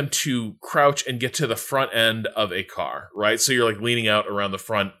want them to crouch and get to the front end of a car, right? So you're like leaning out around the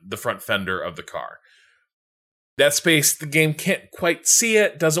front fender of the car. That space, the game can't quite see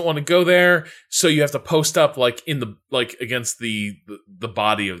it, doesn't want to go there, so you have to post up like in the against the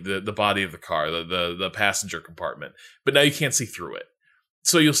body of the body of the car, the passenger compartment. But now you can't see through it.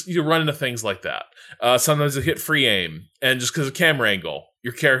 So you'll run into things like that. Sometimes you hit free aim, and just because of camera angle,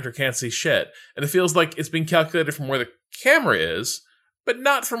 your character can't see shit. And it feels like it's being calculated from where the camera is, but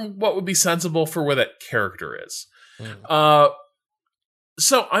not from what would be sensible for where that character is.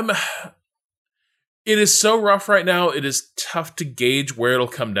 So it is so rough right now. It is tough to gauge where it'll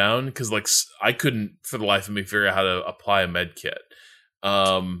come down, because like I couldn't for the life of me figure out how to apply a med kit.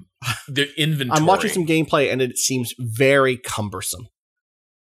 The inventory. I'm watching some gameplay and it seems very cumbersome.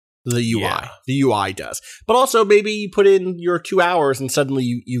 The UI does. But also maybe you put in your 2 hours and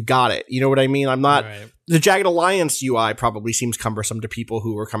suddenly you got it. You know what I mean? I'm not the Jagged Alliance UI probably seems cumbersome to people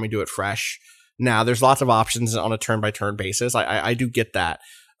who are coming to it fresh. Now there's lots of options on a turn by turn basis. I do get that.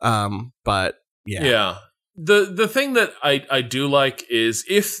 But yeah. Yeah. The thing that I do like is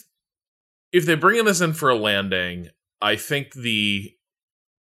if they bring this in for a landing, I think the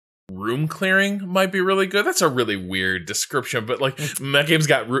room clearing might be really good. That's a really weird description, but like that game's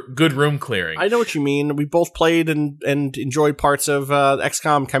got good room clearing. I know what you mean. We both played and enjoyed parts of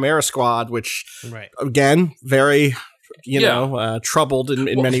XCOM Chimera Squad, which again, very troubled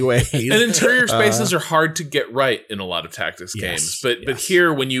in many ways. And interior spaces are hard to get right in a lot of tactics games. But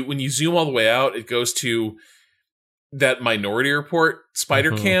here, when you zoom all the way out, it goes to that Minority Report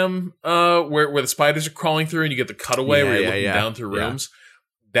spider cam, where the spiders are crawling through, and you get the cutaway where you're looking down through rooms.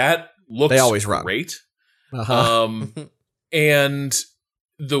 That looks great. And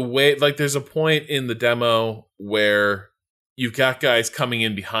the way, like, there's a point in the demo where you've got guys coming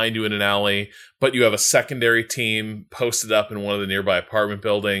in behind you in an alley, but you have a secondary team posted up in one of the nearby apartment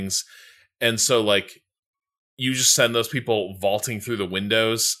buildings. And so, like, you just send those people vaulting through the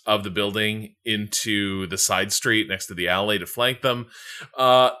windows of the building into the side street next to the alley to flank them.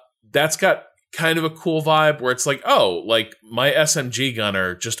 That's got kind of a cool vibe where it's like, oh, like my SMG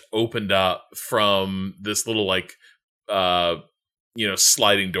gunner just opened up from this little like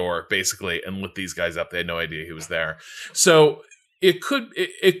sliding door basically and lit these guys up. They had no idea he was there. So it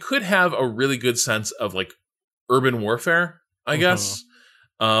could have a really good sense of like urban warfare, I guess.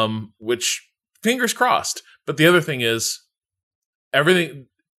 Which fingers crossed. But the other thing is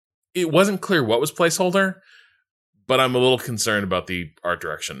it wasn't clear what was placeholder. But I'm a little concerned about the art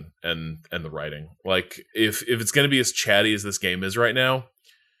direction and the writing. Like, if it's going to be as chatty as this game is right now,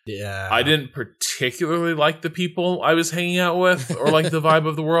 I didn't particularly like the people I was hanging out with or like the vibe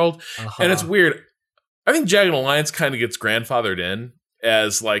of the world. And it's weird. I think Jagged Alliance kind of gets grandfathered in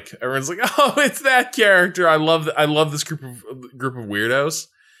as like everyone's like, oh, it's that character. I love this group of weirdos.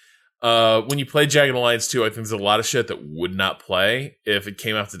 When you play Jagged Alliance 2, I think there's a lot of shit that would not play if it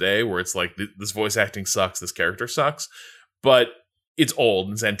came out today, where it's like, this voice acting sucks, this character sucks, but it's old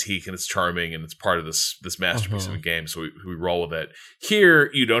and it's antique and it's charming and it's part of this masterpiece of a game, so we roll with it.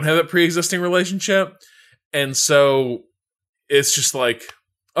 Here, you don't have that pre-existing relationship, and so it's just like,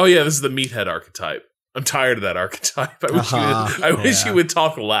 oh yeah, this is the meathead archetype. I'm tired of that archetype. I wish you would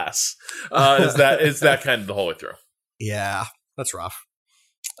talk less. Is that kind of the whole way through? Yeah, that's rough.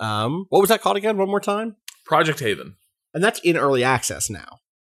 What was that called again? One more time? Project Haven. And that's in early access now.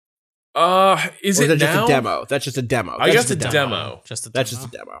 Is it just a demo? That's just a demo. I guess it's a demo. That's just a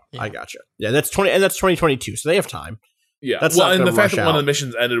demo. Yeah. I gotcha. Yeah, that's 2022, so they have time. Yeah. That's and the fact that one of the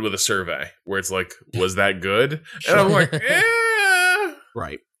missions ended with a survey where it's like, was that good? And I'm like,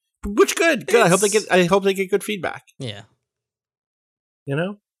 right. Which good. I hope they get good feedback. Yeah. You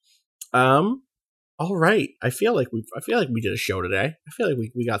know? All right. I feel like we did a show today. I feel like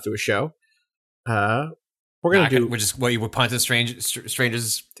we got through a show. We're punting Stranger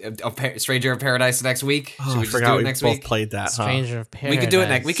of Paradise next week. Should we just do it next week? Played that. Stranger of Paradise. We could do it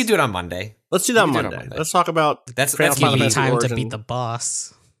next. We could do it on Monday. Let's do that on Monday. Let's talk about that's give me time to beat the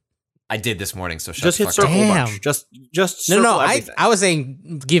boss. I did this morning, so just hit circle bunch. Just no. I was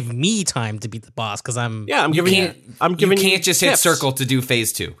saying give me time to beat the boss because I'm giving you. You can't just hit circle to do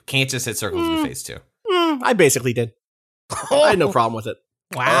phase 2. Can't just hit circle to do phase 2. I basically did. I had no problem with it.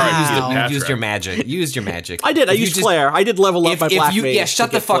 Wow! You used your magic. I did. I used flare. I did level up my black mage. Yeah,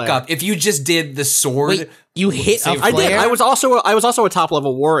 shut the fuck up. If you just did the sword, wait, you hit a flare. I did. I was also a top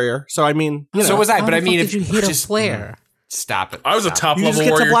level warrior. So I mean, so was I. But I mean, if you hit a flare, stop it. I was a top level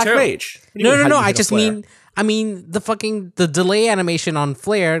warrior too. Black mage. No. I just mean the delay animation on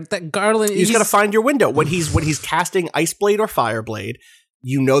flare. That Garland. You just gotta find your window when he's casting Ice Blade or Fire Blade.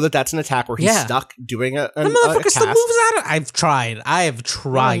 You know that's an attack where he's stuck doing a motherfucker still moves out of. I've tried.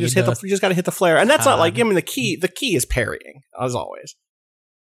 Well, you just got to hit the flare, and that's not like the key. The key is parrying, as always.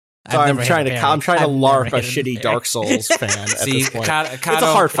 So I'm trying to LARP a shitty Dark Souls fan at this point. It's a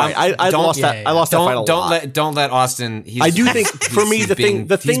hard fight. I lost that fight a lot. Don't let Austin. I do think for me the thing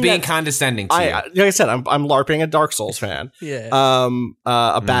he's being condescending to you. Like I said, I'm LARPing a Dark Souls fan. Yeah.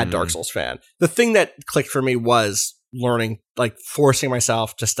 A bad Dark Souls fan. The thing that clicked for me was learning, like forcing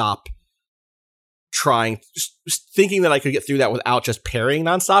myself to stop trying, just thinking that I could get through that without just parrying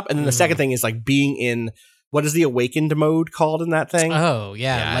nonstop. And then the second thing is like being in, what is the awakened mode called in that thing? Oh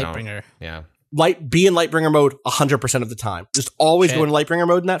yeah, Lightbringer. Yeah. Be in Lightbringer mode 100% of the time. Just always go in Lightbringer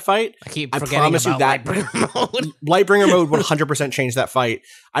mode in that fight. I promise you that Lightbringer mode would 100% change that fight.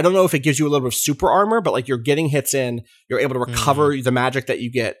 I don't know if it gives you a little bit of super armor, but like you're getting hits in, you're able to recover the magic that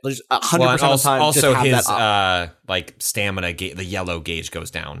you get. 100% of the time. Also, his like stamina, the yellow gauge goes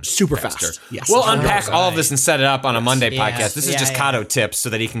down super faster. Fast. Yes, we'll unpack all of this and set it up on a Monday podcast. This is just Kato tips so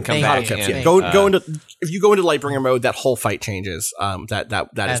that he can come back. Tips, and, go into if you go into Lightbringer mode, that whole fight changes. That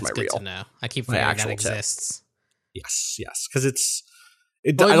is my good real. To know. I keep forgetting that exists. Yes, because it's.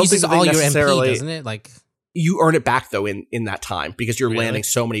 I don't think all your MP, doesn't it? Like. You earn it back though in that time because you're landing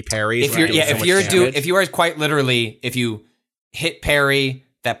so many parries. If you are quite literally, if you hit parry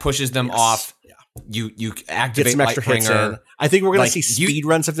that pushes them off, you activate get some extra hits in. I think we're gonna see speed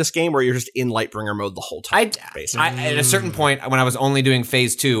runs of this game where you're just in Lightbringer mode the whole time. At a certain point, when I was only doing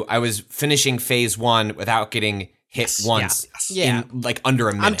phase 2, I was finishing phase 1 without getting hit once in like under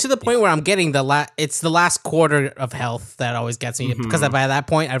a minute. I'm to the point where I'm getting it's the last quarter of health that always gets me because by that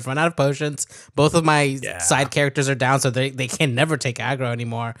point I've run out of potions. Both of my side characters are down, so they can never take aggro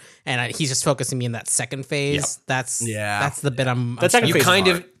anymore. And he's just focusing me in that second phase. That's the bit I'm. That second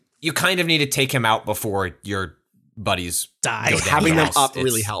phase you kind of need to take him out before your buddies die. Having them up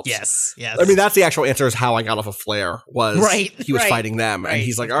really helps. Yes. I mean, that's the actual answer is how I got off of Flare was he was fighting them. And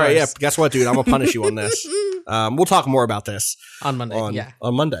he's like, all right, guess what, dude? I'm going to punish you on this. We'll talk more about this. On Monday,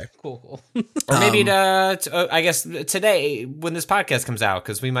 On Monday. Cool. Or maybe I guess today when this podcast comes out,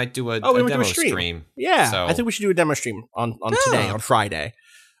 because we might do a demo stream. Yeah, so. I think we should do a demo stream on today, on Friday.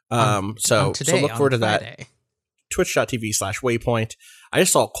 So look forward to that. Twitch.tv/Waypoint. I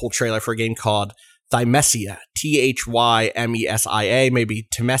just saw a cool trailer for a game called Thymesia, Thymesia, maybe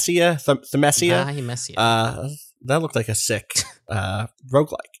Thymesia. That looked like a sick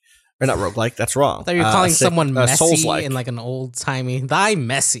roguelike. Or not roguelike, that's wrong. I thought you were calling someone messy in like an old-timey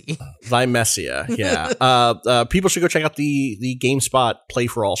Thymesia, yeah. People should go check out the GameSpot Play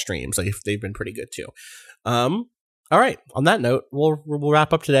for All streams. They've been pretty good too. All right, on that note, we'll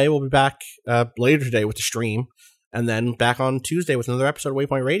wrap up today. We'll be back later today with the stream. And then back on Tuesday with another episode of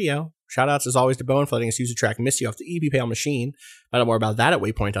Waypoint Radio. Shoutouts as always to Bowen for letting us use the track Missy off the EP Pale Machine. Find out more about that at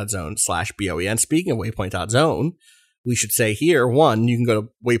waypoint.zone/BOEN. Speaking of waypoint.zone, we should say here, one, you can go to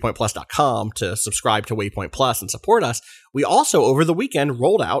waypointplus.com to subscribe to Waypoint Plus and support us. We also, over the weekend,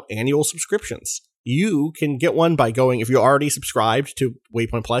 rolled out annual subscriptions. You can get one by going, if you're already subscribed to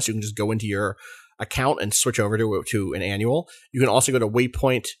Waypoint Plus, you can just go into your account and switch over to an annual. You can also go to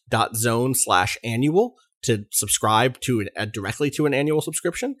waypoint.zone/annual to subscribe to directly to an annual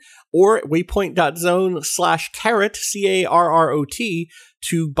subscription, or waypoint.zone/carrot, CARROT,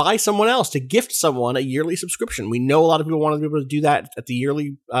 to buy someone else, to gift someone a yearly subscription. We know a lot of people want to be able to do that at the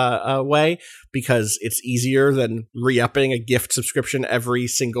yearly way because it's easier than re-upping a gift subscription every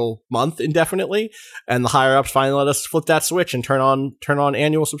single month indefinitely. And the higher ups finally let us flip that switch and turn on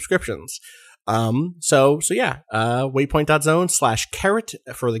annual subscriptions. Waypoint.zone/carrot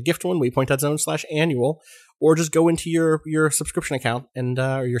for the gift one, waypoint.zone/annual, or just go into your subscription account and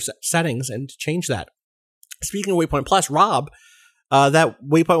your settings and change that. Speaking of Waypoint Plus, Rob, that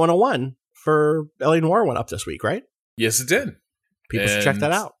Waypoint 101 for LA Noire went up this week, right? Yes, it did. People should check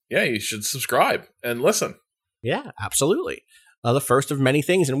that out. Yeah, you should subscribe and listen. Yeah, absolutely. The first of many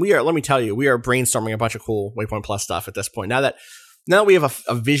things. And let me tell you, we are brainstorming a bunch of cool Waypoint Plus stuff at this point. Now that we have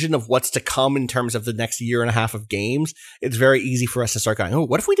a vision of what's to come in terms of the next year and a half of games, it's very easy for us to start going,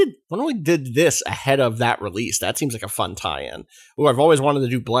 what if we did this ahead of that release? That seems like a fun tie-in. Oh, I've always wanted to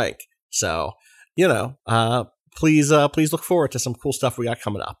do blank. So, please look forward to some cool stuff we got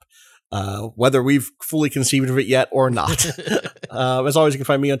coming up. Whether we've fully conceived of it yet or not. As always, you can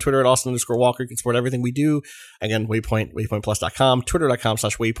find me on Twitter at Austin_Walker. You can support everything we do. Again, waypointplus.com,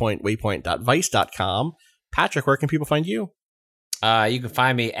 twitter.com/waypoint, waypoint.vice.com. Patrick, where can people find you? You can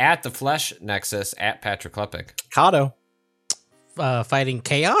find me at the Flesh Nexus at Patrick Klepek. Kato. Fighting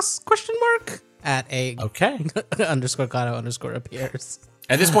chaos? ? At a _Kato _appears.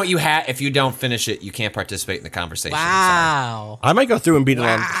 At this point, if you don't finish it, you can't participate in the conversation. Wow. I might go through and beat it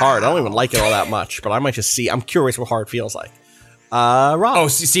on hard. I don't even like it all that much, but I might just see. I'm curious what hard feels like. Rob. Oh,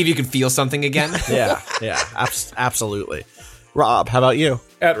 see if you can feel something again? Yeah, absolutely. Rob, how about you?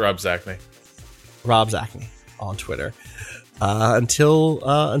 At Rob Zachney. Rob Zachney on Twitter. Until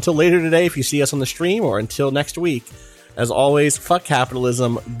later today, if you see us on the stream, or until next week, as always, fuck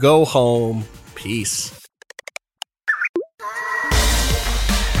capitalism, go home, peace.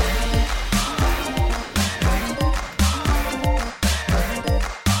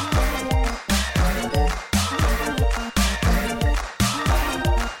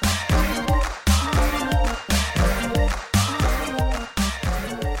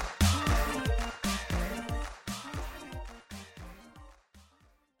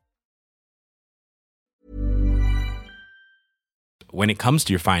 When it comes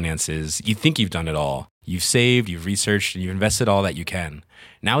to your finances, you think you've done it all. You've saved, you've researched, and you've invested all that you can.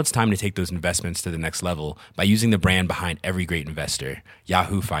 Now it's time to take those investments to the next level by using the brand behind every great investor,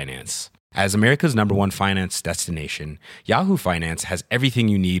 Yahoo Finance. As America's #1 finance destination, Yahoo Finance has everything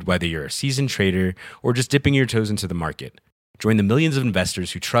you need, whether you're a seasoned trader or just dipping your toes into the market. Join the millions of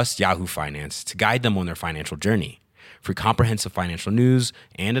investors who trust Yahoo Finance to guide them on their financial journey. For comprehensive financial news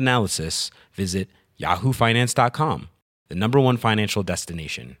and analysis, visit yahoofinance.com. The #1 financial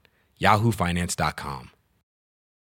destination, yahoofinance.com.